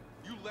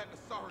 You let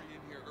Asari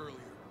in here earlier.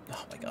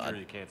 Oh my god. Sure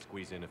you can't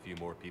squeeze in a few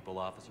more people,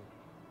 officer?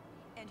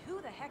 And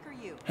who the heck are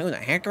you? Who the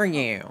heck are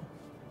you?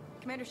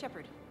 Commander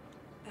Shepard.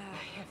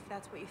 If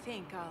that's what you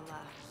think,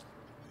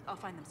 I'll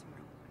find them some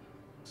room.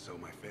 So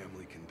my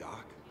family can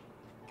dock?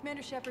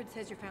 Commander Shepard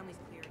says your family's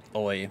cleared.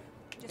 Oi.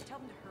 Just tell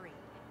them to hurry.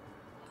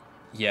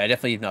 Yeah, I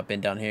definitely have not been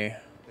down here.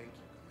 Thank you,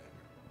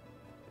 Commander.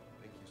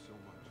 Thank you so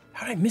much.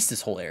 How did I miss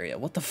this whole area?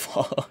 What the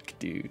fuck,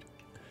 dude?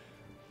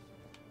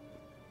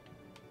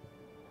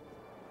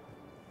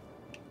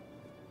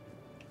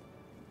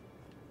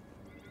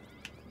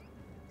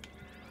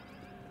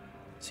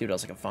 See what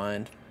else I can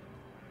find.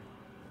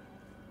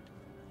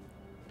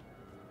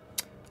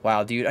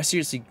 Wow, dude, I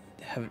seriously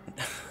haven't...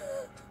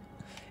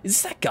 Is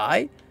this that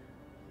guy?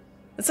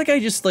 That's that guy who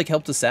just, like,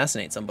 helped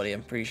assassinate somebody,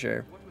 I'm pretty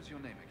sure. What was your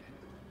name again?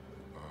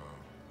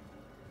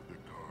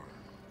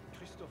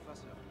 Christophe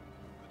Vasseur.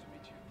 Good to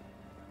meet you.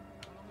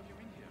 How long have you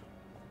been here?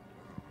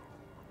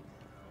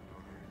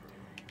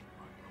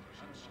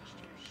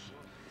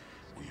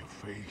 We have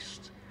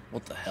faced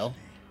What the hell?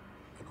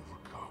 and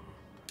overcome.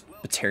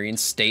 Batarian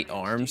State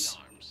Arms?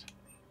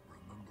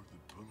 Remember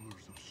the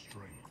pillars of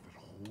strength that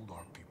hold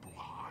our people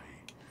high.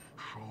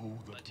 Show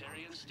the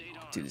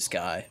Dude, this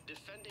guy.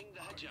 Defending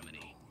the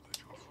hegemony.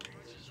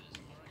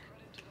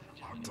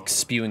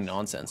 Spewing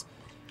nonsense.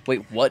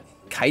 Wait, what?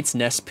 Kite's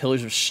Nest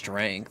Pillars of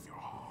Strength.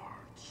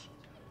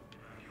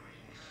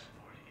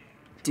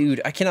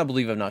 Dude, I cannot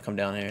believe I've not come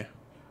down here.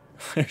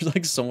 There's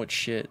like so much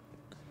shit.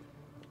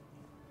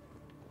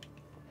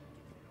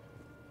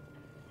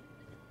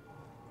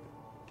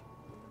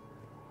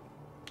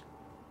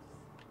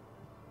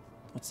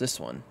 What's this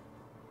one?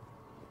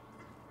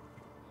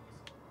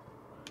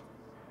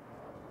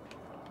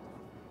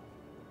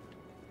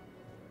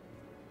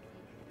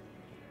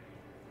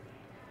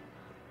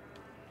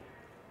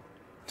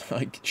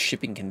 Like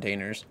shipping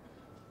containers.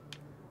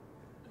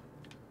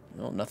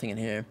 No, nothing in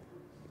here.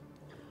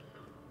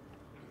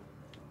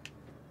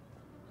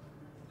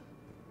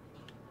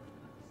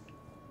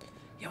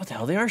 Yeah, what the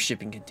hell? They are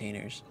shipping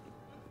containers.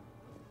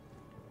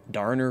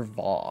 Darner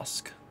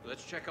Vosk.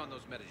 Let's check on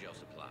those Metagel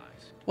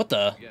supplies. What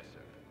the? Yes, sir.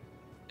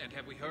 And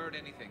have we heard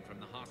anything from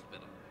the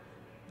hospital?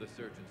 The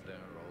surgeons there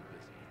are all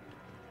busy.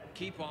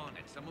 Keep on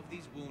it. Some of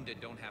these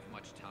wounded don't have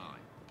much time.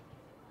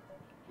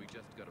 We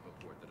just got a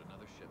report that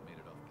another ship made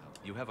it off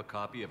Palestine. You have a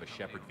copy of a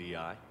Shepherd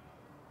VI?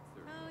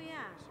 Oh,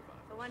 yeah.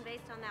 The one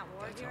based on that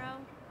war hero?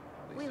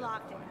 We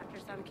locked it after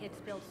some kid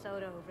spilled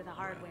soda over the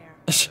hardware.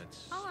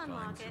 I'll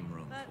unlock it,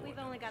 but we've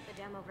only got the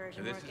demo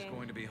version This working. is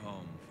going to be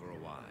home for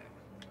a while.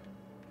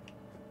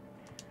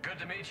 Good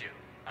to meet you.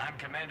 I'm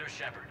Commander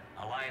Shepard,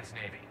 Alliance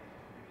Navy.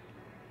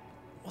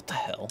 What the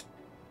hell?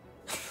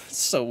 It's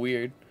so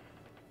weird.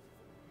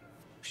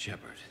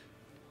 Shepard.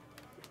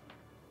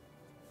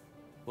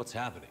 What's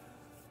happening?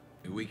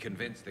 We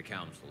convinced the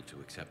Council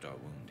to accept our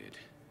wounded.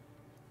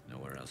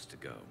 Nowhere else to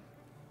go.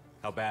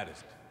 How bad is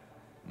it?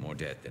 More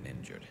dead than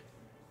injured.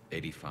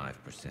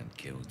 85%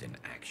 killed in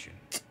action.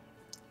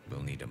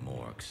 We'll need a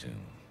morgue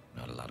soon.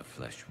 Not a lot of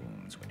flesh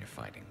wounds when you're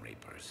fighting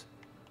Reapers.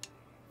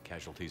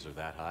 Casualties are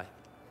that high?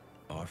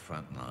 Our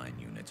frontline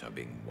units are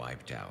being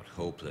wiped out,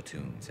 whole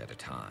platoons at a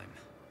time.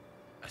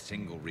 A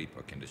single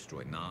Reaper can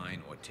destroy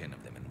 9 or 10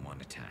 of them in one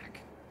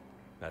attack.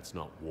 That's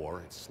not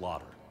war, it's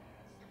slaughter.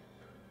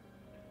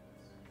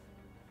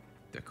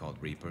 They're called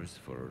Reapers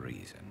for a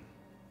reason.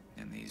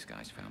 And these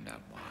guys found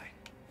out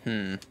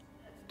why.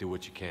 Do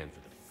what you can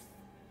for them.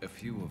 A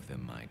few of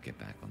them might get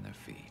back on their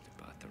feet,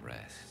 but the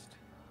rest...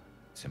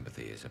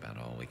 Sympathy is about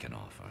all we can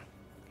offer.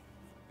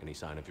 Any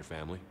sign of your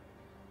family?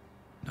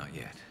 Not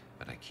yet,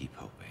 but I keep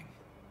hoping.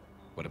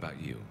 What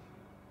about you?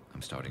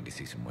 I'm starting to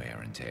see some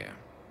wear and tear.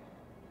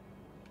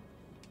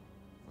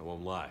 I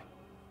won't lie.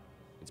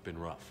 It's been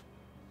rough.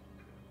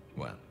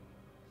 Well,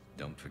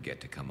 don't forget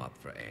to come up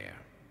for air.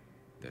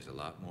 There's a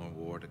lot more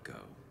war to go.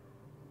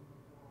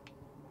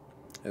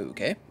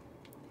 Okay.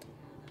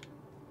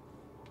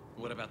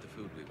 What about the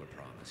food we were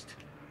promised?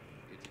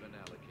 It's been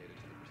allocated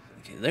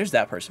to the Okay, there's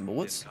that person, but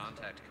what's...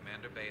 Contact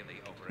Commander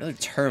Bailey over Another at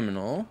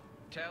terminal.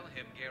 Tell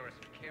him Garrus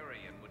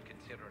Carrion would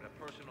consider consider it a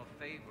personal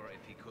favor if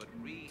he could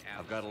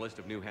I've got a list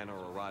of new Hanar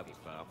arrivals,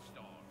 pal.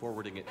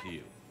 Forwarding it to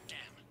you. Damn.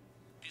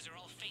 These are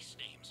all face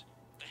names.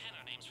 The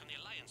Hanar names from the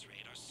Alliance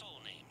raid are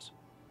soul names.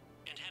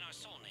 And Hanar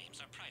soul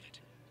names are private.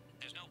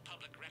 There's no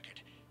public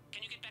record.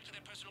 Can you get back to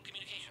their personal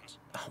communications?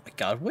 Oh my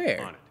god,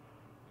 where? On it.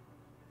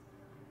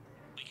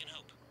 We can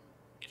hope.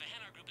 If a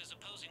Hanar group is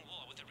opposing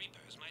war with the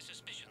Reapers, my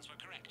suspicions were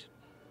correct.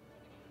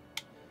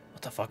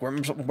 What the fuck?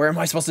 Where am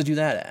I supposed to do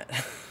that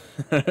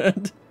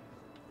at?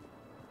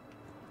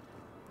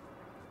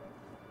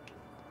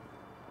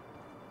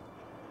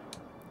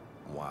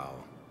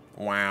 Wow.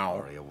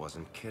 Wow. Arya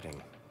wasn't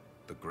kidding.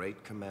 The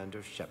great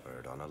Commander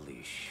Shepard on a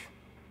leash.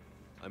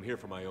 I'm here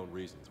for my own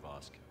reasons,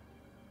 Vosk.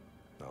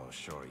 Oh,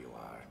 sure you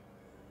are.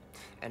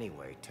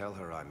 Anyway, tell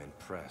her I'm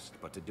impressed,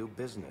 but to do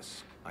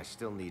business, I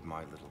still need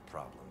my little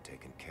problem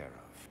taken care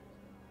of.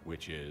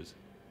 Which is?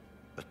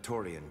 A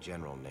Taurian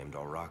general named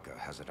Oraka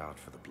has it out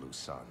for the Blue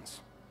Suns.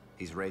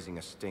 He's raising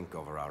a stink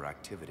over our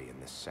activity in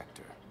this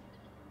sector.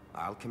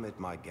 I'll commit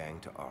my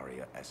gang to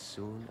Arya as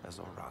soon as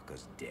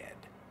Oraka's dead.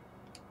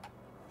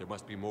 There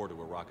must be more to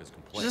Oraka's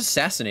complaint. Just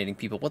assassinating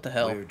people, what the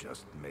hell? We're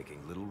just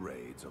making little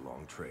raids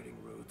along trading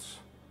routes.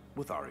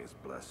 With Arya's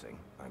blessing,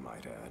 I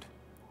might add.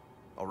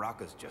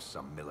 Oraka's just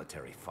some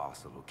military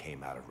fossil who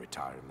came out of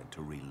retirement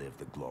to relive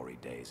the glory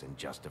days and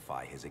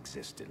justify his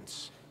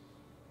existence.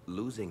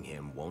 Losing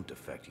him won't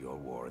affect your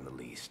war in the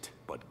least,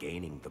 but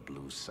gaining the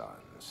Blue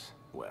Suns,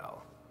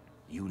 well,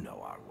 you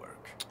know our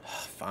work.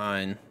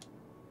 Fine.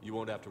 You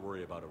won't have to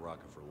worry about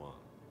Oraka for long.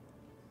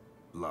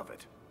 Love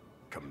it.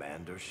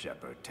 Commander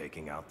Shepard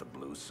taking out the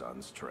Blue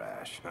Suns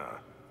trash, huh?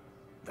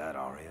 That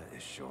Arya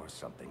is sure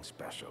something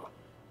special.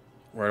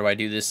 Where do I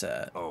do this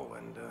at? Oh,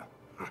 and,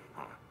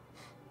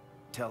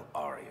 tell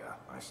Arya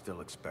I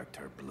still expect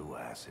her blue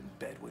ass in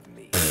bed with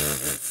me.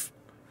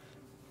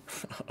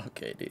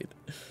 Okay, dude.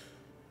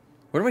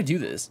 Where do I do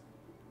this?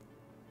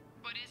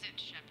 What is it,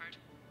 Shepard?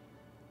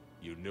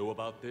 You knew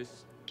about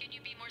this? Can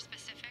you be more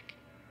specific?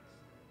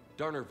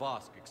 Darner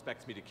Vosk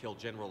expects me to kill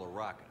General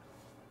Oraka.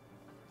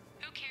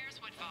 Who cares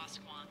what Vosk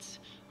wants?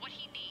 What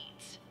he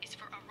needs is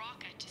for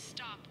Oraka to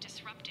stop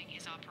disrupting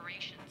his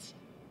operations.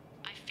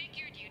 I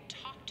figured you'd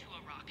talk to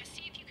Oraka,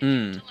 see if you can get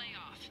him to lay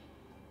off.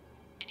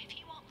 And if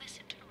he won't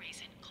listen to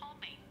reason, call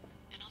me,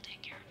 and I'll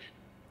take care of it.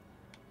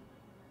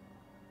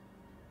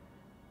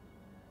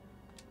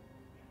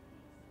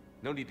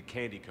 No need to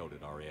candy coat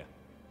it, Arya.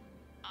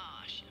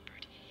 Aw,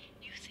 Shepard,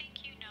 you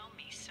think you know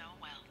me so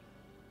well.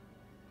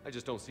 I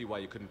just don't see why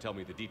you couldn't tell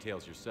me the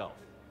details yourself.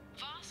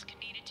 Vosk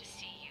needed to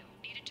see you,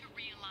 needed to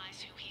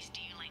realize who he's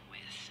dealing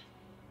with.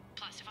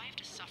 Plus, if I have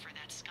to suffer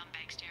that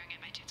scumbag staring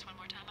at my tits one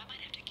more time, I might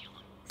have to kill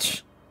him.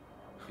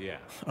 Yeah,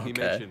 Okay. he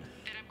mentioned...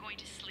 That I'm going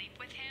to sleep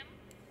with him?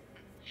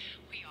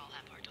 We all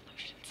have our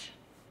delusions.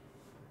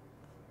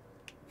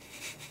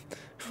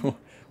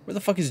 Where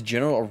the fuck is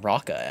General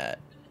Oraka at?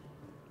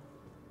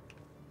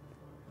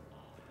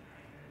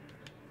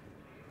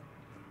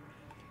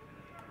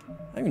 I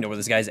don't even know where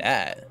this guy's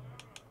at.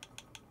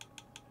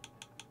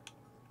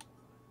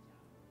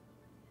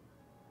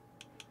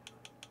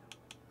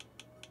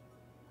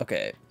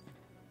 Okay.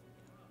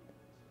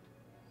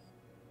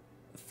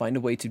 Find a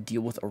way to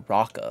deal with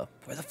Oraka.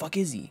 Where the fuck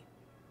is he?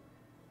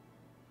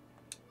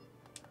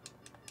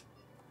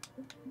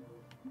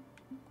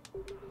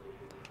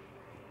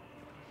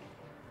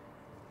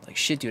 Like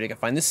shit, dude. I gotta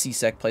find this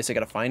C-Sec place. I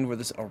gotta find where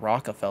this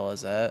Oraka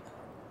fella's at.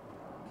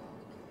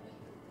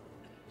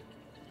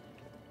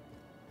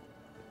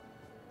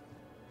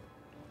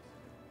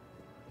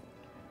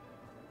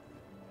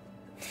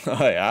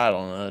 I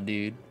don't know,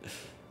 dude.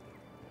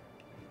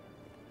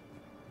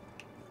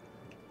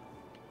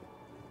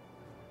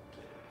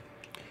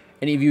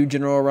 Any of you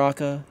General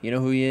Oraka? You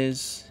know who he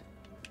is?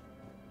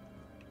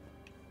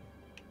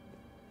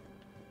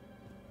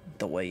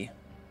 The way.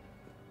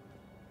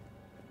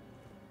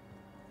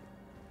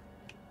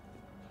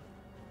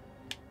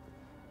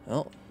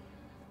 Well.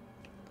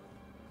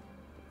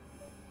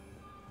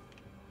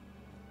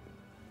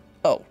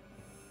 Oh.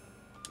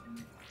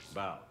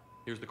 Bow.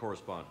 Here's the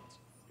correspondence.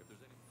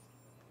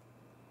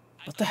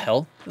 What the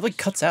hell? It like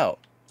cuts out.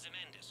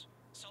 Zemandis,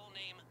 sole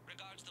name,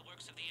 regards the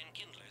works of the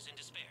Enkindlers in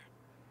despair.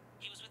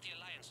 He was with the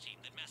Alliance team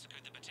that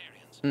massacred the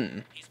Batarians.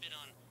 He's been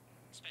on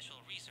special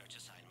research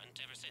assignment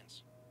ever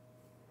since.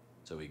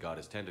 So he got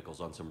his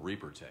tentacles on some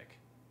Reaper tech.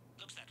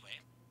 Looks that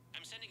way.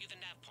 I'm sending you the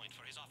nav point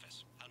for his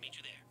office. I'll meet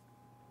you there.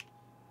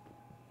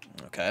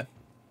 Okay.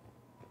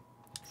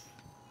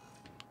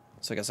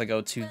 So I guess I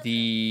go to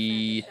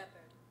the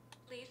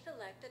Please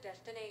select a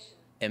destination.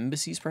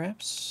 embassies,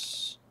 perhaps?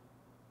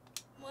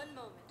 1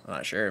 moment. I'm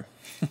not sure.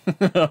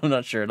 I'm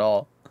not sure at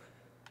all.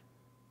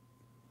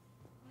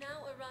 Now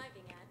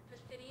arriving at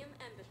Presidium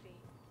Embassy.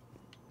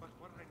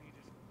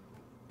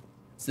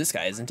 It's this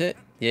guy, isn't it?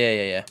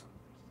 Yeah.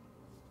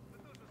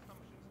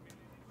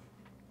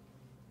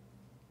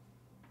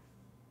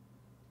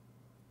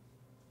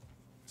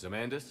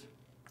 Zemandis?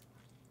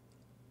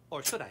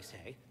 Or should I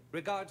say,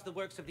 regards the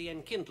works of the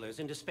Enkindlers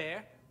in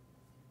despair?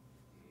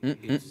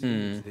 It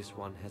seems this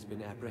one has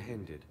been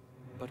apprehended.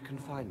 But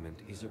confinement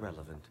is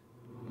irrelevant.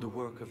 The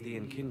work of the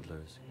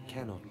Enkindlers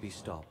cannot be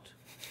stopped.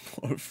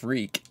 What a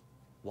freak.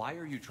 Why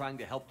are you trying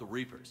to help the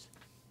Reapers?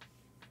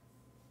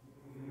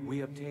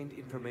 We obtained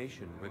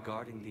information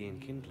regarding the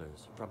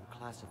Enkindlers from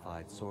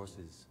classified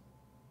sources.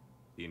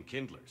 The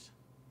Enkindlers?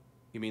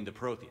 You mean the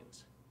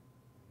Protheans?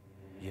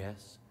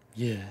 Yes.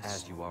 Yes.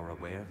 As you are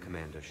aware,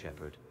 Commander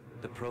Shepard,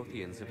 the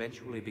Protheans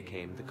eventually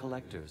became the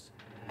Collectors,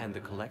 and the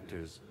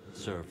Collectors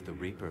served the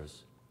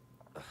Reapers.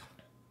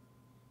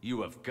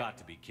 You have got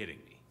to be kidding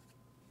me.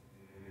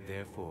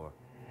 Therefore,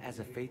 as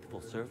a faithful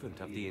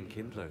servant of the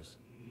Enkindlers,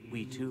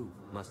 we too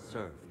must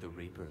serve the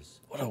Reapers.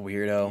 What a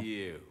weirdo.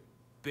 You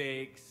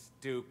big,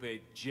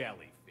 stupid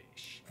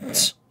jellyfish.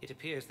 It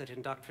appears that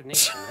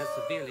indoctrination has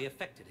severely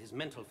affected his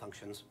mental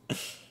functions.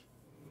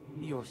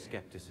 Your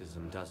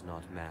skepticism does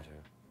not matter.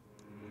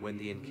 When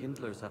the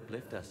Enkindlers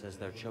uplift us as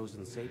their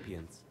chosen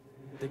sapients,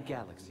 the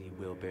galaxy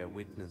will bear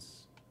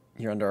witness.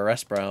 You're under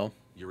arrest, bro.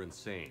 You're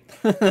insane.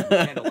 We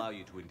can't allow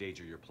you to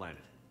endanger your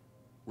planet.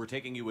 We're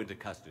taking you into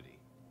custody.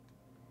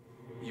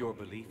 Your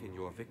belief in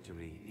your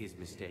victory is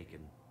mistaken.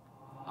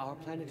 Our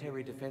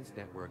planetary defense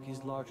network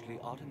is largely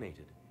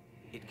automated.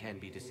 It can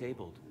be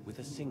disabled with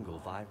a single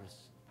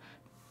virus.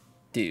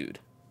 Dude,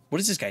 what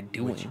is this guy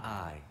doing? Which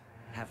I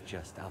have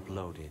just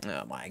uploaded.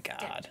 Oh my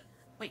god.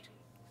 Wait,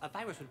 a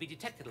virus would be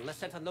detected unless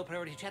sent on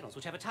low-priority channels,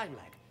 which have a time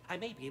lag. I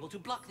may be able to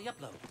block the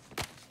upload.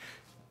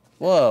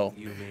 Whoa.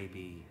 You may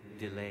be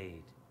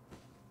delayed.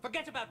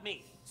 Forget about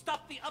me.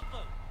 Stop the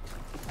upload.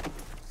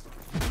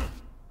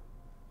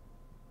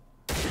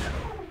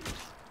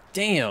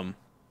 Damn.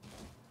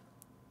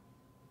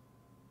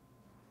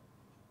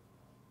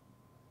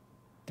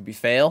 Did we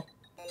fail?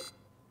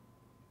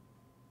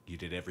 You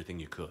did everything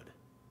you could.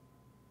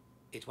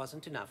 It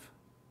wasn't enough.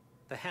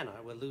 The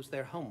Hanar will lose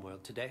their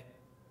homeworld today.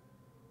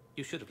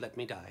 You should have let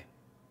me die.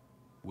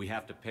 We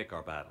have to pick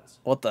our battles.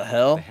 What the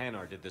hell? The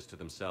Hanar did this to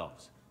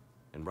themselves.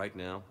 And right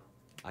now,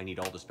 I need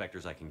all the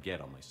Spectres I can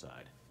get on my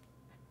side.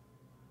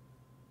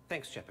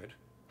 Thanks, Shepard.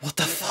 What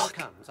the fuck? When the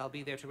time comes, I'll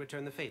be there to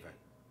return the favor.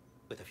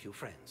 With a few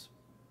friends.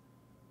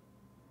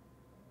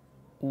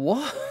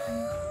 What?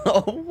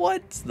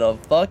 What the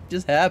fuck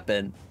just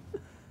happened?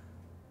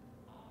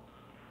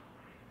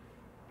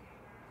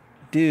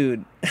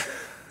 Dude.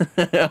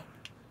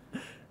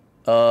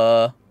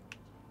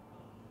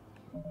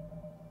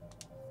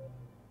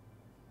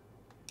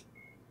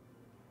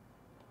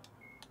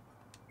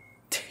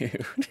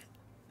 Dude.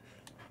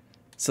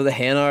 So the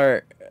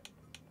Hanar...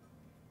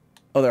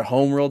 Oh, their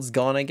homeworld's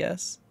gone, I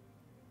guess?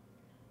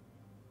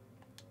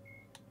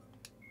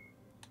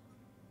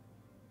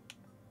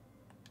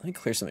 Let me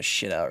clear some of this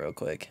shit out real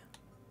quick.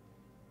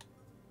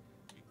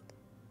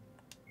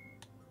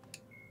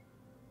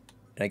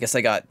 And I guess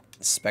I got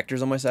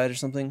specters on my side or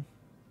something.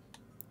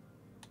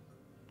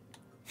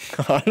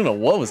 I don't know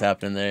what was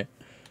happening there.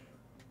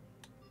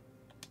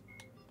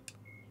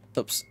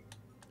 Oops.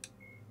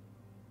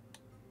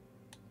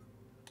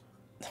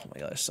 Oh my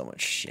god, there's so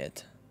much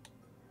shit.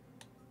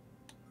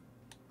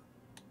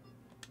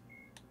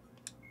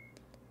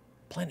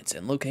 Planets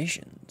and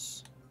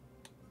locations.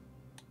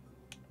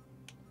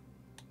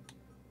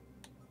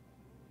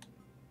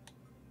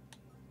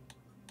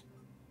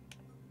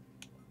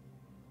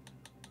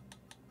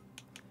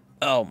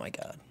 Oh my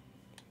god.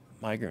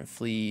 Migrant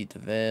Fleet,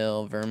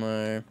 Devale,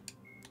 Vermeer.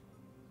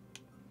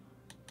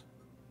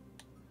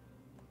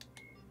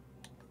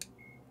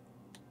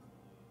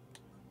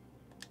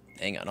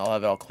 Hang on, I'll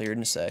have it all cleared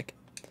in a sec.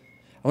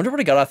 I wonder what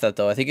I got off that,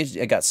 though. I think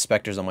I got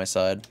specters on my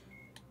side.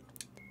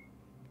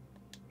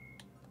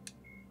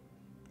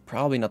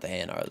 Probably not the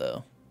Hanar,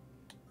 though.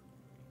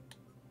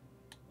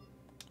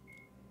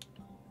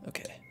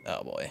 Okay.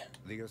 Oh, boy.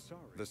 The Asari,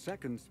 the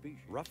second species,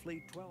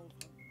 roughly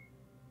 1,200.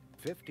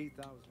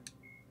 50,000.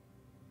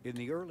 In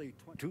the early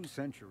 2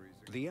 centuries,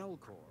 the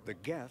Elcor, the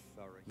Geth,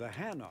 the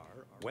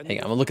Hanar... Hang on, I'm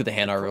gonna look at the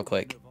Hanar real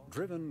quick.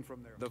 Driven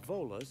from the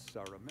Volus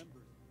are a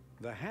member.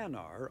 The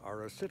Hanar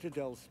are a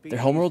citadel species. Their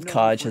homeworld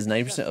Kaj has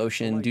 90%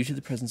 ocean. Due to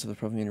the presence of the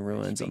Prothean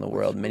ruins on the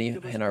world, many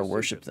Hanar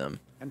worship them.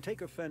 And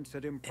take offense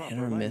at improper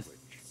Hanar language.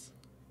 myths.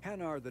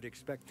 Hanar that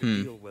expect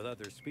to deal with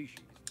other species.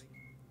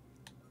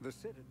 The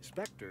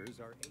specters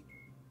are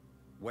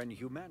when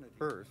humanity,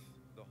 Earth,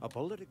 a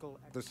political,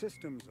 the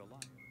systems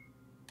alliance.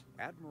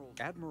 Admiral,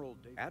 the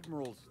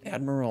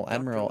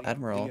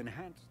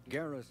enhanced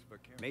Garrus,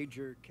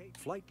 Major Kate,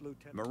 Flight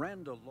Lieutenant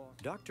Miranda Law,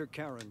 Dr.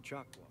 Karen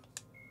Chakwas.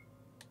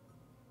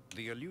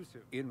 The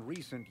elusive in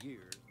recent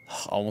years.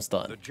 Almost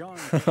done. The John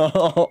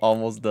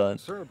Almost done.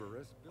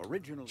 Cerberus,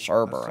 originally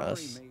Cerberus.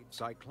 Asari made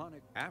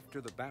cyclonic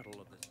after the Battle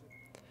of the City.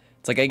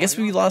 It's like, I guess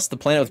we lost the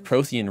planet with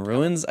Prothean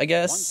ruins, I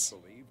guess.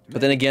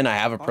 But then again, I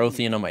have a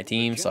Prothean on my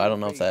team, so I don't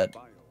know if that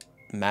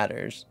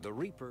matters. The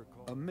Reaper,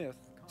 a myth,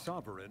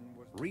 sovereign,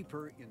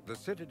 Reaper in the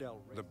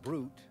Citadel. The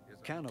brute,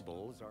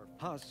 cannibals are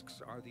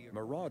husks, are the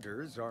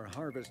marauders are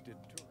harvested.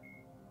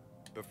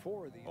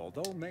 Before the,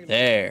 although melee.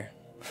 There.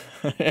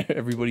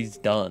 Everybody's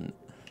done.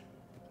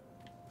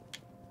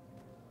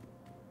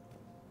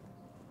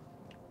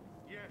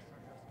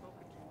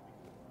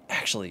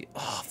 Actually,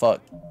 oh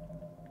fuck.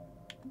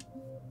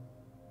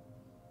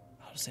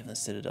 Save the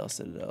Citadel.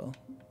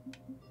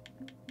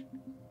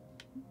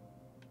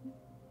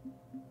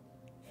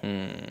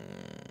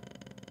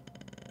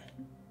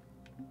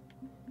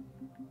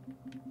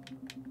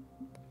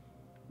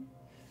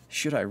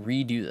 Should I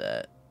redo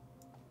that?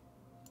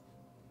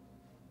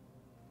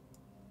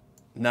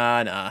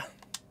 Nah.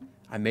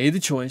 I made the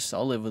choice.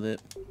 I'll live with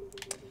it.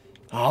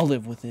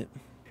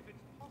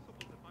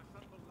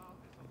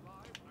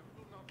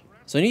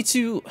 So I need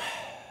to...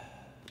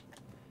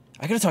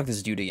 I gotta talk to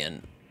this dude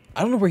again.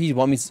 I don't know where he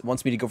wants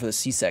me to go for the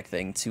CSEC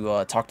thing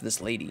to talk to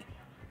this lady.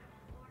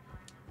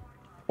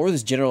 Or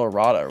this General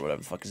Arata, or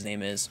whatever the fuck his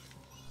name is.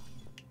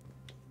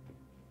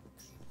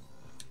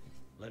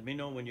 Let me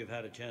know when you've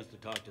had a chance to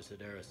talk to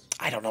Sedaris.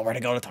 I don't know where to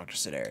go to talk to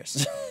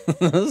Sedaris.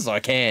 So I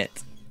can't.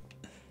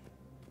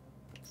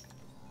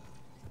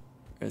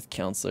 Earth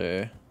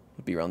Counselor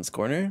would be around this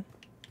corner.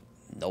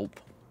 Nope.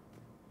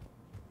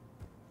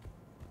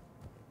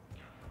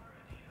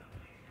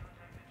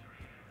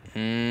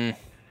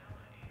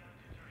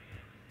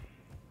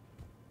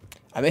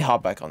 I may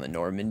hop back on the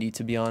Normandy,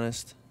 to be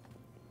honest.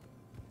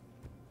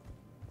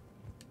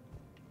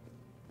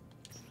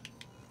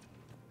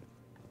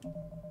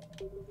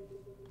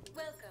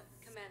 Welcome,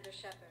 Commander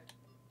Shepard.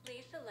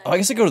 Please select. Oh, I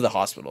guess I go to the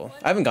hospital.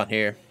 I haven't gone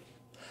here.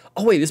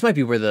 Oh wait, this might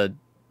be where the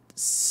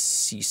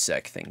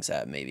CSEC thing's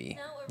at, maybe.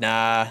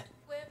 Nah.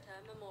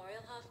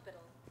 Memorial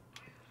Hospital.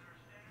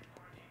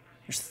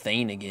 There's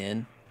Thane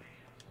again.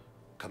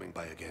 Coming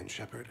by again,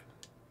 Shepard?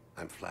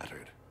 I'm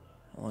flattered.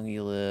 How long do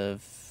you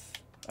live?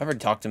 I've already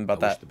talked to him about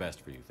I that. wish the best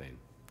for you, Thane.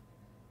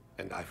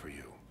 And I for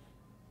you.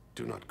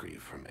 Do not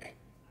grieve for me.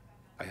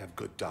 I have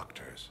good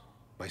doctors.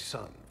 My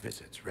son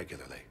visits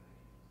regularly.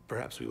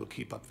 Perhaps we will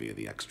keep up via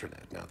the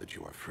extranet now that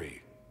you are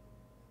free.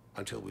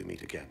 Until we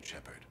meet again,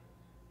 Shepard.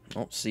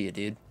 Oh, see you,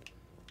 dude.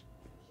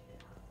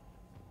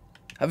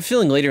 I have a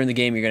feeling later in the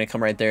game you're gonna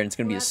come right there and it's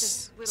gonna be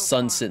his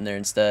son sitting there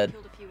instead.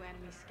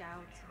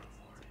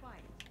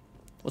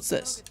 What's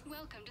this?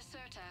 Welcome to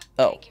Serta.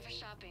 Oh. Thank you for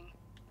shopping.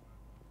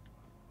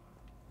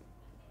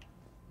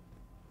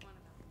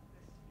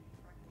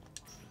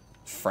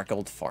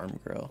 Freckled farm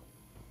girl.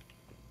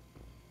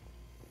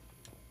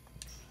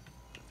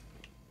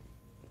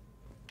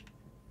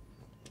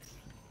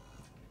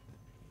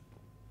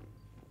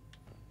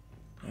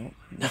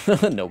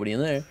 Oh. Nobody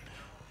in there.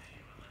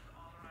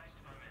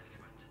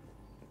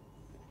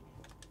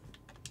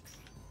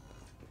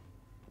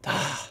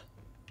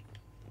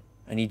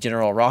 I need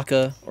General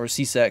Raka or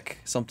CSEC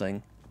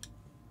something.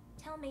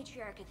 Tell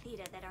Matriarch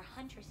Athena that our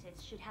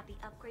huntresses should have the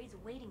upgrades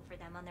waiting for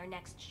them on their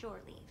next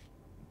shore leave.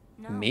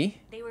 No, Me?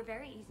 They were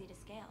very easy to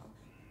scale.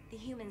 The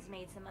humans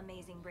made some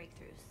amazing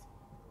breakthroughs.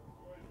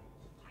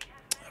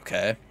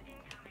 Okay.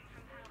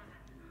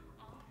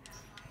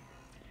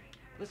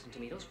 Listen to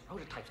me, those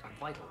prototypes are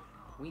vital.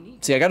 We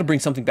need. See, I gotta bring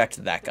something back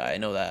to that guy. I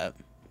know that.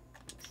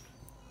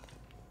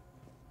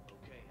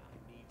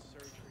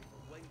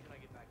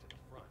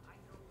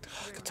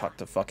 I could talk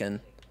to fucking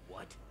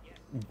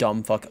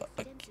dumb fuck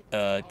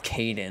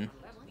Caden.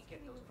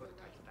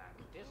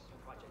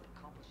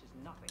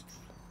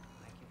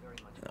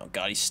 Oh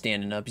god, he's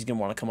standing up. He's gonna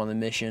want to come on the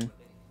mission.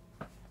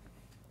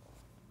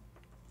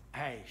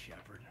 Hey,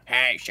 Shepard.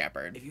 Hey,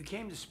 Shepard. If you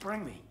came to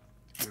spring me,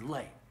 you're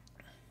late.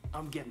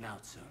 I'm getting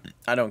out soon.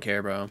 I don't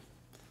care, bro.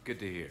 Good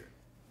to hear.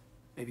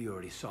 Maybe you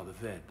already saw the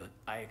vid, but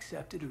I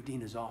accepted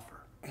Udina's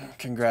offer.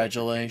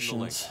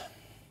 Congratulations.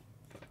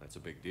 That's a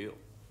big deal.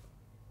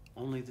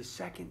 Only the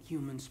second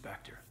human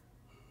Spectre.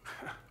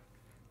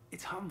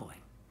 It's humbling.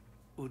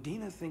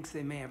 Udina thinks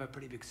they may have a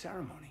pretty big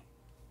ceremony,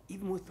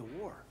 even with the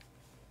war.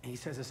 And he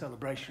says a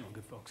celebration will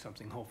give folks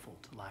something hopeful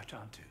to latch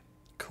onto.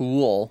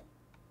 Cool.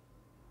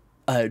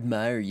 I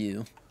admire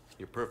you.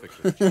 You're perfect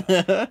for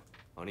the job.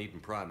 On Eden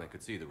Prime, I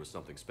could see there was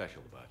something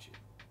special about you.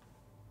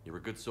 You're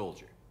a good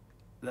soldier.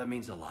 That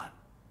means a lot.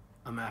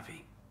 I'm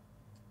happy.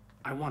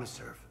 I want to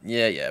serve.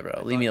 Yeah,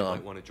 bro. Leave me You alone.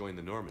 might want to join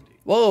the Normandy.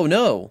 Whoa,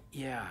 no.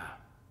 Yeah.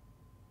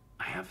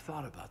 I have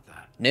thought about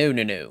that. No.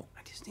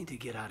 I just need to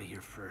get out of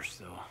here first,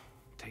 though.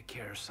 Take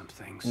care of some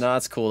things. No,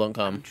 it's cool. Don't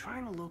I'm come.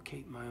 trying to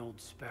locate my old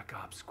Spec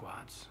Ops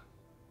squads.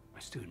 My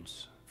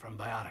students from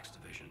Biotics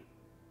Division.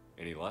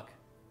 Any luck?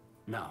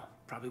 No,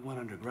 probably went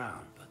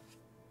underground, but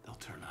they'll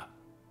turn up.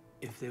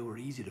 If they were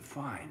easy to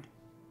find,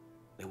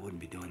 they wouldn't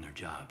be doing their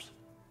jobs.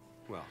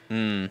 Well,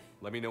 Hmm.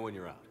 let me know when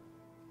you're out.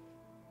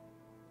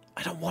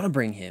 I don't want to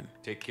bring him.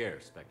 Take care,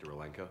 Spectre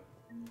Olenko.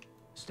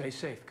 Stay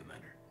safe,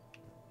 Commander.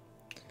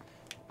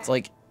 It's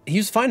like, he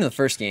was fine in the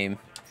first game.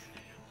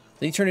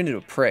 Then he turned into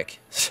a prick.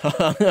 So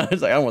I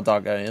was like, I don't want to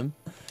talk to him.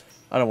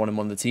 I don't want him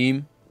on the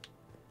team.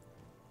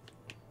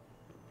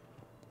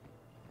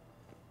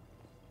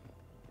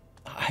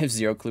 I have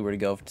zero clue where to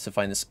go to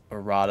find this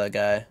Arata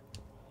guy.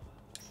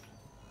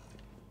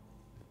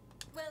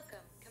 Welcome,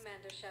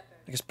 Commander Shepard.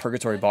 I guess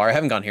Purgatory Bar. I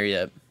haven't gone here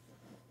yet.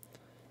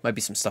 Might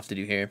be some stuff to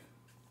do here.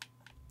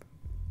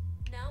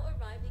 Now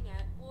arriving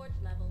at ward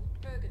level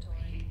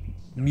Purgatory.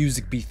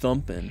 Music be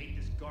thumping.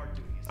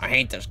 I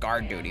hate this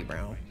guard duty,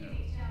 bro.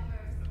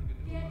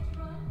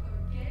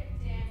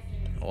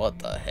 What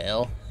the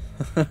hell?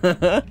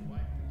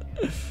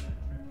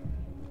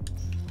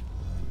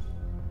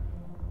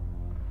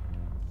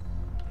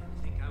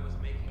 think I was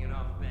making it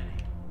off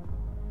Benny.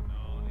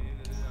 No,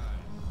 neither did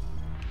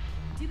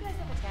I. Do you guys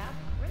have a tab?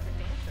 Where's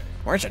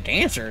Where's the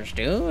dancers? the dancers,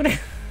 dude?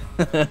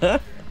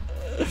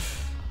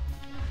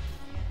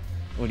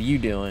 What are you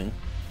doing?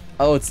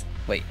 Oh, it's...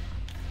 Wait.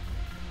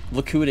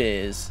 Look who it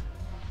is.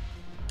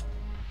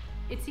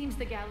 It seems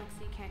the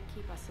galaxy can't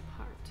keep us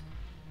apart.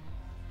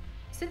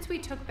 Since we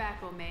took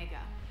back Omega,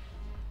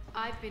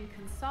 I've been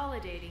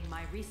consolidating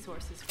my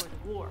resources for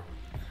the war.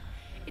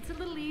 It's a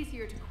little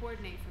easier to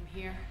coordinate from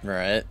here.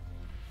 Right.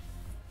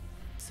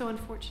 So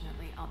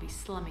unfortunately, I'll be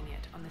slumming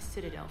it on the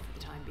Citadel for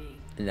the time being.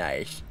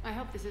 Nice. I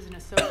hope this isn't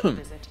a social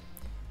visit.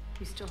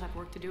 We still have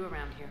work to do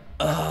around here.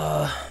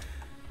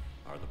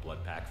 Are the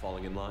Blood Pack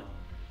falling in line?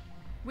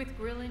 With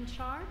Grill in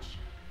charge,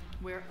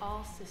 where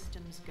all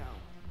systems go.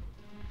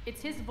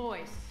 It's his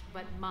voice,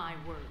 but my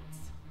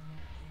words.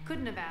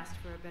 Couldn't have asked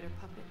for a better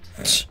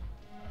puppet.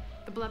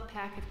 The Blood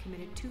Pack have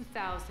committed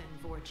 2,000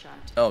 Vorcha.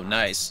 Oh,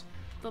 nice.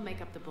 They'll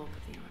make up the bulk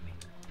of the army.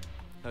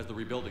 How's the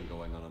rebuilding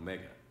going on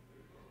Omega?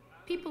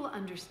 People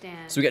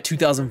understand. So we got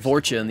 2,000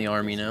 Vorcha in the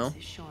army now.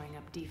 Shoring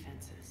up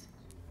defenses.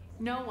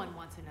 No one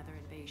wants another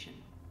invasion.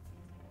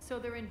 So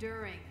they're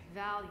enduring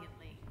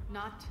valiantly,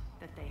 not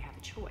that they have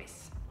a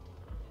choice.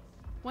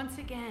 Once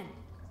again,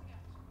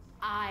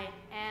 I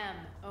am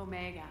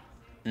Omega.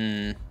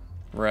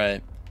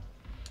 Right.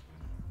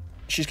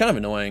 She's kind of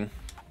annoying.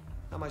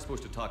 How am I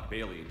supposed to talk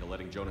Bailey into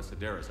letting Jonas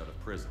Sedaris out of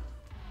prison?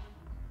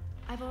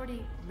 I've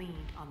already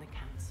leaned on the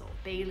council.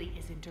 Bailey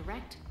is in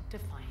direct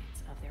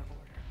defiance of their order.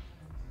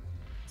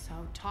 So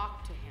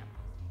talk to him.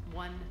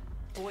 One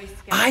Boy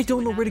Scout. I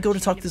don't know where to go to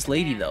talk to this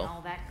lady, though.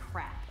 All that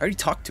crap. I already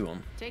talked to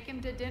him. Take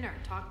him to dinner.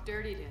 Talk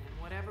dirty to him.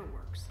 Whatever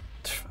works.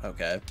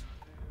 Okay.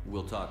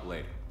 We'll talk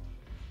later.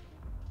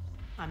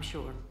 I'm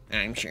sure.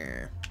 I'm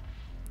sure.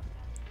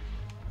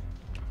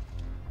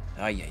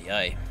 Ay, ay,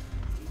 ay.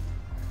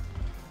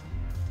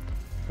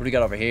 What do we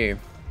got over here?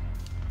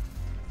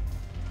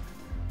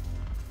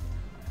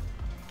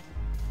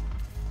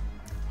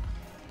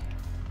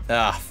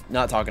 Ah,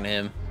 not talking to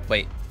him.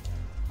 Wait.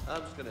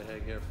 I'm just gonna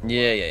hang here for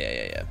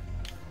Yeah.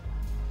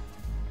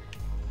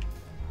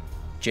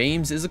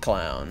 James is a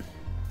clown.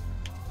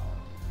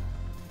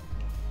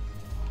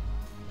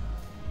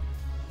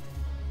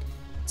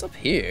 What's up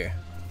here?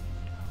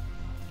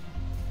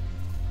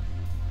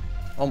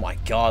 Oh my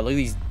god, look at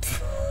these.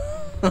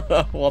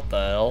 What the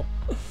hell?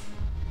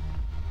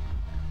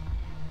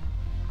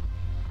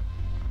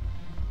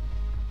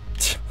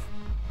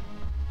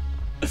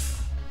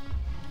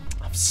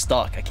 I'm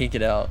stuck. I can't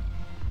get out.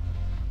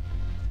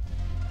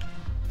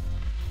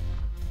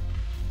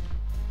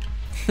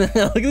 Look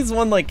at this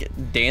one, like,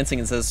 dancing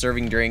and says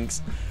serving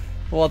drinks.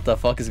 What the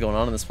fuck is going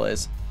on in this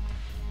place?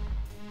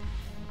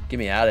 Get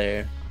me out of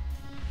here.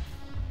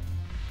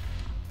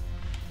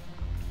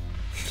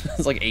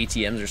 It's like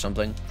ATMs or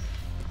something.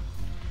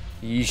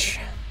 Yeesh.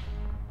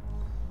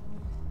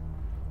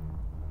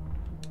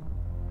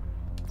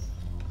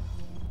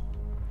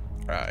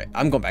 Alright,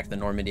 I'm going back to the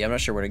Normandy. I'm not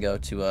sure where to go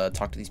to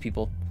talk to these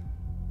people.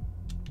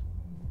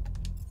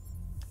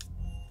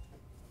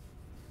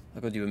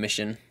 I'll go do a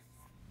mission.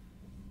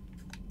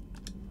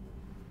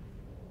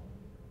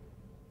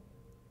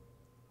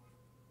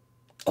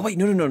 Oh wait,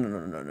 no.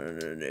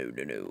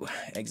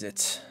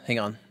 Exit. Hang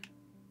on.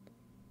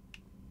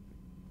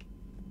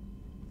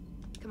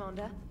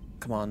 Commander.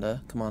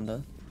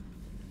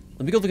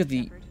 Let me go look at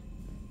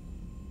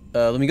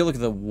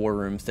the war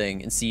room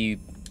thing and see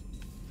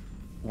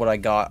what I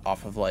got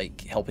off of,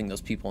 like, helping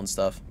those people and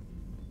stuff.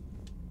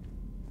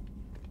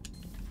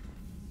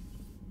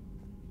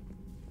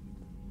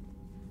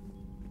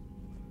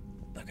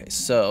 Okay,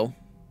 so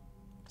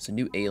it's a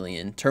new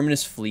alien.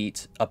 Terminus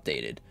fleet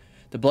updated.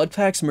 The Blood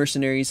Pack's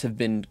mercenaries have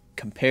been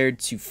compared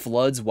to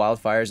floods,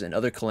 wildfires, and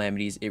other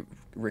calamities. It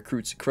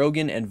recruits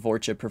Krogan and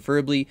Vorcha,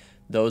 preferably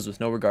those with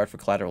no regard for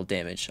collateral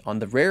damage. On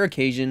the rare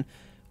occasion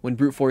when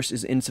brute force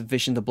is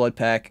insufficient, the Blood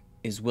Pack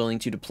is willing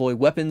to deploy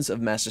weapons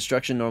of mass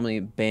destruction, normally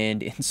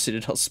banned in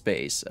Citadel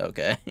space.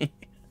 Okay.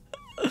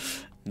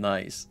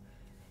 Nice.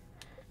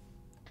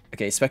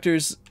 Okay,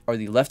 Spectres are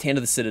the left hand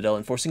of the Citadel,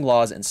 enforcing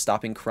laws and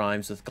stopping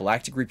crimes with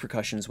galactic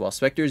repercussions. While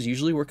Spectres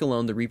usually work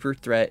alone, the Reaper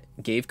threat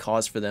gave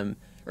cause for them,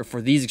 or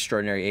for these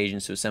extraordinary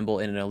agents to assemble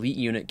in an elite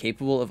unit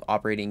capable of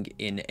operating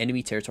in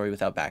enemy territory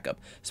without backup.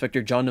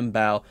 Spectre John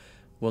Numbao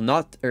while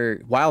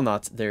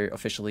not their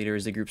official leader,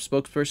 is the group's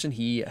spokesperson.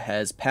 He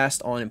has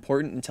passed on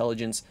important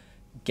intelligence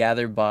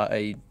gathered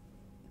by...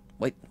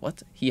 Wait,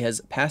 what? He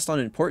has passed on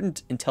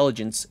important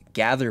intelligence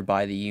gathered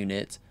by the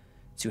unit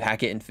to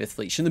hack it in 5th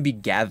Fleet. Shouldn't it be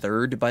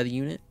gathered by the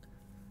unit?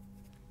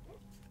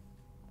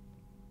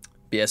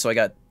 But yeah, so I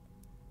got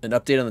an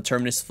update on the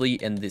Terminus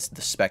fleet and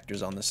the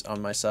Spectres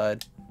on my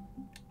side.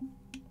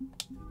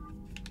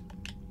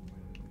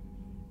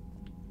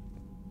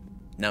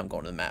 Now I'm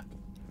going to the map.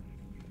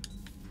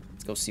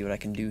 Let's go see what I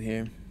can do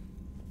here.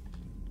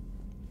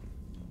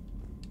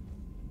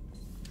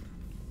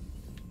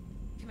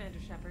 Commander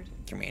Shepard.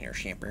 Commander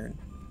Shepard.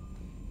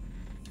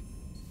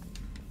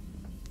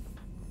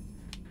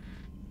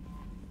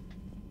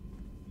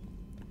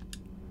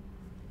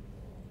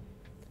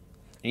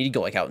 I need to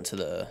go like out into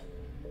the...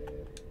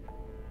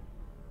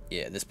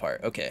 Yeah, this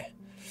part. Okay.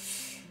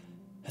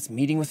 That's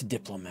meeting with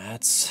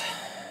diplomats.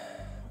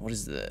 What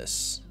is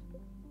this?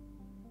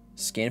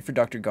 Scan for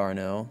Dr.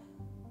 Garno.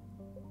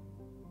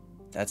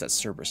 That's at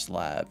Cerberus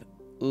Lab.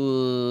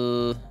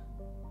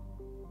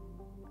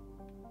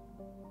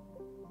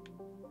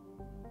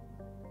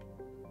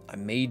 I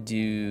may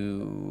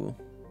do...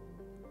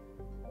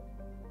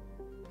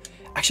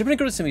 Actually, I'm gonna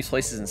go to some of these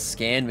places and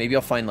scan. Maybe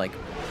I'll find, like,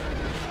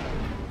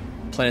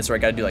 planets where I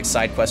gotta do, like,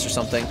 side quests or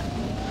something.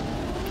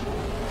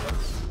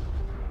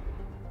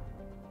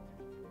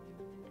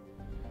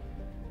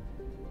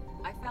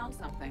 I found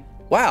something.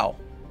 Wow.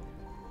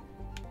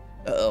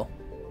 Uh-oh.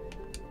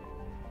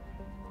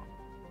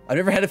 I've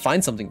never had to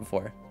find something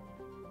before.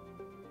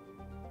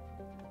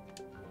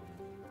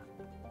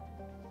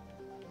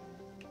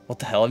 What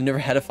the hell? I've never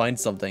had to find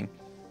something.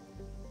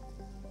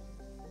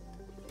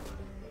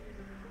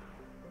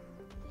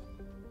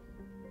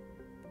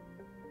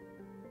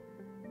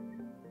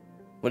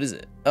 What is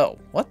it? Oh,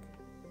 what?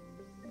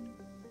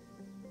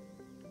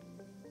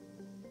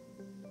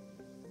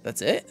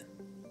 That's it?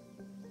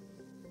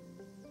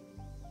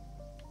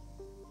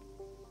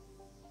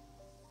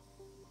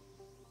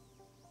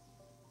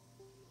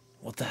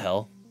 What the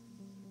hell?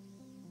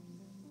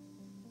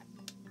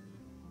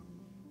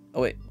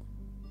 Oh, wait.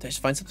 Did I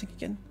just find something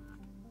again?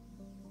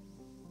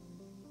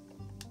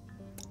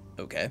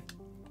 Okay.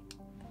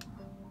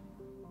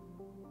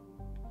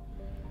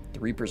 The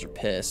Reapers are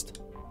pissed.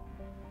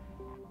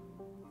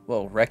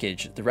 Whoa,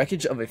 wreckage. The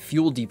wreckage of a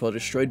fuel depot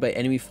destroyed by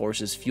enemy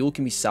forces. Fuel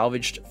can be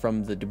salvaged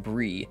from the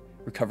debris.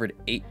 Recovered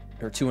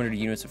 200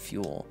 units of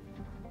fuel.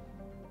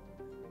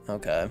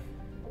 Okay.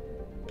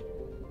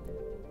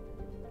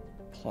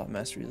 Plot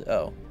mastery.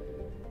 Oh.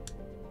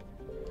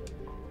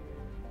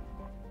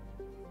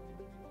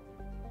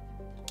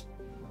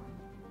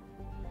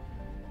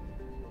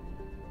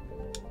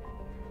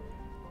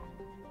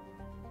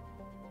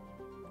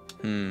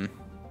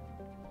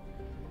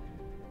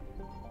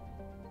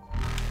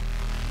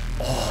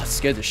 Oh, it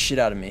scared the shit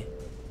out of me.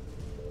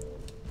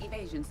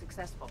 Evasion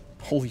successful.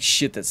 Holy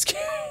shit, that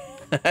scared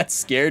that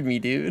scared me,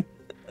 dude.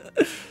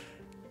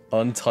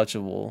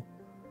 Untouchable.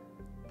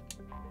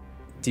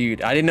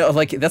 Dude, I didn't know,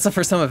 like, that's the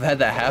first time I've had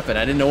that happen.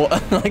 I didn't know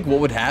what, like, what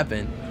would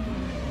happen.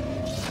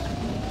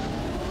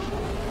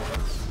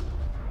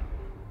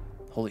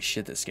 Holy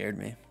shit, that scared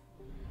me.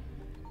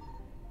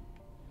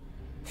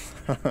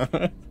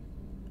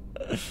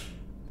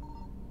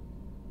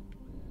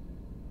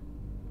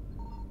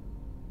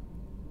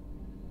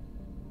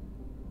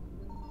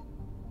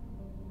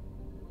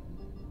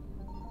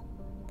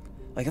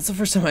 Like, that's the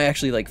first time I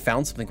actually, like,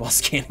 found something while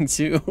scanning,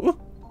 too.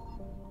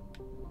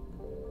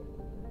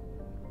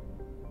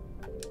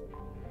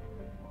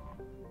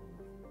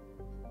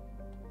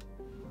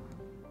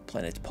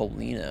 Planet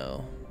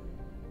Polino.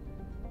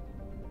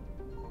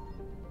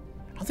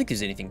 I don't think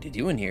there's anything to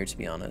do in here, to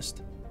be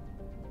honest.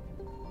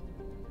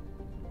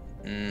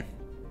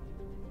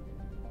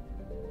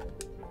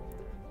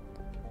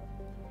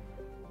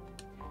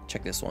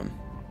 Check this one.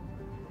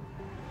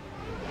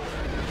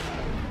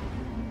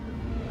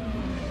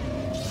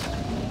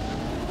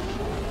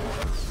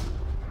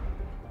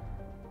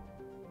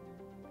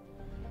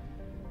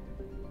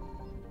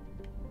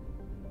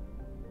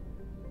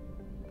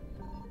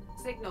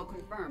 Signal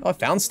confirmed. Oh, I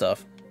found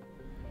stuff.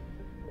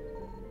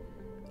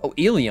 Oh,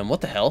 Ilium,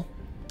 what the hell?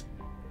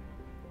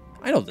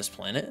 I know this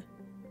planet.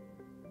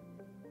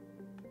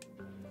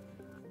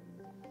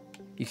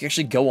 You can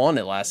actually go on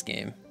it last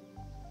game.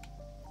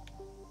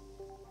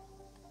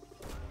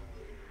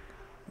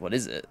 What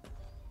is it?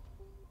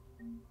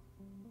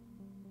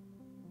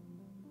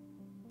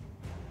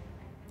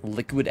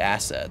 Liquid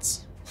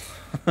assets.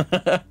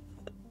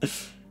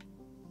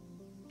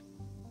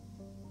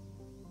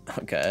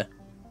 Okay.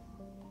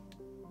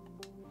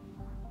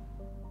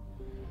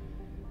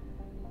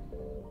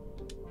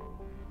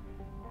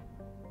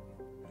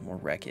 More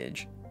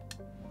wreckage.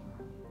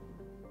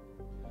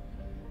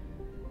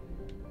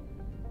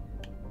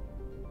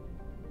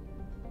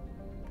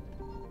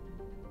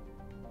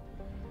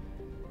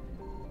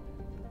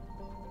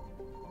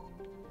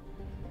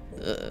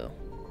 Uh-oh.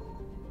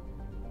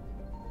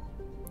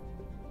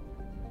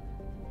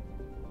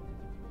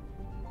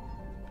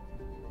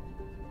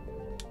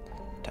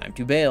 Time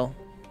to bail.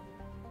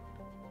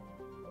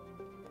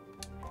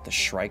 The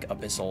Shrike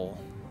Abyssal.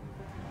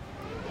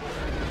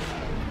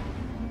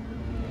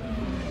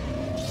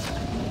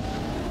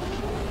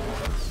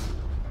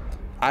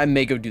 I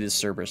may go do this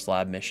Cerberus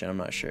Lab mission, I'm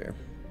not sure.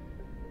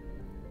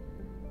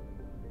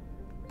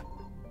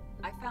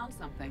 I found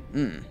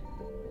something.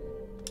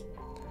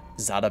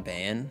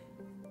 Zadaban.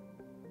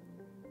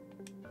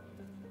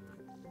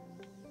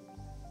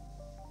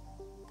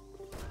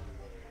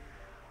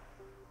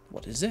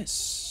 What is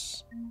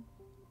this?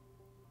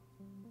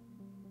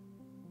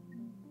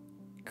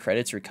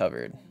 Credits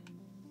recovered.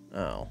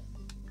 Oh.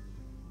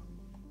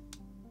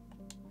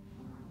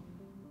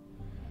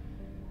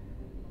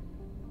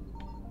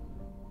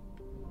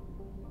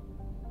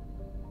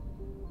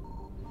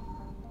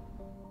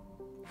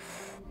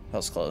 That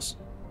was close.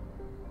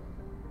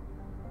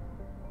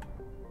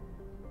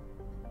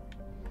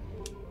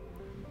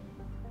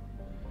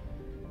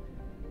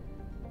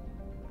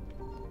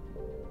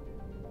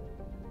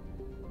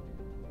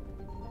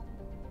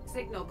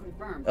 Signal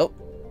confirmed. Oh.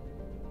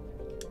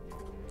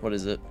 What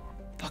is it?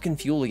 Fucking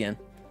fuel again.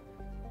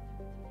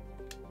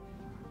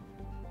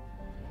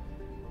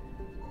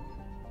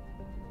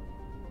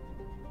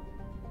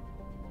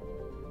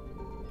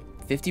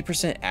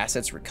 %50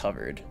 assets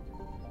recovered.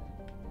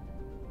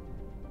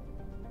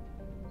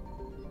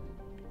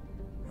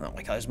 Oh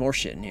my god, there's more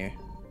shit in here.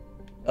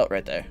 Oh,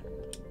 right there.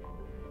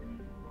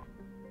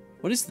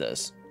 What is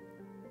this?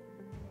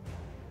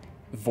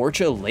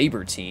 Vorcha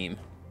Labor Team.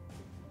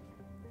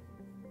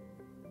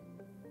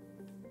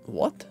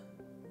 What?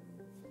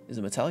 Is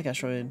a metallic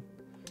asteroid?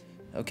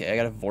 Okay, I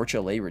got a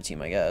Vorcha Labor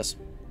Team, I guess.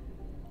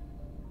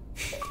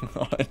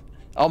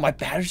 Oh, my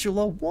batteries are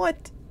low?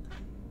 What?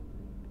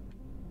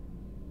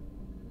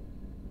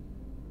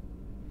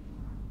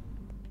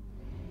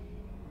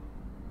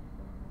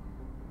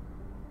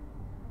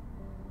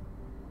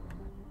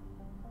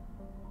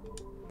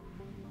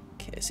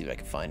 Okay, see what I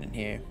can find in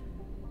here.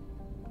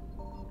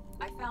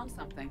 I found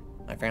something.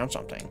 I found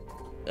something.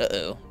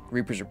 Uh-oh.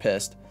 Reapers are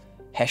pissed.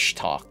 Hesh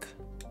talk.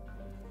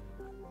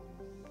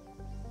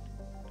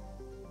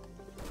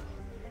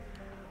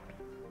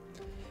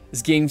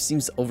 This game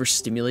seems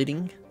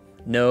overstimulating.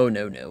 No,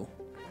 no, no.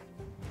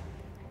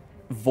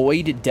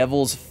 Void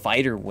Devil's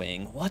Fighter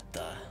Wing. What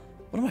the?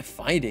 What am I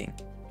finding?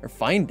 Or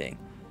finding?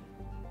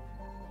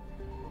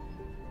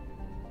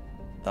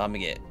 I'm gonna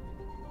get...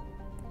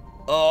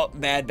 Oh,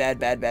 bad, bad,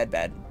 bad, bad,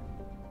 bad.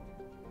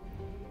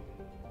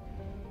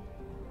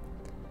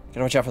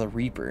 Gotta watch out for the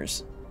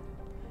Reapers.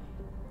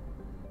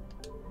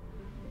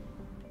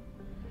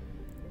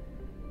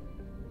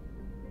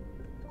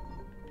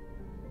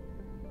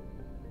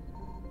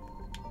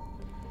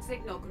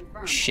 Signal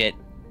confirmed. Shit.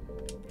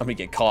 I'm gonna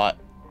get caught.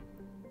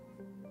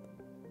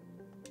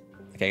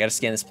 Okay, I gotta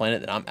scan this planet,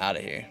 then I'm out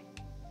of here.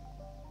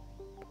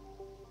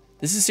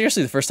 This is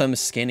seriously the first time the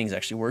scanning's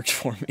actually worked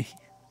for me.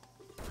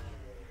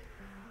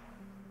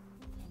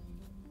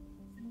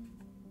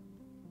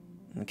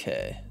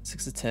 Okay,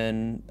 6 to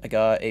 10. I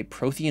got a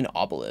Prothean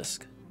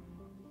obelisk.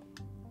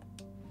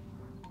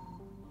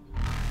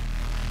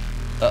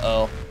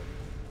 Uh-oh.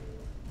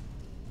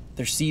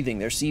 They're seething,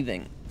 they're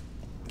seething.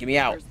 Get me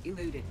out.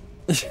 Eluded.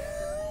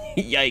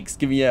 Yikes,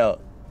 get me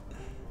out.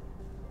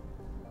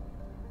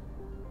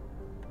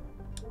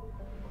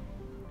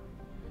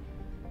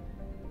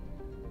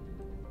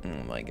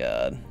 Oh my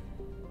god.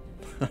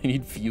 I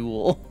need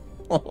fuel.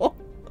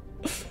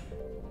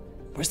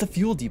 Where's the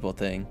fuel depot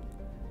thing?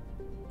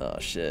 Oh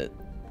shit.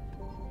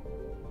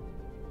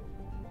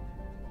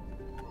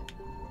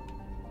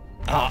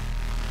 Ah,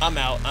 I'm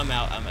out, I'm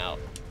out, I'm out.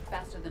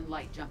 Faster than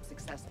light jump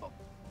successful.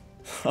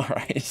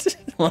 Alright,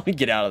 let me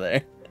get out of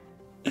there.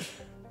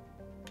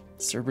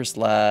 Cerberus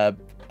Lab.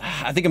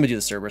 I think I'm gonna do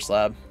the Cerberus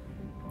Lab.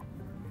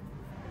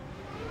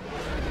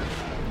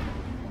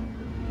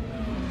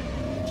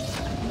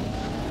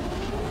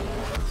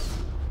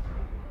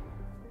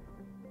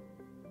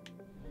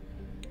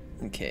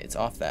 Okay, it's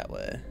off that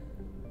way.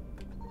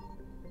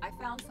 I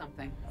found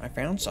something. I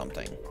found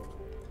something.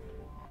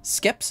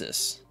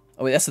 Skepsis.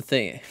 Oh wait, that's the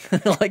thing.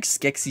 I like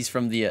Skeksis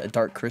from the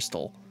Dark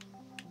Crystal.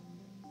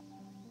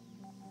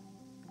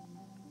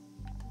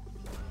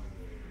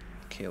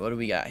 Okay, what do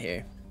we got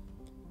here?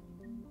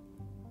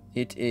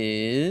 It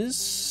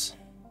is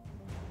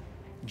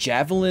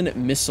Javelin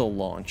missile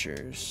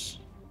launchers.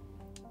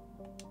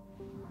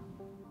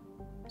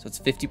 So it's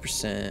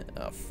 50%.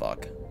 Oh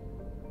fuck.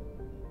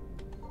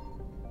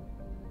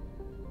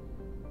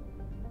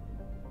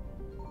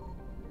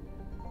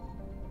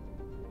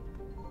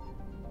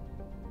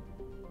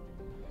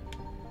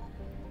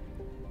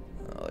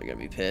 Oh, they're gonna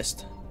be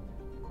pissed.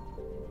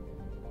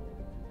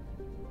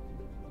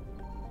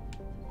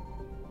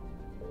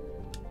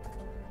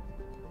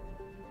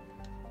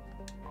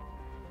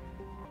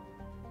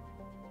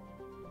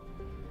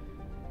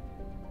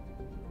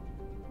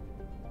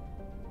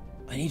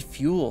 I need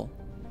fuel.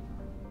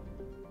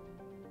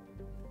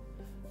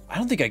 I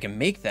don't think I can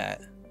make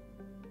that.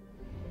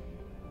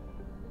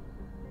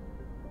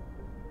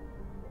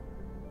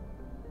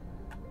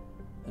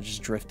 I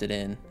just drifted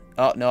in.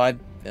 Oh, no, I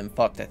am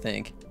fucked, I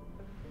think.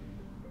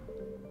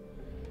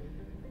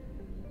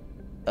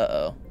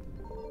 Uh-oh.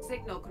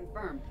 Signal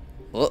confirmed.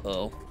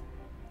 Uh-oh.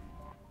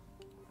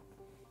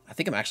 I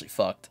think I'm actually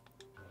fucked.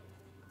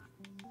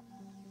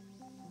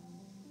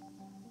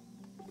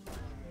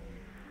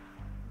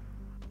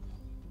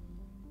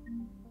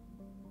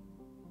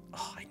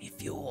 Oh, I need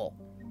fuel.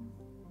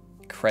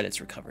 Credits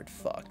recovered.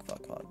 Fuck,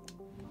 fuck, fuck.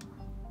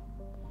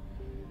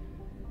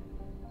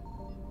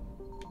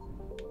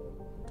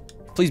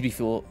 Please be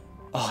fuel.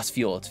 Oh, it's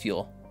fuel, it's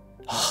fuel.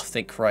 Oh,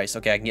 thank Christ.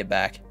 Okay, I can get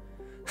back.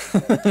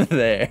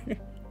 There.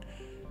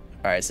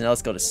 Alright, so now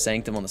let's go to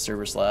Sanctum on the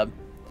Cerberus Lab.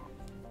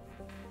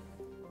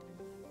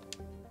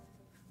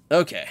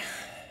 Okay.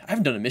 I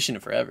haven't done a mission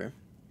in forever.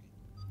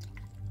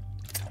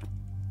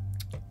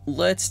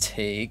 Let's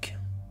take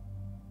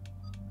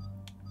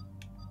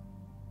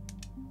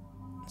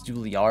Let's do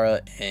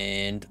Liara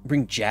and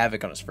bring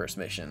Javik on his first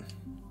mission.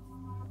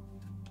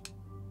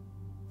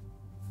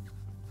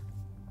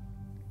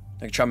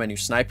 I can try my new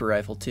sniper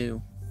rifle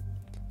too.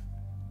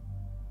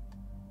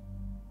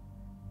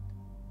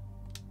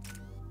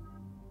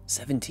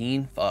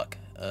 $17? Fuck.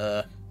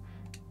 I'm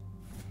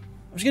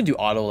just gonna do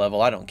auto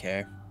level, I don't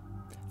care.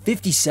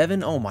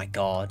 57? Oh my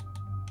god.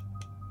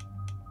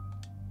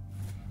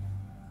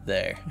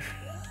 There.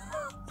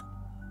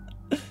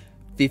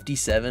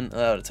 57? Oh,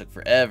 that would have took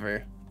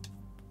forever.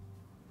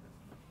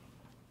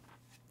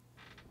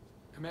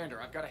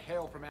 Commander, I've got a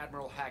hail from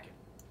Admiral Hackett.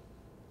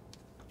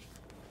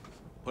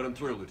 Put him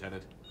through,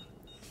 Lieutenant.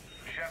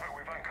 Shepard,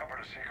 we've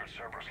uncovered a Secret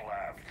Service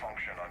lab,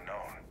 function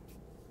unknown.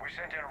 We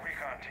sent in a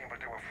recon team,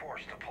 but they were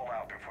forced to pull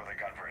out before they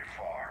got very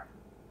far.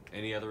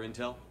 Any other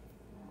intel?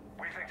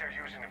 We think they're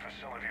using the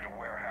facility to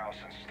warehouse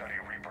and study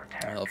Reaper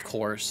tech. Of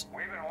course.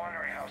 We've been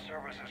wondering how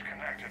Service is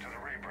connected to the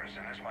Reapers,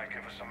 and this might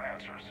give us some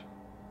answers.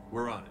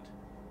 We're on it.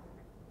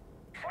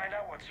 Find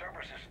out what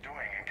Service is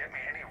doing and get me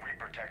any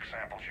Reaper tech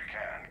samples you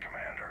can,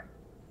 Commander.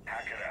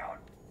 Hack it out.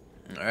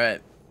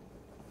 Alright.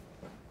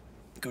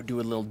 Go do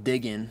a little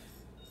digging.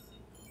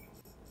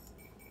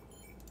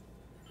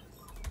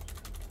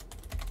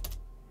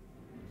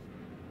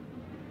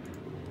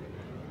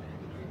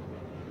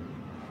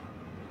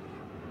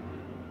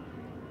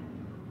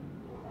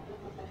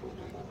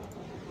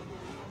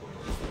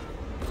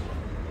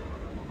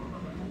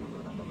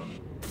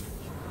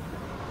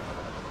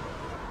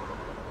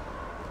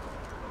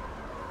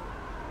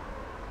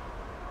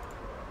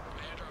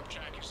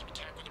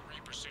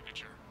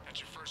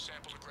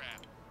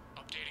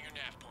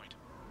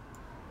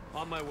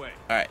 On my way.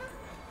 Alright.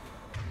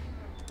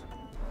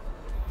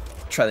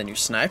 Try the new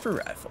sniper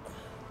rifle.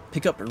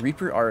 Pick up a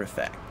Reaper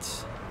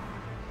artifact.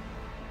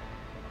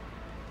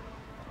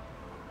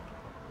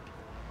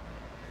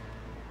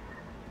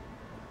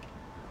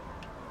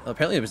 Well,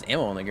 apparently there was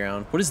ammo on the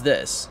ground. What is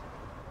this?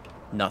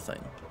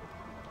 Nothing.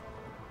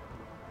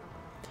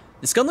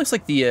 This gun looks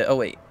like the, oh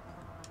wait.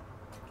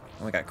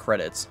 Oh, I got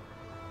credits.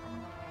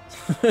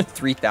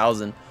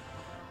 3,000.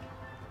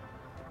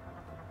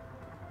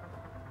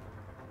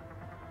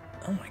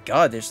 Oh my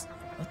god, there's...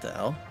 What the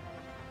hell?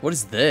 What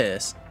is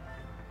this?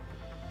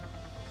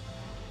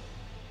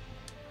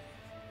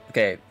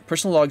 Okay,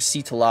 personal log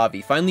C.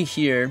 Talavi. Finally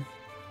here.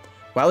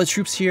 Wow, the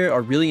troops here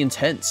are really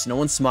intense. No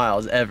one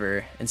smiles,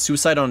 ever. And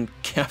suicide on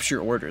capture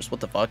orders.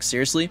 What the fuck?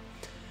 Seriously?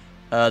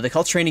 They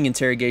call training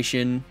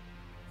interrogation.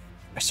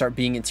 I start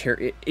being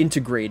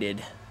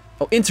integrated.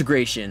 Oh,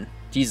 integration.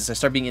 Jesus, I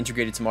start being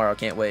integrated tomorrow.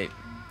 Can't wait.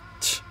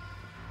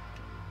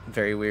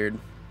 Very weird.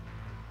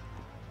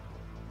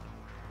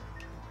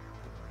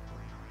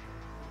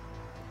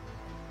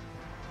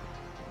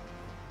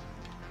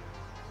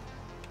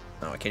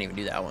 Oh, I can't even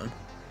do that one.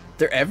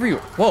 They're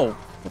everywhere. Whoa.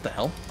 What the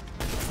hell?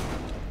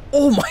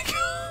 Oh my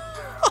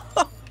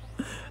god.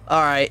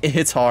 Alright, it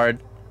hits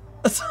hard.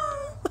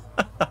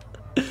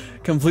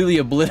 Completely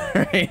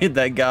obliterated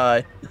that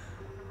guy.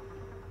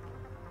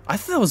 I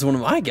thought that was one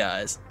of my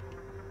guys.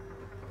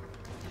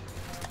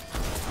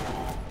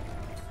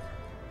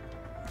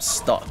 I'm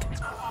stuck.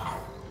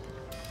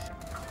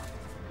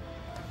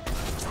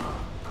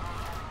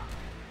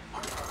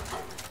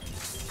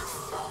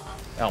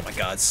 Oh my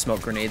god,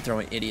 smoke grenade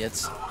throwing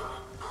idiots.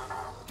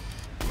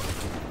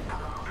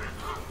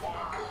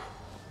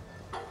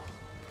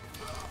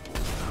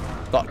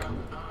 Fuck.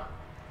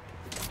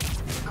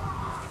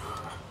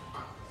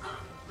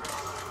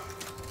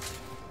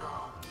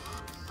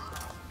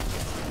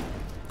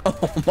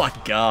 Oh my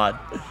god.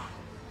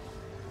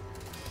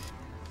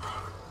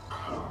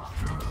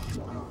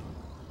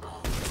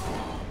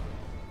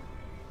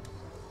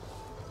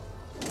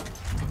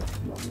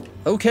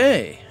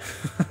 Okay.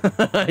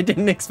 I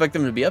didn't expect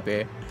them to be up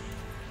here.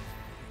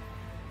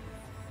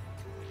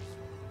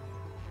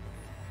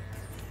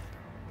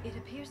 It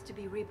appears to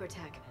be Reaper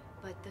tech,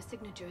 but the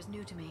signature is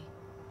new to me.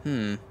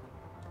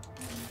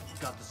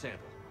 Got the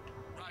sample.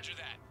 Roger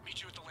that.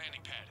 Meet you at the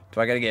landing pad.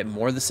 Do I gotta get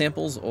more of the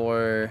samples,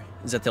 or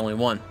is that the only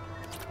one?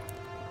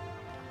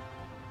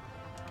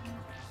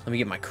 Let me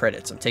get my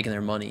credits. I'm taking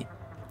their money.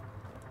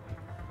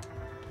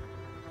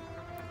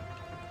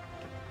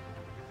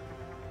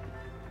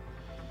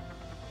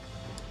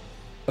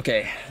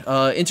 Okay,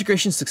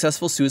 integration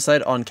successful.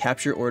 Suicide on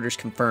capture orders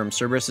confirmed.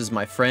 Cerberus is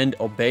my friend.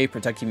 Obey,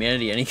 protect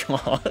humanity at any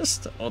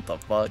cost. What the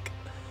fuck?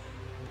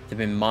 They've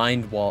been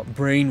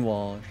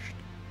brainwashed.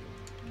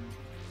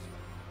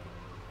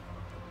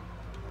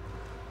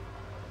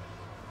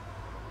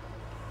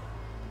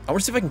 I want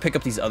to see if I can pick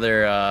up these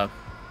other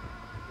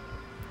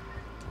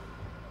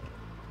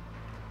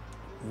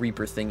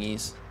Reaper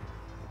thingies.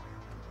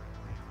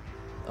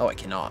 Oh, I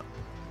cannot.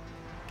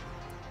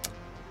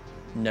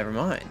 Never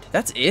mind.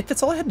 That's it?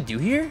 That's all I had to do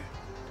here?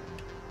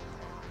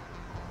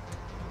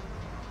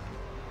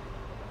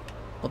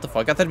 What the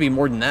fuck? I thought it'd be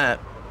more than that.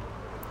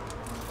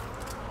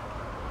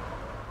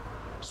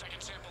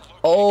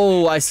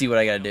 Oh, I see what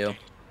I gotta do.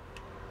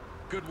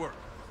 Good work.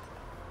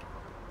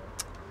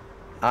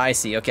 I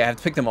see. Okay, I have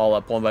to pick them all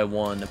up one by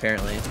one,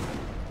 apparently.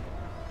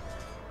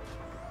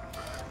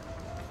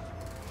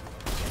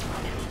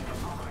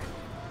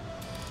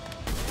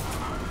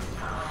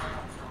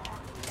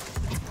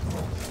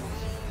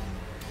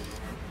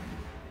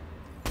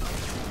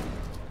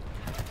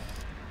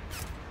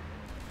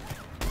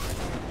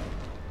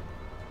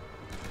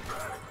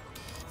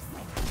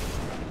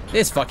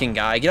 This fucking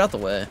guy, get out the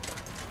way.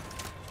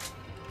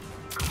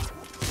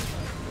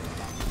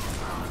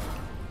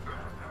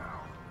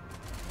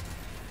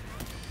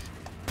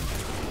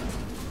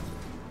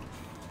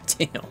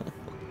 Damn.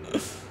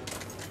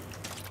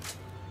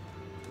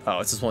 Oh,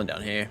 it's this one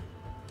down here.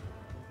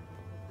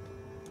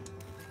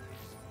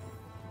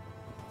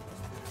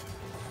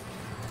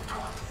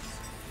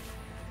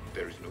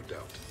 There is no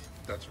doubt.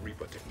 That's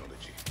Reaper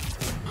technology.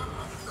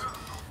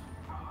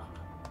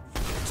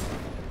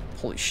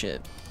 Holy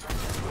shit.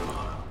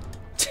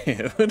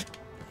 Dude. It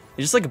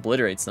just like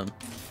obliterates them.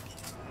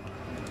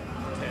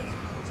 10.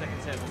 Looks like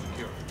it's sample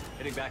secure.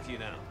 Heading back to you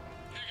now.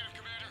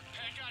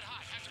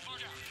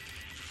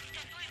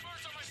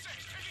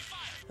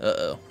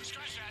 Uh-oh.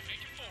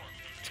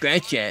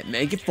 Scratch that,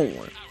 make it 4.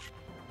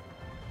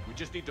 We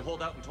just need to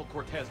hold out until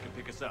Cortez can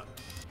pick us up.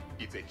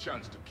 It's a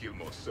chance to kill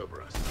more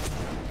Cerberus.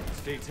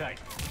 Stay tight.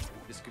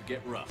 This could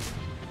get rough.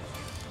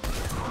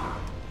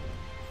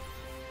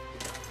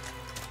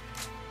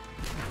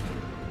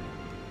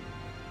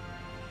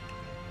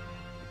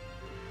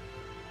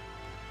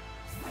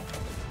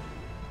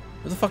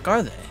 Where the fuck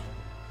are they?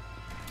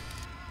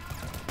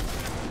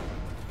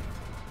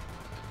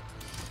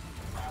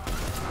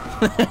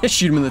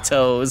 Shoot him in the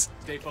toes.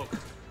 Stay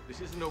focused. This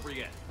isn't over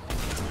yet.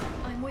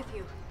 I'm with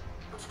you.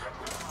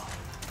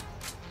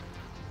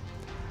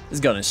 This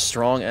gun is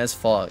strong as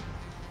fuck.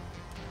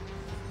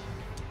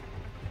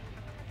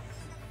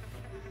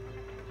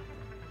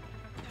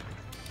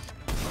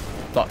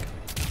 Fuck.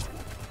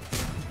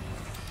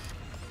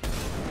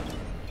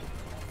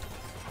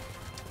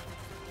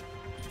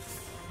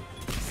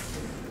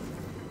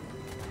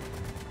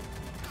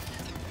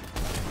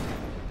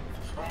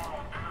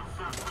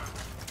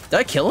 Did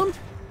I kill him?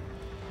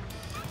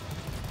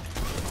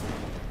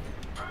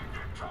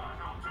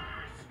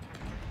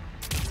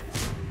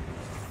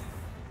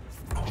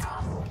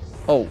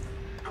 Oh.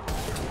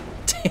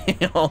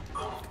 Damn.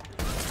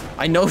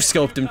 I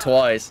no-scoped him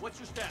twice. What's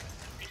your status?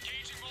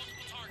 Engaging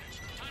multiple targets.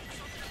 Time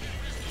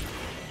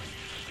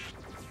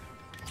for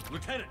something.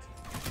 Lieutenant!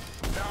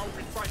 Now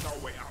we find our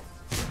way out.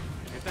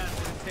 If that's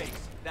what it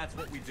takes, that's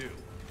what we do.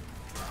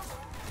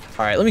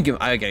 Alright, let me give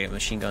him. I gotta get a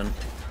machine gun.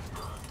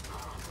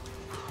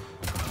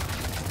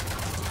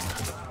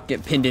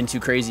 Get pinned in too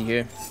crazy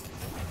here.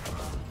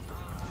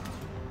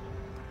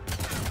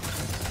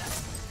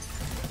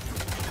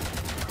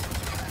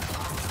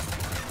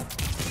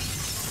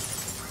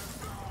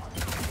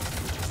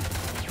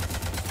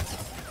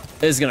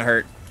 This is gonna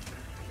hurt.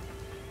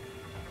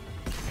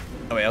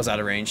 Oh wait, I was out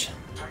of range.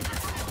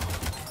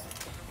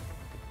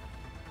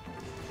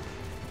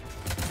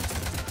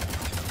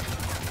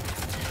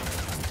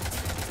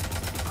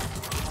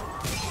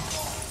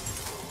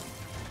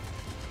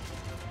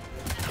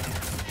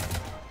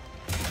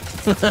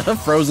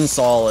 Frozen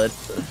solid.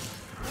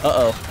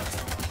 Uh-oh.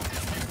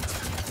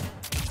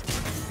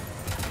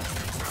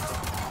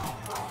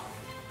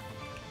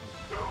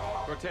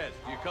 Cortez,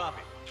 do you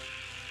copy?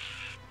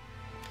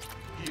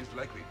 He is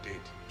likely dead.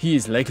 He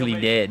is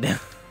likely dead.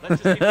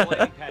 Let's just keep the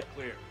landing pad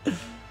clear.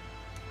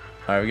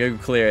 Alright, we gotta go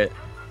clear it.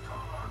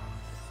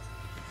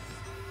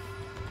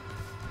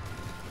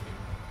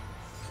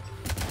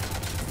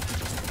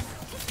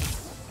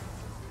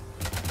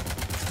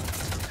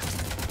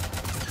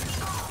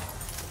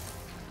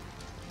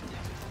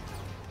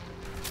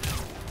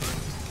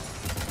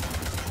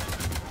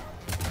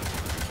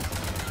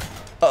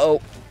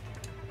 Uh-oh.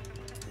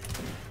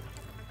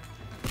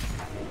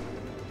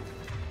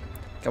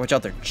 Gotta watch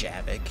out there,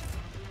 Javik.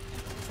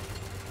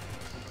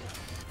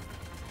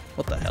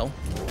 What the hell?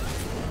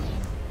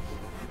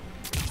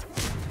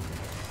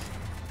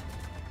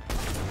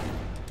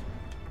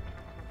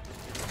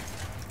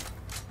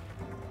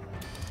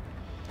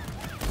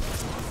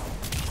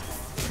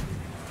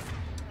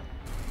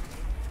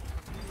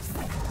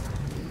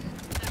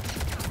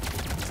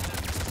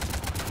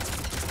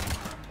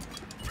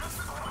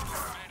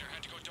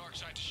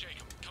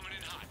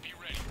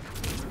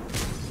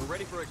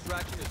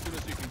 Extraction as soon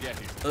as you can get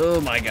here. Oh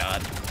my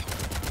god.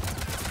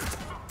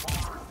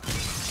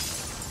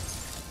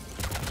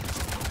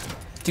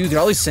 Dude, they're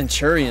all these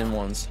Centurion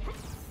ones.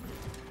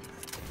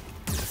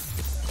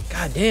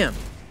 God damn.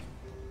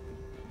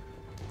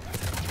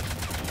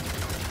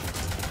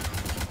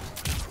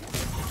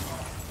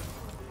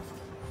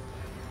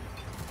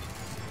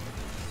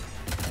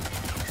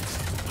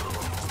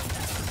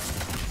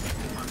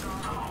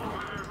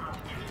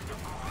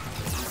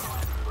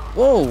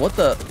 Whoa, what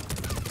the?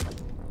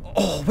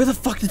 Oh, where the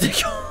fuck did they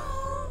come?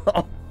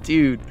 Oh,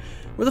 dude,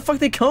 where the fuck did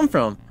they come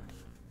from?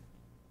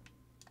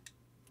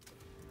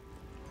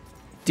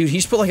 Dude, he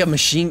just put like a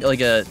machine,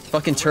 like a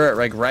fucking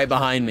turret right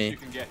behind me.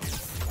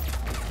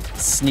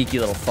 Sneaky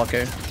little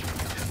fucker.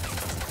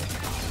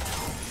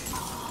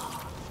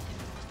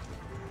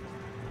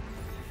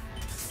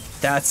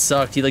 That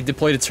sucked. He like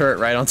deployed a turret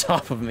right on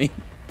top of me.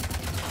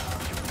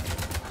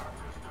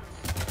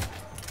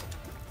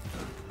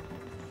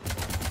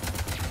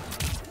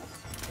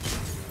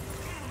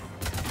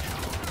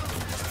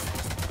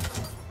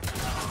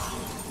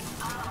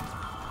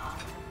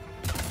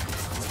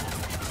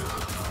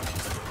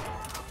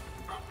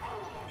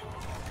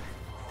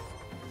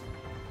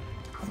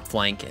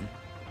 flanking.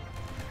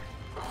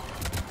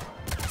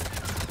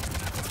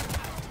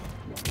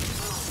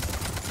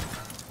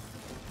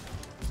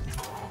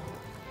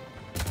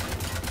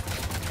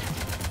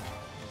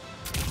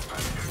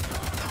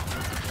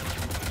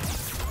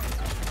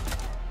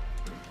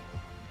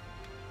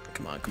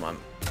 Come on, come on.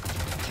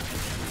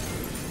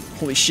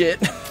 Holy shit.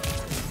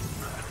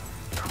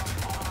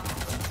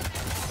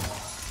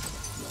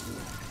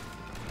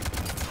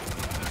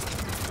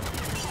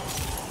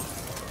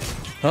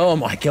 Oh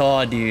my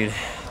god, dude.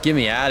 Get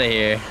me out of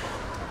here.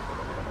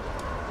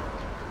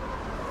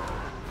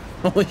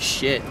 Holy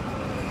shit.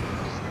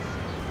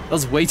 That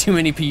was way too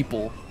many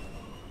people.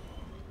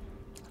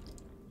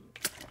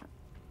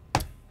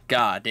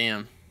 God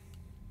damn.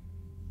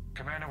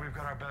 Commander, we've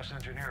got our best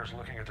engineers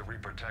looking at the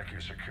Reaper tech you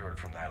secured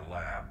from that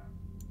lab.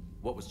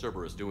 What was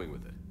Cerberus doing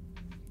with it?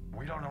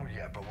 We don't know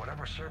yet, but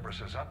whatever Cerberus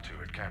is up to,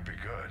 it can't be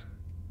good.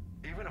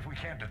 Even if we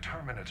can't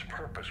determine its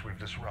purpose, we've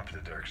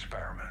disrupted their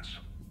experiments.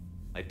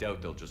 I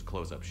doubt they'll just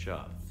close up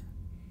shop.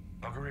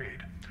 Agreed.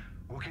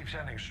 We'll keep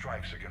sending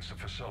strikes against the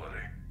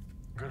facility.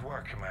 Good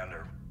work,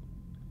 Commander.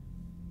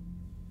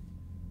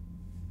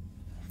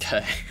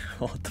 Okay,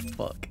 what the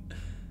fuck?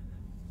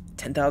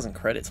 10,000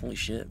 credits, holy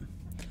shit.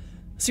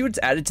 Let's see what's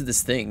added to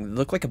this thing. It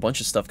looked like a bunch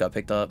of stuff got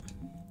picked up.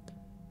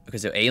 Okay,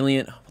 so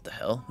Alien, what the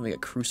hell? We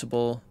got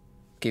Crucible.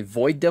 Okay,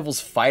 Void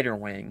Devil's Fighter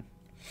Wing.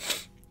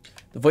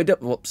 The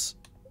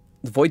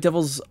Void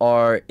Devils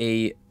are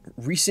a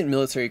recent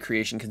military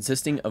creation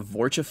consisting of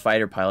Vorcha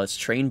fighter pilots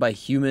trained by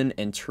human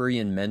and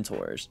Turian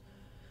mentors.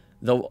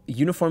 Though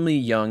uniformly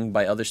young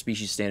by other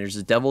species standards,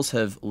 the Devils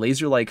have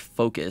laser-like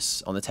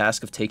focus on the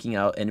task of taking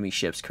out enemy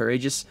ships.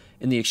 Courageous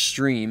in the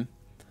extreme,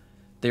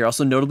 they are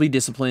also notably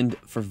disciplined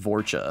for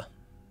Vorcha.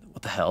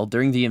 What the hell?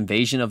 During the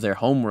invasion of their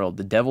homeworld,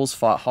 the Devils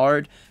fought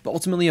hard, but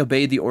ultimately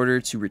obeyed the order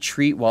to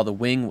retreat while the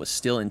wing was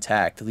still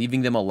intact,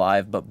 leaving them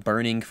alive but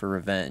burning for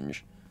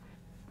revenge.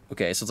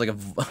 Okay, so it's like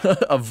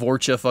a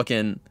Vorcha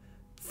fucking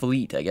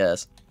fleet, I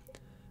guess.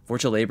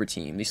 Vorcha labor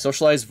team. The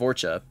socialized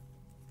Vorcha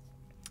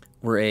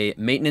were a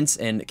maintenance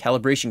and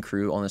calibration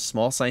crew on a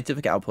small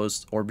scientific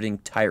outpost orbiting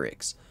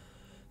Tyrix.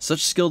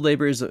 Such skilled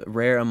labor is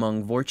rare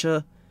among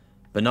Vorcha,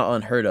 but not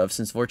unheard of,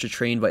 since Vorcha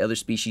trained by other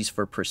species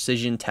for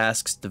precision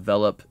tasks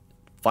develop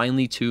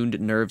finely tuned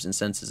nerves and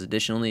senses.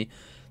 Additionally,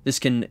 this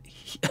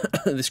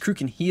crew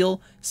can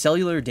heal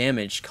cellular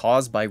damage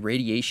caused by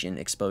radiation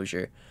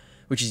exposure,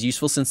 which is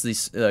useful since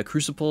this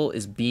crucible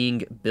is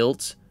being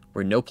built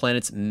where no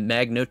planet's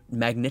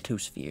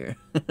magnetosphere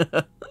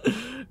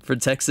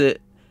protects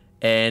it,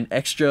 and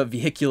extra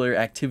vehicular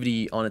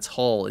activity on its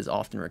hull is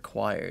often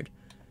required.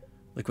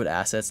 Liquid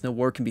assets. No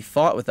war can be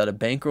fought without a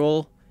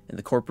bankroll, and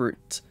the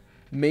corporate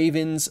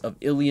mavens of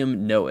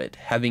Ilium know it.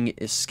 Having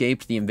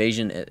escaped the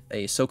invasion,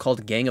 a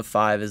so-called Gang of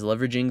Five is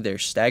leveraging their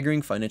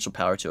staggering financial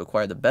power to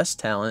acquire the best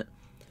talent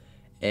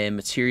and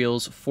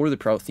materials for the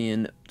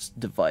Prothean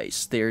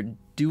device. They are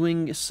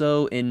doing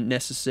so in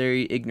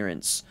necessary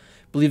ignorance,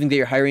 believing they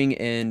are hiring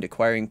and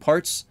acquiring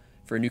parts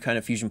for a new kind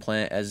of fusion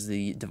plant, as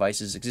the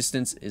device's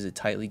existence is a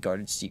tightly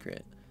guarded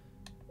secret.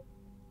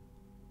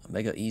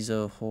 Omega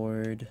Ezo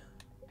Horde.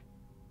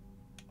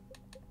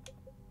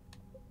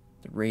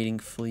 The raiding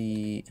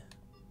fleet.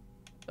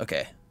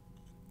 Okay.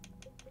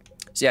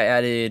 So yeah, I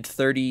added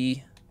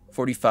 30,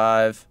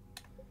 45,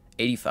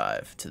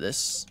 85 to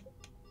this.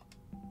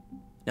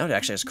 Now it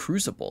actually has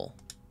Crucible.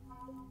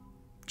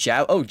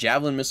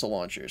 Javelin missile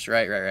launchers.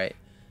 Right.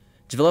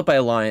 Developed by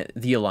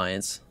the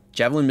Alliance,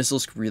 Javelin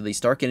missiles release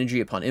dark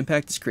energy upon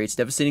impact. This creates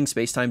devastating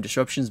space-time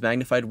disruptions,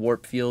 magnified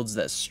warp fields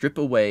that strip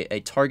away a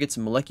target's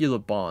molecular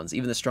bonds.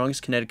 Even the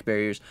strongest kinetic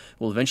barriers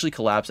will eventually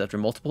collapse after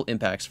multiple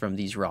impacts from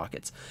these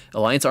rockets.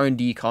 Alliance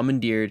R&D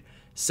commandeered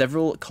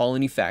several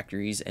colony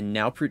factories and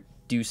now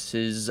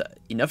produces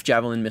enough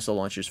Javelin missile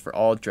launchers for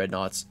all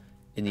dreadnoughts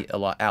in the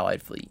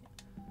Allied fleet.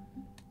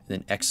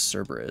 And then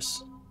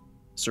Cerberus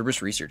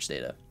research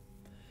data.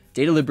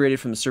 Data liberated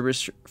from a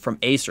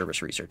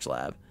Cerberus research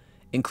lab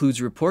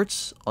includes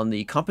reports on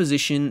the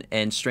composition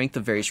and strength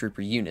of various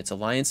Reaper units.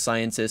 Alliance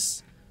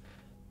scientists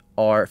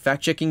are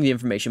fact-checking the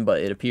information, but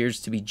it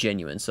appears to be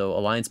genuine, so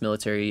Alliance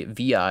military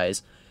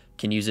VIs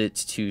can use it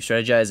to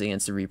strategize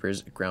against the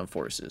Reaper's ground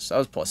forces. So that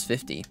was plus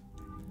 50.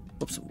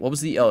 Whoops, what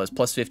was the... Oh, it's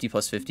plus 50,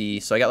 plus 50.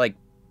 So I got like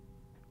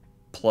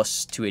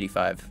plus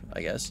 285,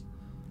 I guess.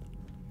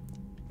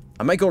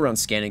 I might go around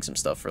scanning some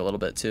stuff for a little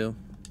bit, too.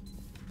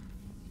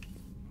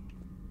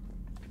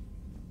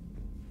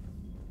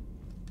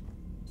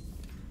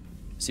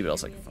 See what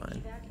else I can find.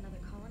 Another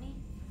colony?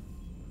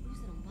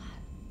 Losing a lot.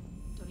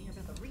 Don't hear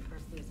about the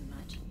Reapers losing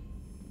much.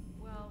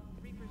 Well,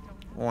 Reapers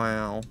don't.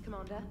 Wow.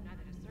 Commander.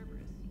 Neither does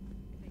Cerberus.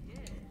 If they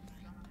did,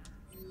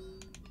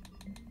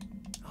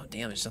 Oh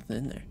damn, there's something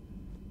in there.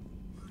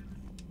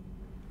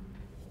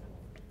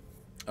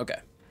 Okay.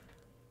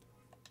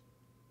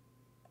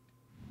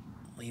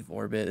 Leave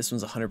orbit. This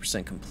one's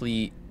 100%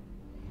 complete.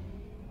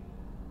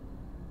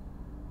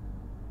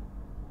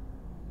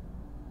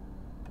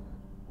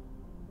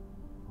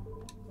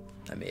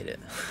 I made it.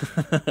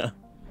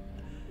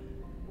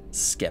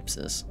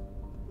 Skepsis.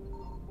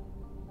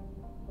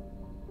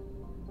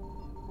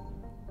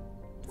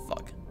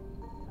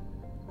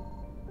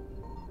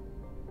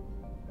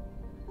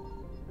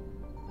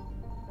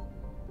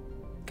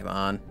 Come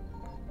on.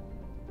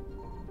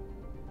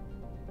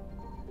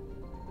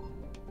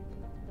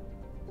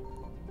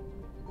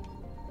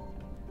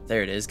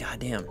 There it is. God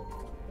damn.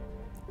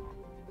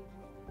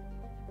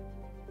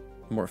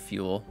 More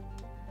fuel.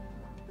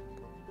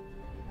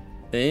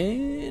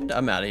 And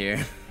I'm out of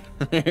here.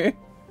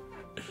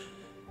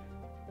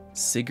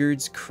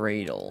 Sigurd's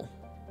Cradle.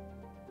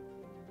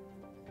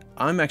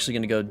 I'm actually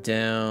going to go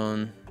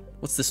down...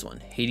 What's this one?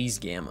 Hades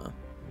Gamma.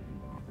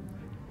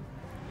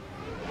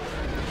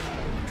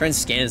 Try and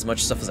scan as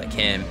much stuff as I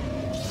can.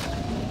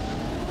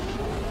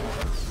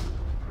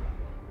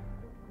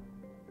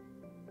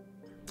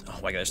 Oh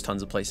my god, there's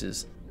tons of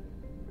places.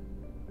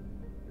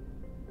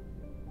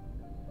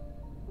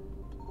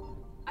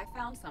 I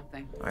found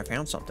something. I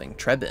found something.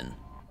 Trebin.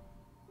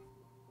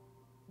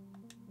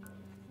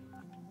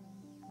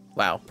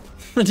 Wow.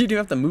 You do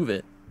have to move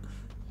it.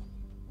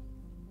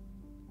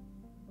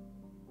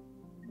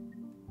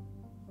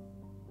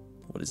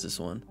 What is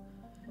this one?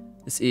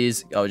 This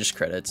is... Oh, just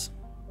credits.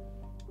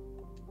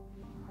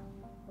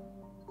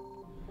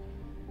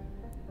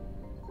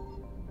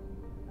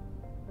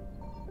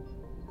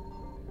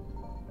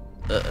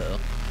 Uh-oh.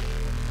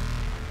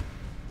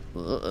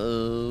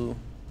 Uh-oh.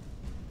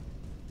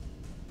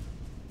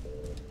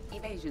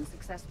 Evasion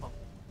successful.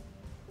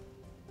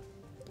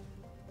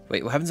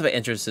 Wait, what happens if I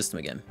enter the system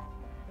again?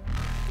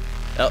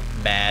 Oh,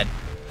 bad.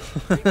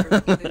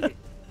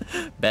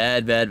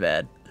 Bad, bad,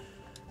 bad.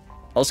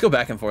 I'll just go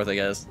back and forth, I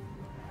guess.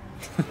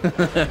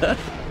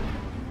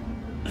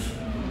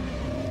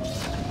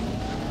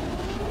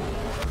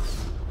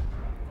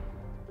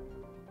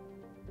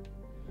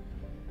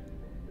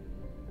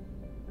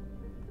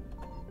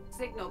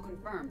 Signal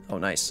confirmed. Oh,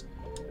 nice.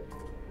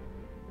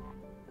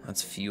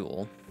 That's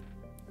fuel.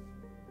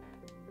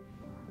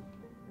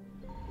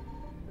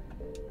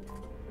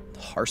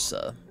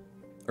 Harsa.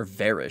 Or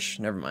Varish.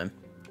 Never mind.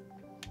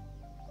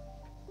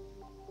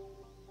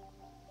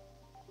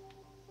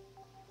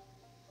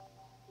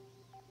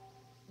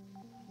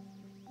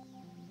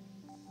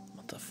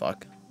 What the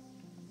fuck?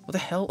 What the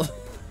hell?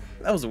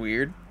 That was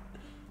weird.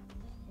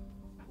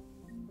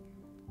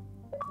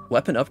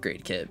 Weapon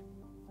upgrade kit.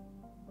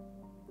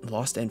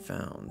 Lost and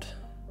found.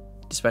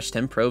 Dispatch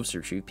 10 probes to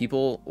retrieve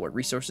people or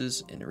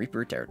resources in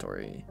Reaper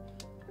territory.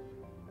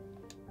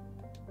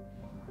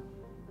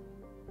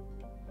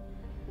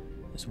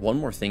 There's one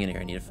more thing in here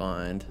I need to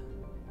find.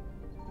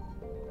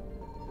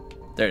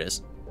 There it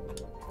is.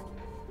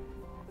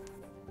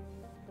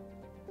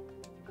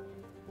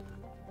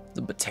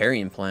 The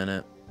Batarian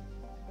planet.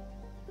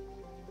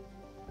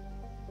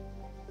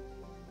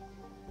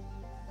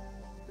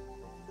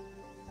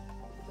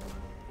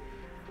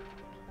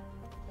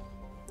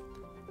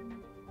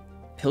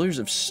 Pillars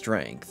of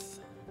Strength.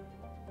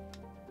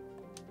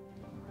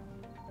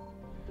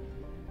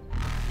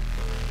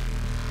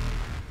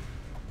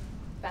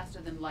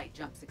 Faster than light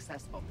jump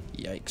successful.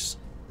 Yikes.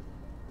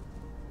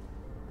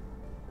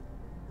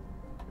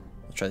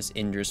 Let's try this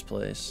Indra's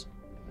place.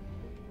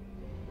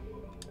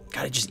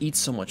 God, it just eats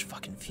so much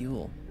fucking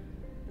fuel.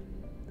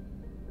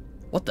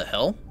 What the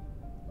hell?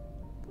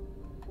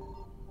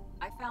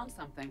 I found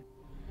something.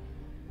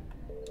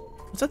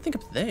 What's that thing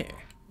up there?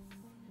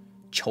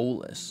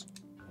 Cholas.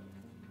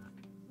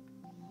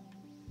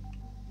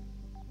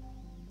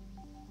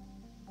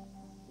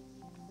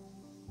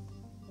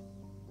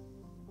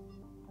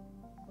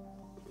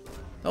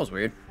 That was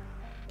weird.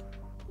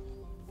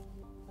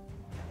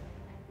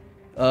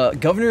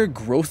 Governor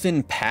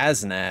Grothin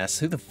Paznas.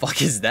 Who the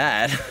fuck is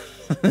that?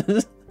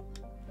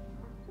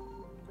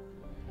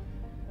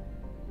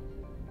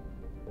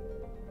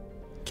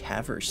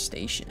 Caver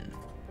Station.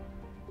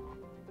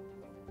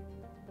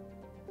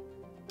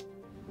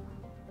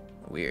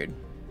 Weird.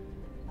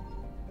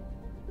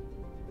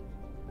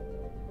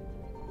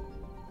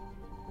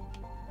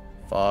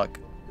 Fuck.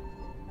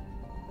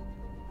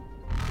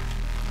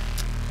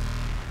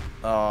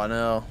 Oh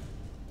no.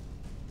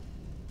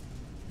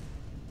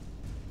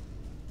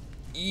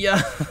 Yeah.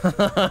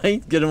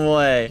 Get him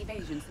away.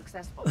 Evasion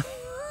successful.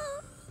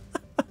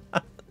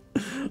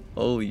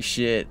 Holy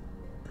shit.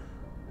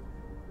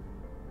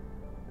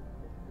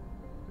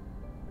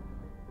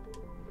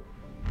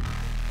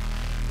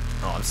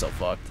 Oh, I'm so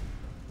fucked.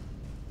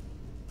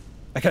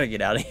 I gotta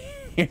get out of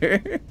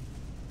here.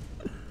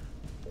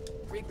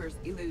 Reapers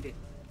eluded.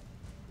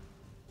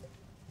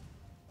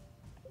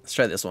 Let's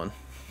try this one.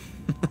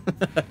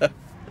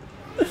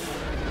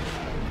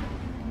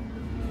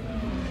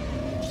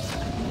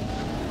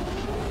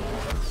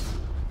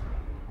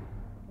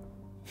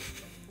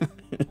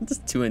 It's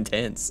too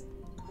intense.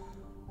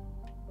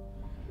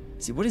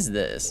 See, what is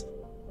this?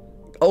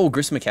 Oh,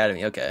 Grissom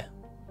Academy. Okay.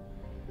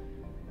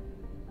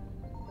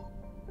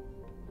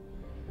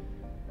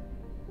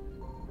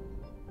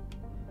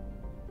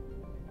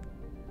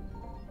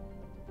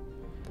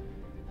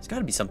 There's got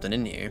to be something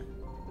in here.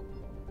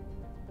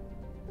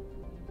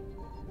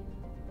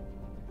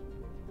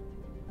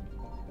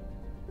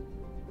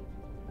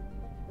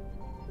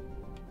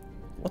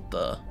 What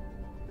the?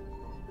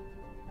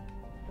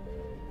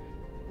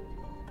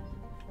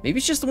 Maybe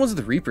it's just the ones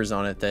with the Reapers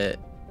on it that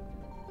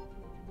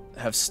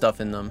have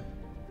stuff in them.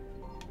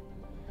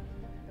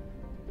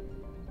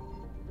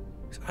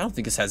 I don't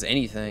think this has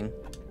anything.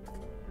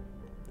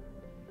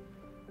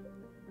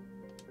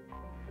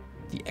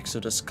 The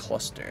Exodus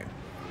Cluster.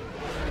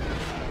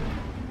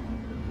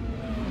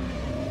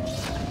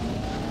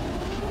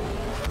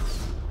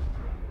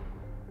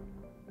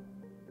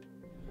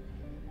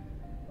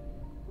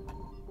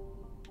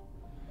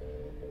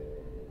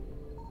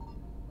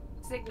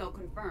 Signal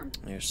confirmed.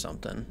 Here's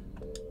something.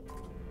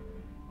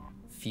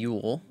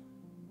 Fuel.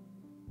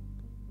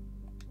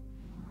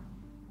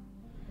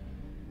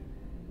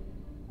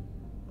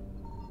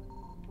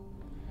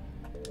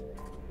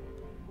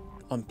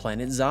 On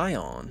planet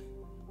Zion.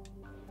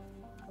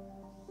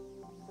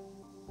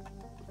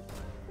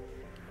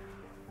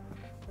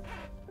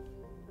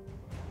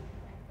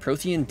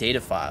 Prothean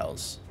data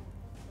files.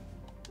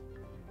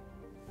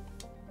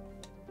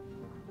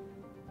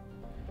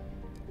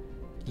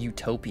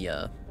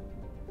 Utopia.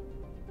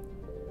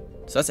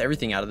 So that's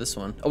everything out of this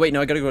one. Oh wait,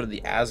 no, I gotta go to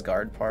the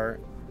Asgard part.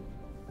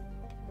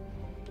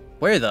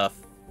 Where the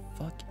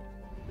fuck?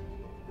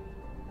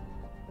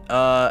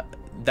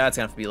 That's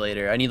gonna have to be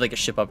later. I need like a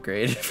ship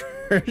upgrade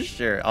for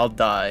sure. I'll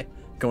die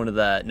going to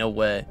that. No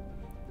way.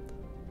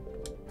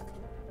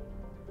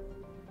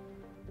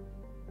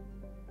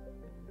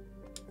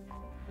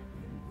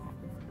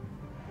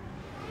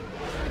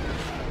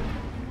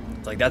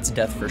 Like, that's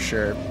death for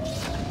sure.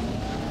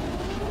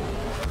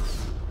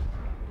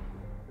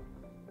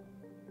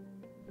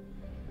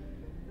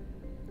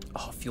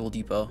 Oh, fuel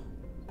depot.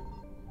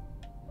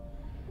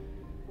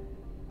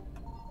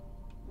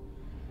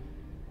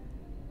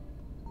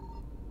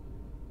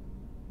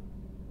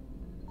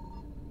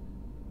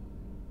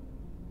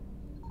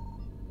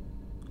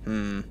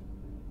 Oh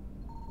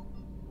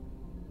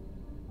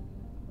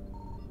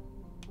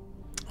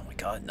my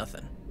god,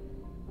 nothing.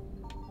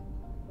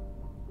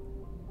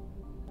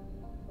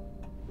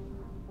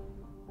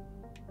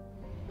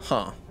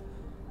 Huh.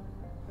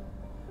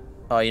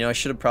 Oh, you know, I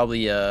should have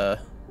probably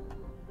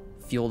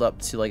fueled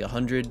up to like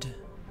 100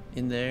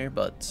 in there,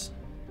 but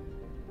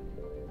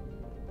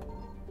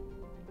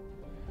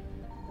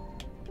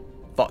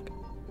fuck.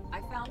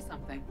 I found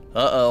something.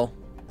 Uh-oh.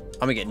 I'm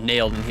gonna get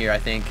nailed in here, I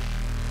think.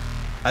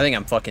 I think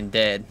I'm fucking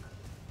dead.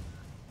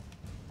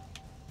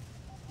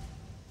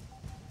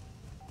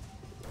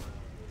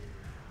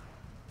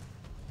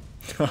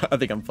 I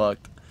think I'm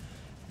fucked.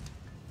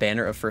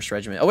 Banner of 1st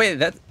Regiment. Oh wait,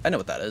 that I know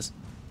what that is.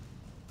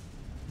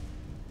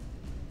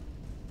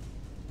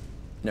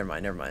 Never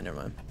mind, never mind, never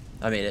mind.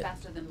 I made it.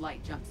 Faster than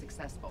light jump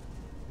successful.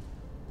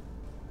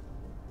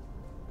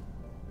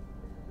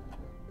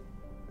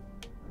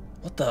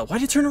 What the? Why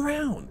did it turn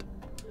around?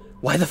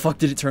 Why the fuck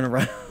did it turn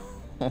around?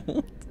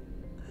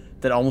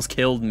 That almost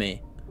killed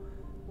me.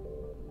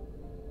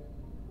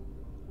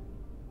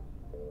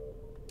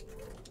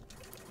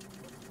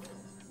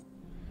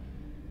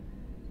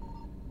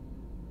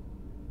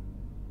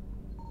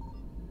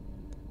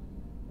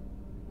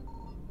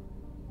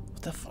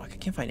 What the fuck? I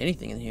can't find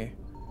anything in here.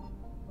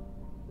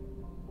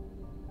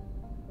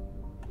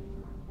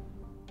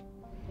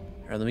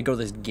 Alright, let me go to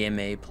this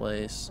Game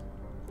place.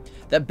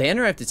 That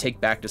banner I have to take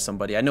back to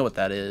somebody. I know what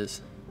that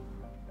is.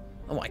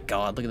 Oh my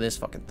god, look at this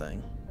fucking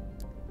thing.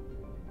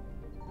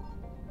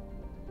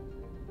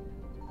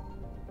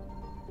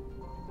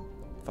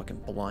 Fucking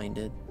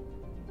blinded.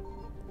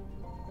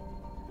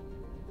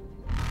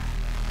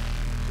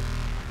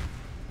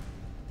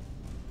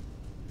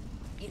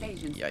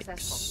 Evasion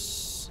successful.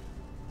 Yikes.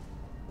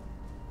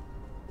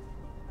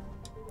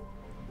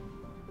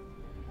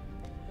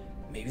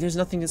 Maybe there's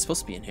nothing that's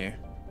supposed to be in here.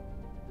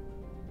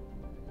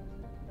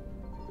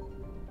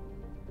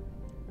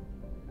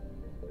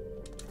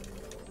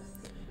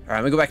 Alright,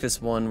 I'm gonna go back to this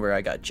one where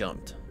I got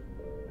jumped.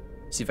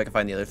 See if I can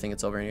find the other thing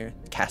that's over in here.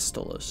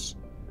 Castellus.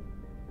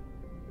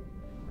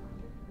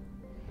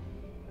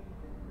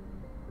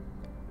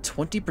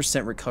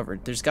 20%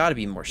 recovered. There's gotta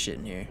be more shit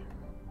in here.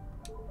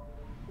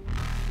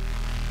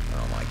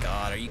 Oh my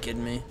god, are you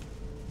kidding me?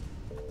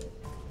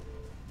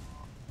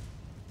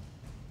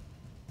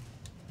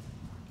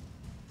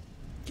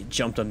 Get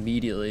jumped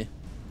immediately.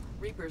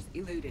 Reapers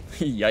eluded.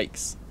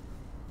 Yikes.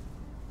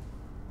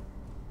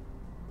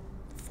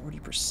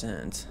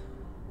 40%.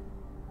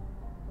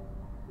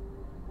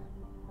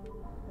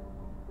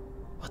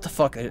 What the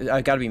fuck?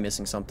 I gotta be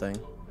missing something.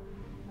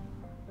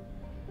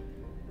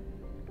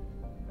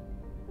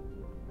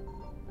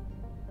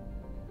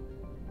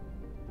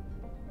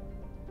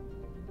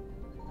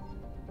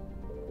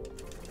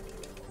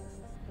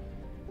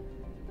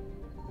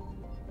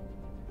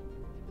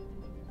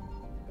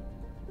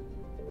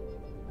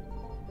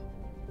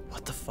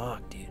 What the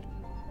fuck, dude?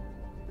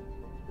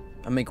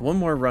 I'll make one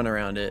more run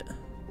around it.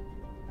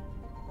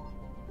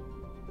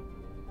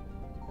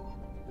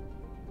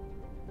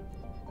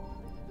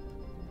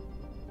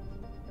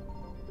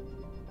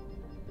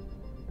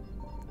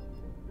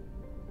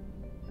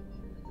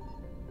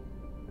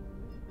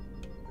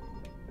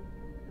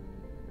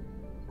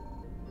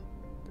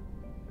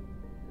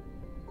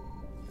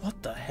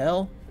 What the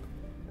hell?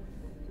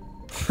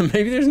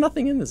 Maybe there's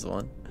nothing in this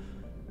one.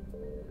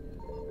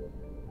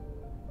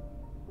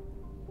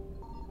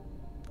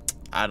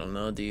 I don't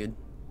know, dude.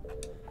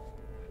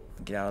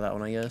 Get out of that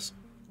one, I guess.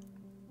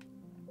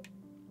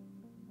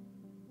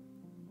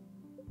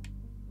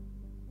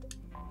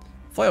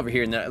 Fly over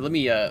here and let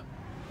me, I'm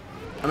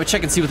gonna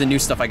check and see what the new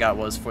stuff I got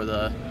was for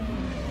the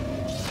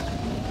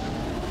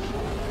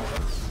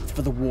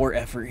war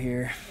effort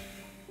here.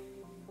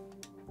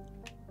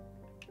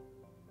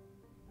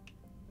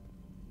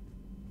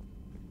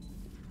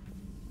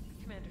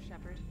 Commander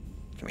Shepard.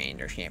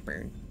 Commander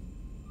Shepard.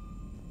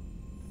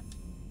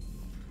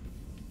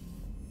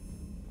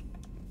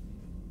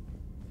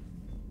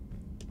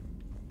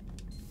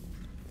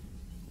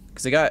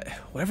 Because I got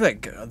whatever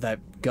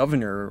that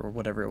governor or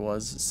whatever it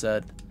was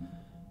said.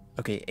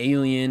 Okay,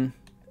 alien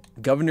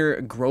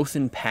Governor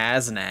Grothin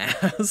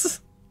Paznaz.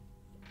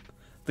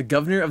 The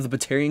governor of the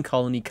Batarian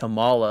colony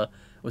Kamala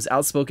was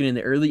outspoken in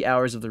the early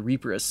hours of the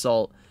Reaper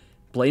assault,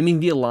 blaming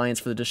the Alliance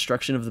for the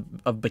destruction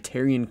of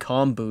Batarian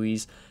comm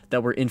buoys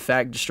that were in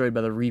fact destroyed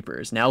by the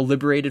Reapers. Now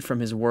liberated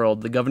from his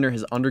world, the governor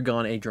has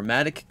undergone a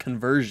dramatic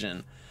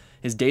conversion.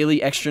 His daily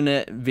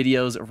extranet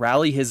videos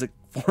rally his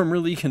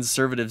formerly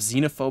conservative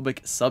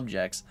xenophobic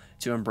subjects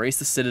to embrace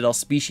the Citadel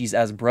species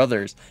as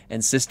brothers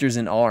and sisters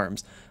in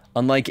arms.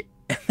 Unlike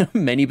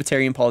many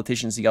Batarian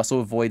politicians, he also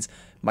avoids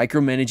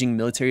micromanaging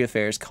military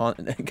affairs,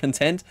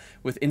 content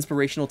with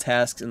inspirational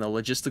tasks and the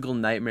logistical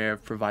nightmare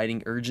of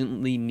providing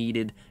urgently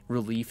needed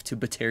relief to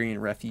Batarian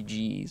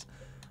refugees.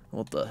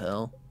 What the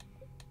hell?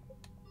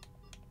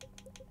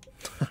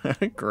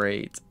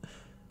 Great.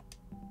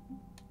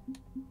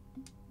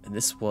 And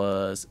this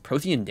was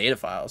Prothean data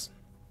files.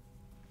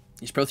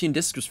 These Prothean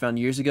disks was found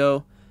years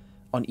ago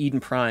on Eden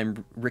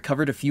Prime,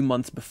 recovered a few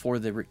months before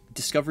the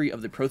discovery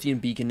of the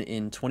Prothean beacon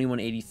in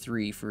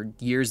 2183. For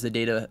years, the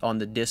data on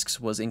the disks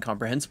was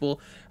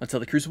incomprehensible until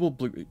the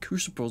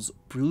Crucible's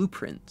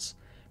blueprints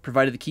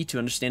provided the key to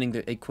understanding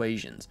the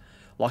equations.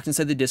 Locked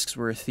inside the disks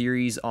were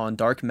theories on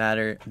dark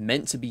matter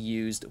meant to be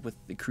used with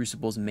the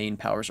Crucible's main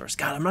power source.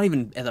 God, I'm not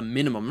even at the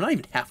minimum. I'm not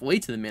even halfway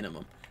to the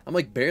minimum. I'm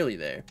like barely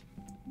there.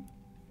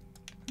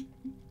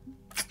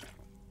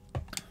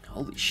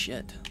 Holy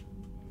shit.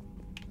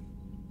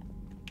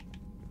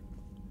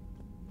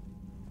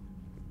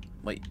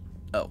 Wait.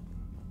 Oh.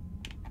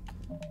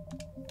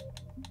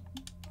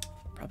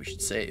 Probably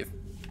should save.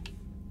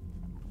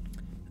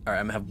 Alright,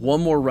 I'm gonna have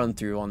one more run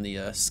through on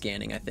the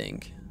scanning, I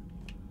think.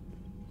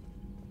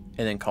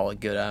 And then call it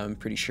good, I'm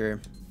pretty sure.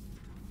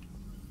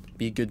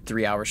 Be a good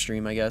 3-hour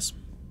stream, I guess.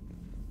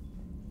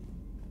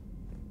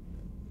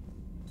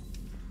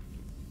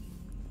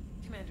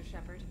 Commander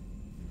Shepard.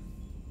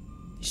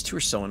 These two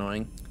are so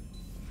annoying.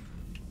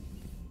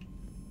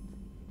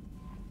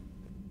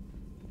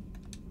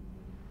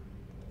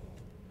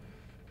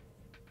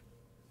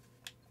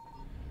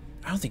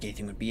 I don't think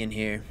anything would be in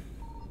here.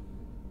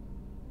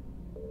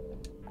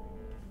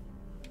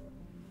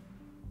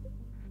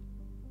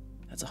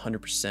 That's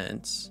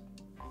 100%.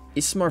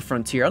 Ismar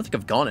Frontier. I don't think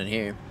I've gone in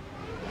here.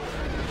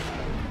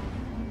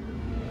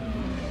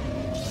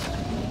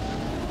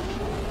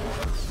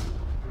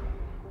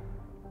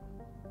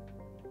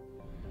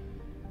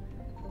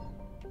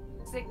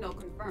 Signal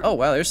confirmed. Oh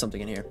wow, there's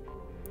something in here.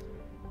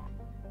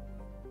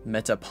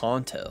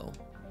 Metaponto.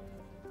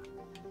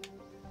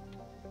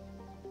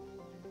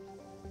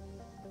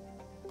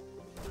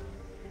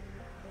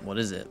 What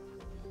is it?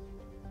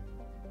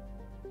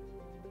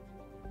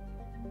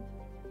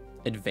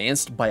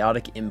 Advanced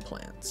biotic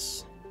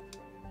implants.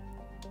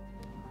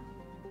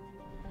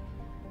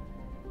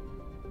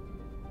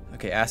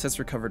 Okay, assets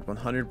recovered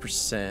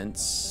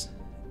 100%,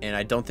 and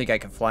I don't think I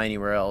can fly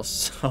anywhere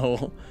else,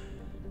 so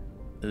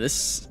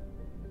this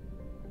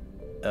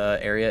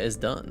area is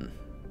done.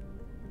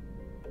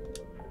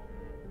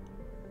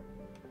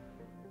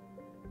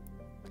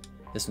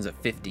 This one's at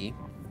 50.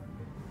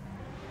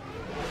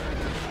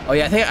 Oh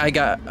yeah,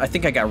 I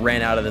think I got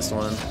ran out of this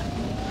one.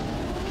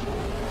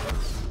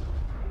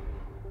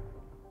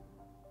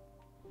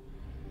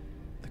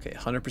 Okay,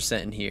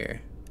 100% in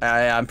here.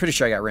 I'm pretty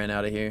sure I got ran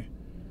out of here.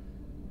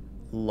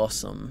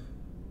 Lussum.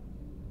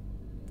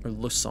 Or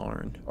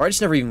Lusarn. Or I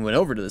just never even went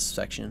over to this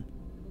section.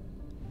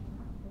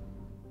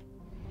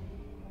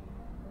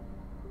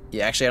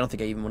 Yeah, actually I don't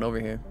think I even went over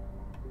here.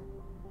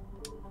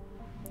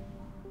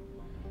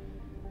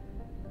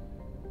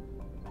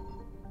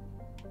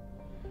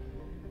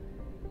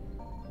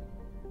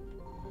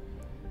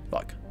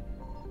 Fuck.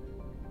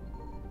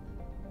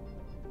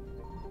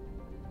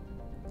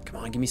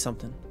 Come on, give me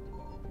something.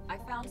 I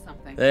found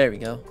something. There we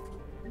go.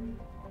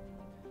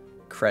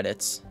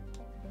 Credits.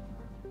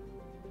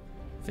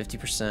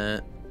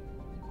 50%.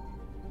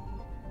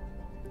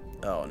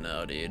 Oh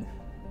no, dude.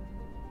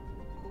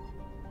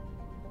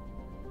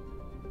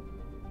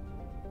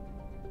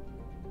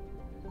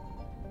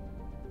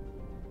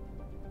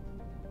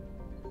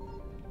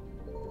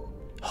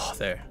 Oh,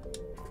 there.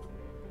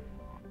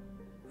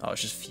 Oh,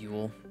 it's just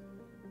fuel.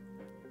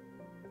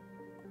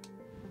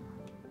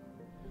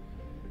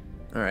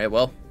 Alright,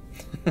 well.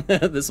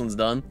 This one's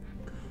done.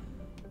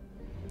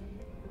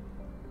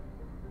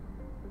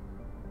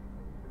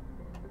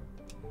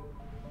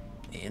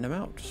 And I'm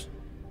out.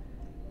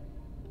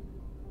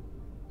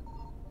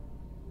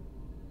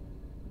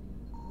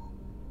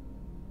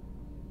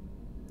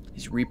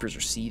 These Reapers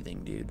are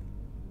seething, dude.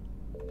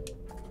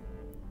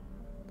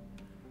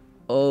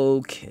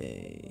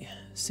 Okay.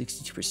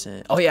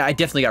 62%. Oh yeah, I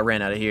definitely got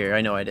ran out of here. I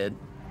know I did.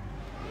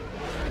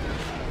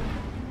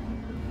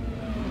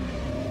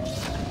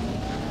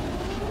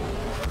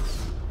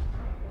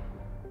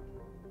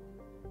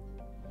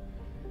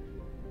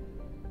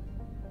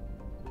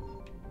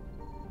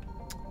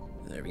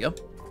 There we go.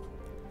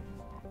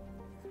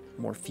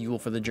 More fuel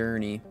for the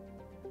journey.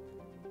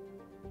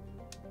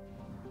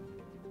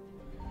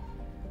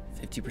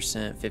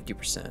 50%,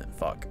 50%.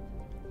 Fuck.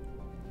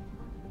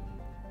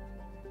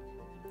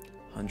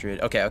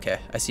 100. Okay, okay.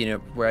 I see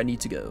where I need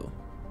to go.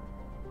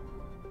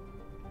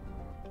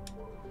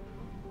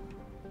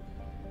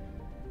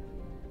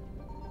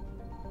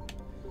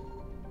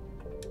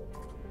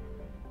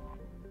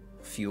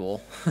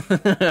 Fuel.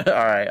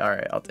 Alright,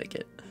 alright. I'll take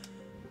it.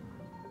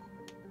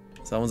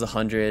 So that one's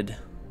 100.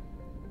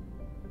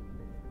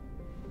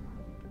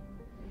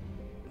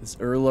 This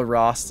Urla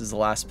Rost is the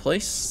last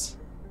place.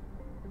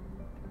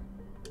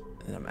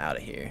 And I'm out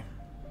of here.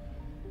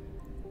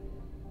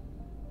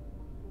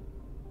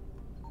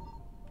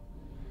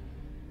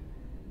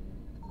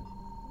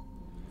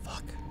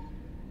 Fuck.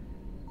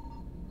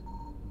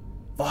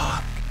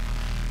 Fuck.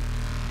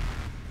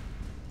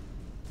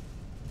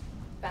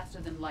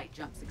 Faster than light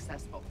jump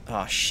successful.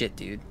 Oh shit,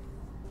 dude.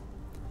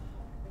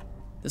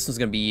 This one's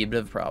gonna be a bit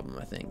of a problem,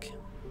 I think.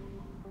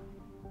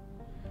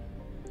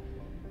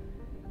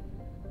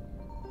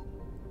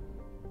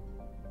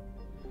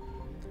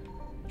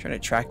 Trying to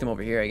track them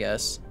over here, I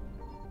guess.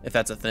 If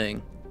that's a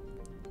thing.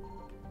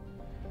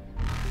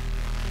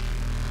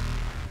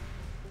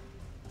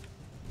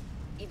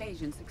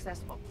 Evasion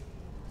successful.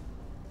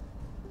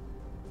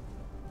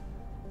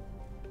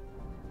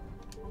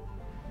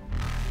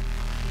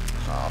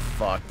 Oh,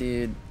 fuck,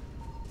 dude.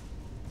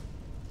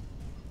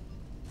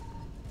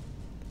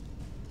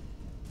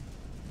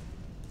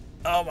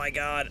 Oh my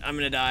god, I'm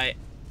gonna die.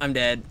 I'm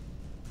dead.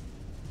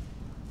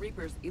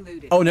 Reapers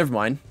eluded. Oh, never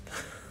mind.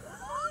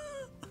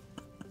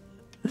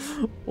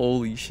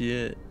 Holy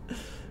shit.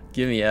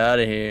 Get me out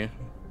of here.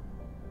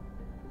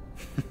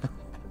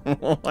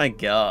 Oh my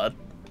god.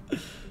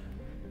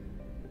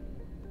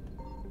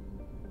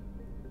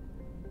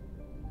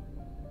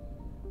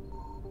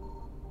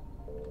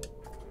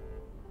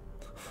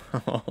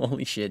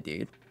 Holy shit,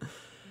 dude.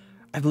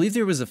 I believe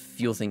there was a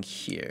fuel thing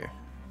here.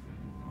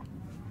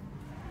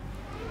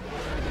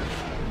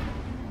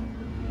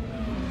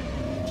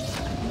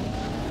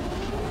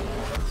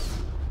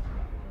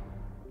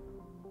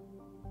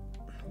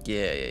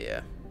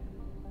 Yeah.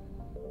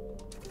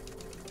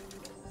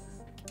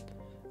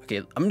 Okay,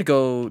 I'm gonna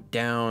go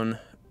down.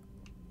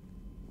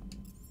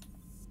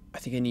 I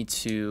think I need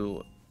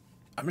to...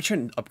 I'm gonna try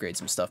and upgrade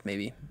some stuff,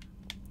 maybe.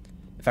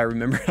 If I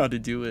remember how to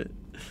do it.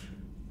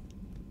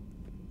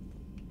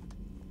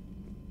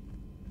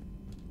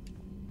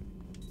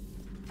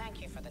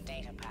 Thank you for the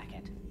data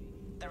packet.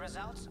 The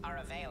results are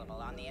available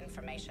on the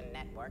Information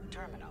Network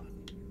terminal.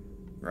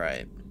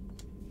 Right.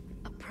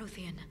 A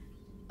Prothean.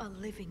 A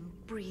living,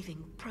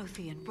 breathing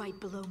Prothean right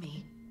below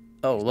me.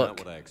 Oh, look.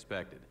 Not what I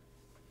expected.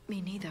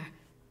 Me neither.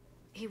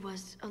 He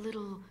was a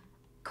little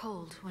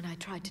cold when I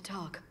tried to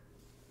talk.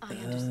 I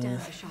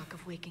understand the shock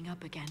of waking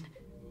up again.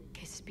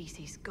 His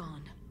species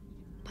gone.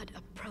 But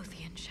a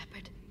Prothean,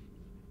 Shepard.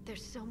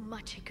 There's so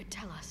much he could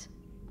tell us.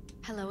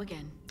 Hello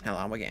again.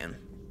 Hello again.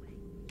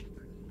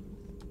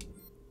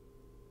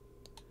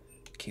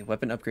 Okay,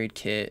 weapon upgrade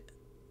kit.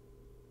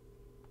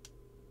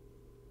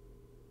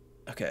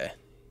 Okay.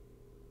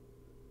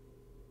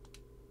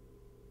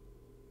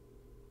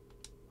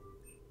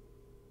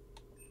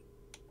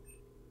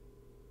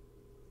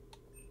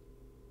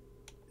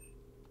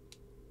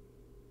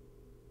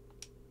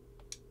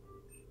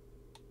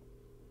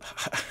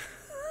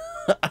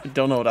 I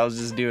don't know what I was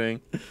just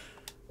doing.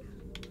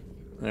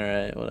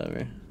 Alright,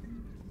 whatever.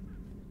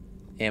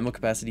 Ammo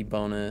capacity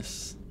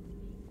bonus.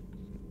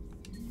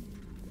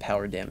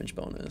 Power damage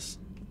bonus.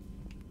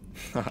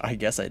 I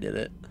guess I did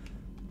it.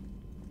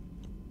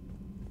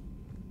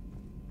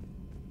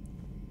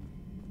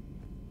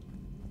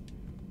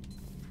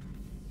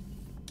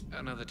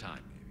 Another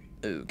time,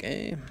 maybe.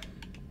 Okay.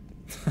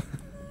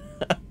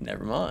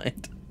 Never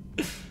mind.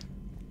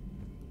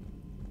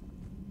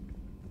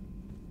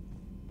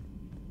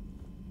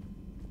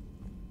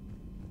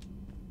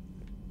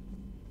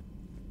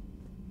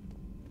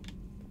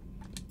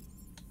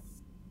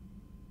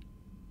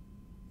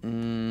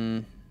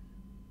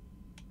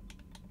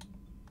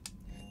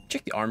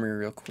 Check the armory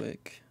real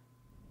quick.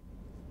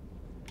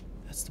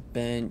 That's the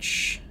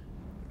bench.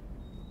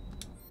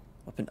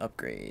 Weapon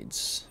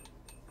upgrades.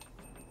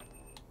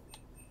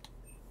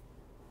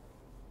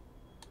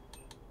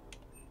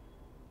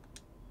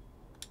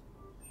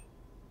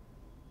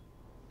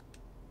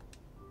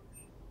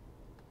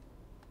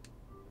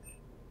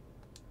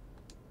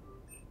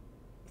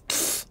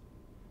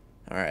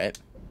 All right.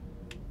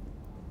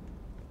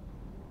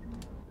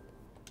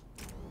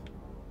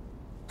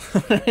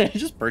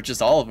 Just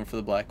purchase all of them for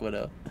the Black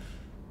Widow.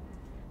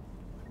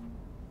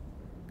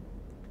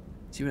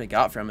 See what I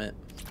got from it.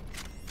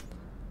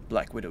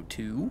 Black Widow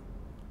 2.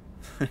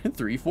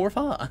 3, 4,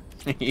 5.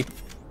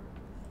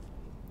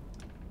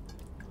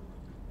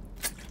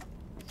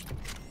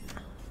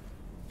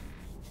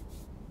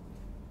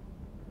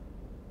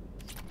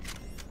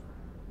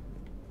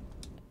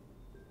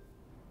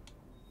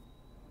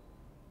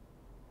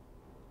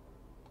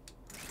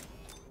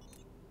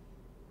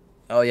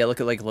 Oh yeah, look,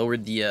 at like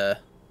lowered the I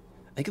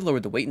think it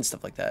lowered the weight and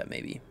stuff like that,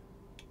 maybe.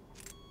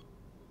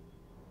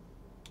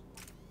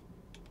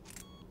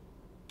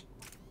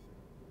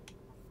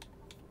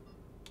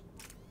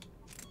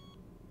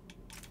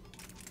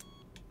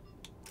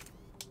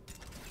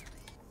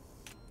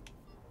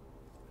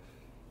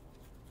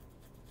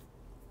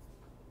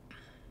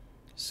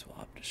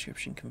 Swap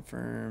description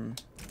confirm.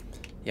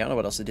 Yeah, I don't know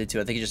what else it did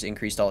too. I think it just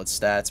increased all its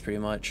stats pretty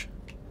much.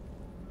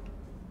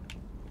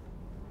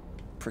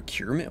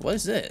 Procurement? What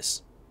is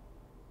this?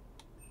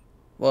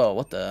 Whoa,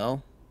 what the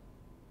hell?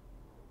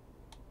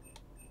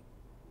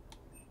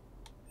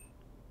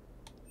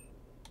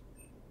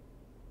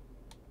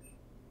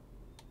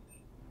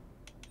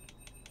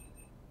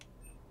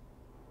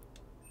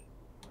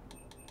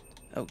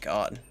 Oh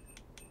god.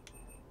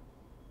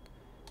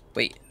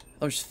 Wait,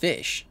 oh, there's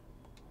fish.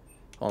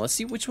 Oh, let's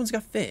see which one's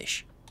got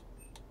fish.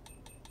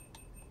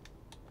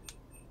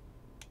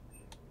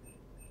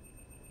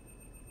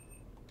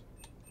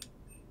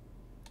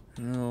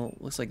 Well,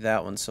 looks like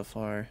that one so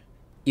far.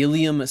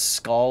 Ilium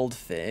scald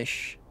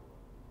fish.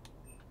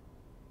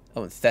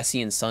 Oh, and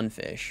Thessian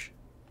sunfish.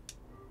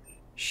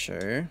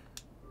 Sure.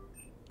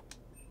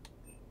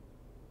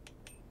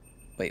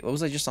 Wait, what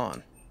was I just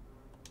on?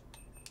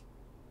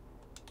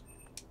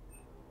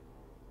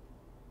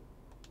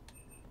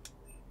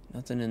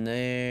 Nothing in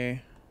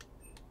there.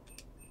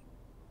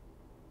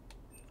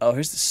 Oh,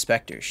 here's the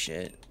Spectre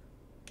shit.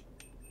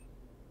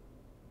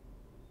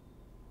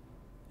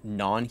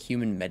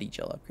 Non-human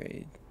Medigel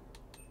upgrade.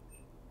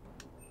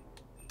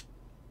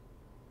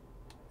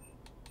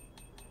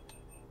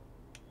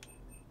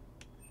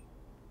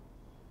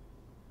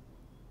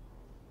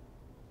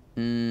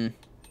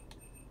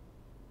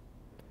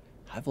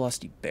 High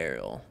velocity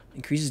barrel.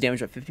 Increases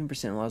damage by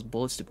 15%, allows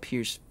bullets to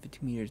pierce 50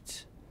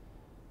 meters.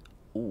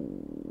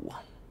 Ooh.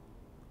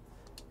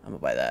 I'm gonna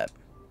buy that.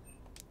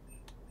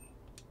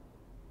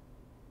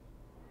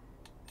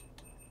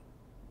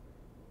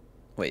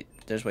 Wait,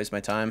 did I just waste my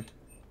time?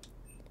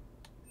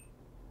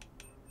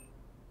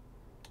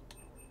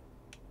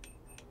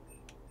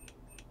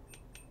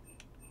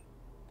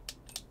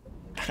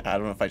 I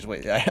don't know if I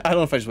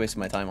just wasted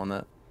my time on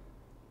that.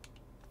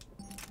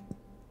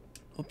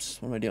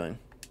 Oops, what am I doing?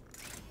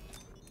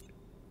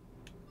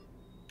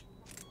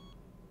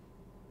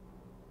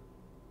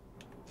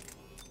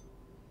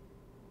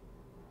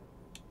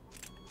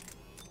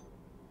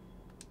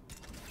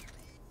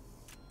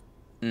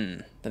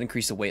 That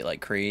increased the weight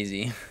like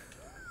crazy.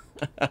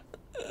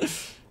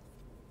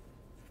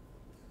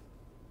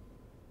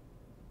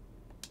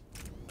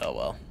 Oh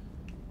well.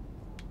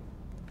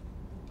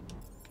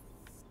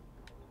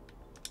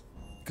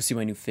 Go see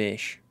my new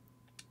fish.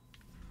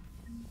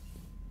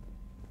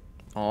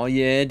 Oh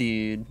yeah,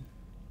 dude.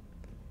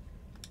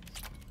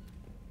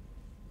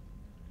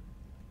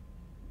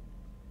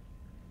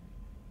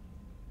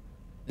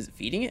 Is it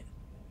feeding it?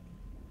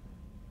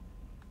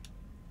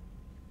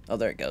 Oh,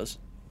 there it goes.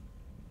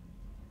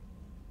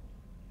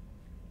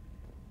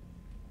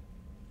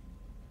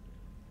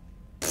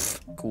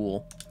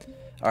 Cool.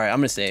 Alright, I'm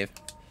gonna save.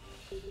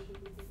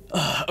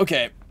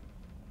 Okay.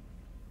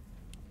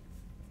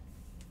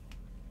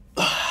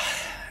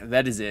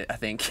 That is it, I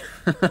think.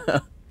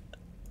 Let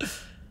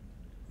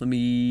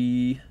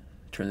me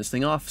turn this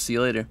thing off. See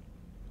you later.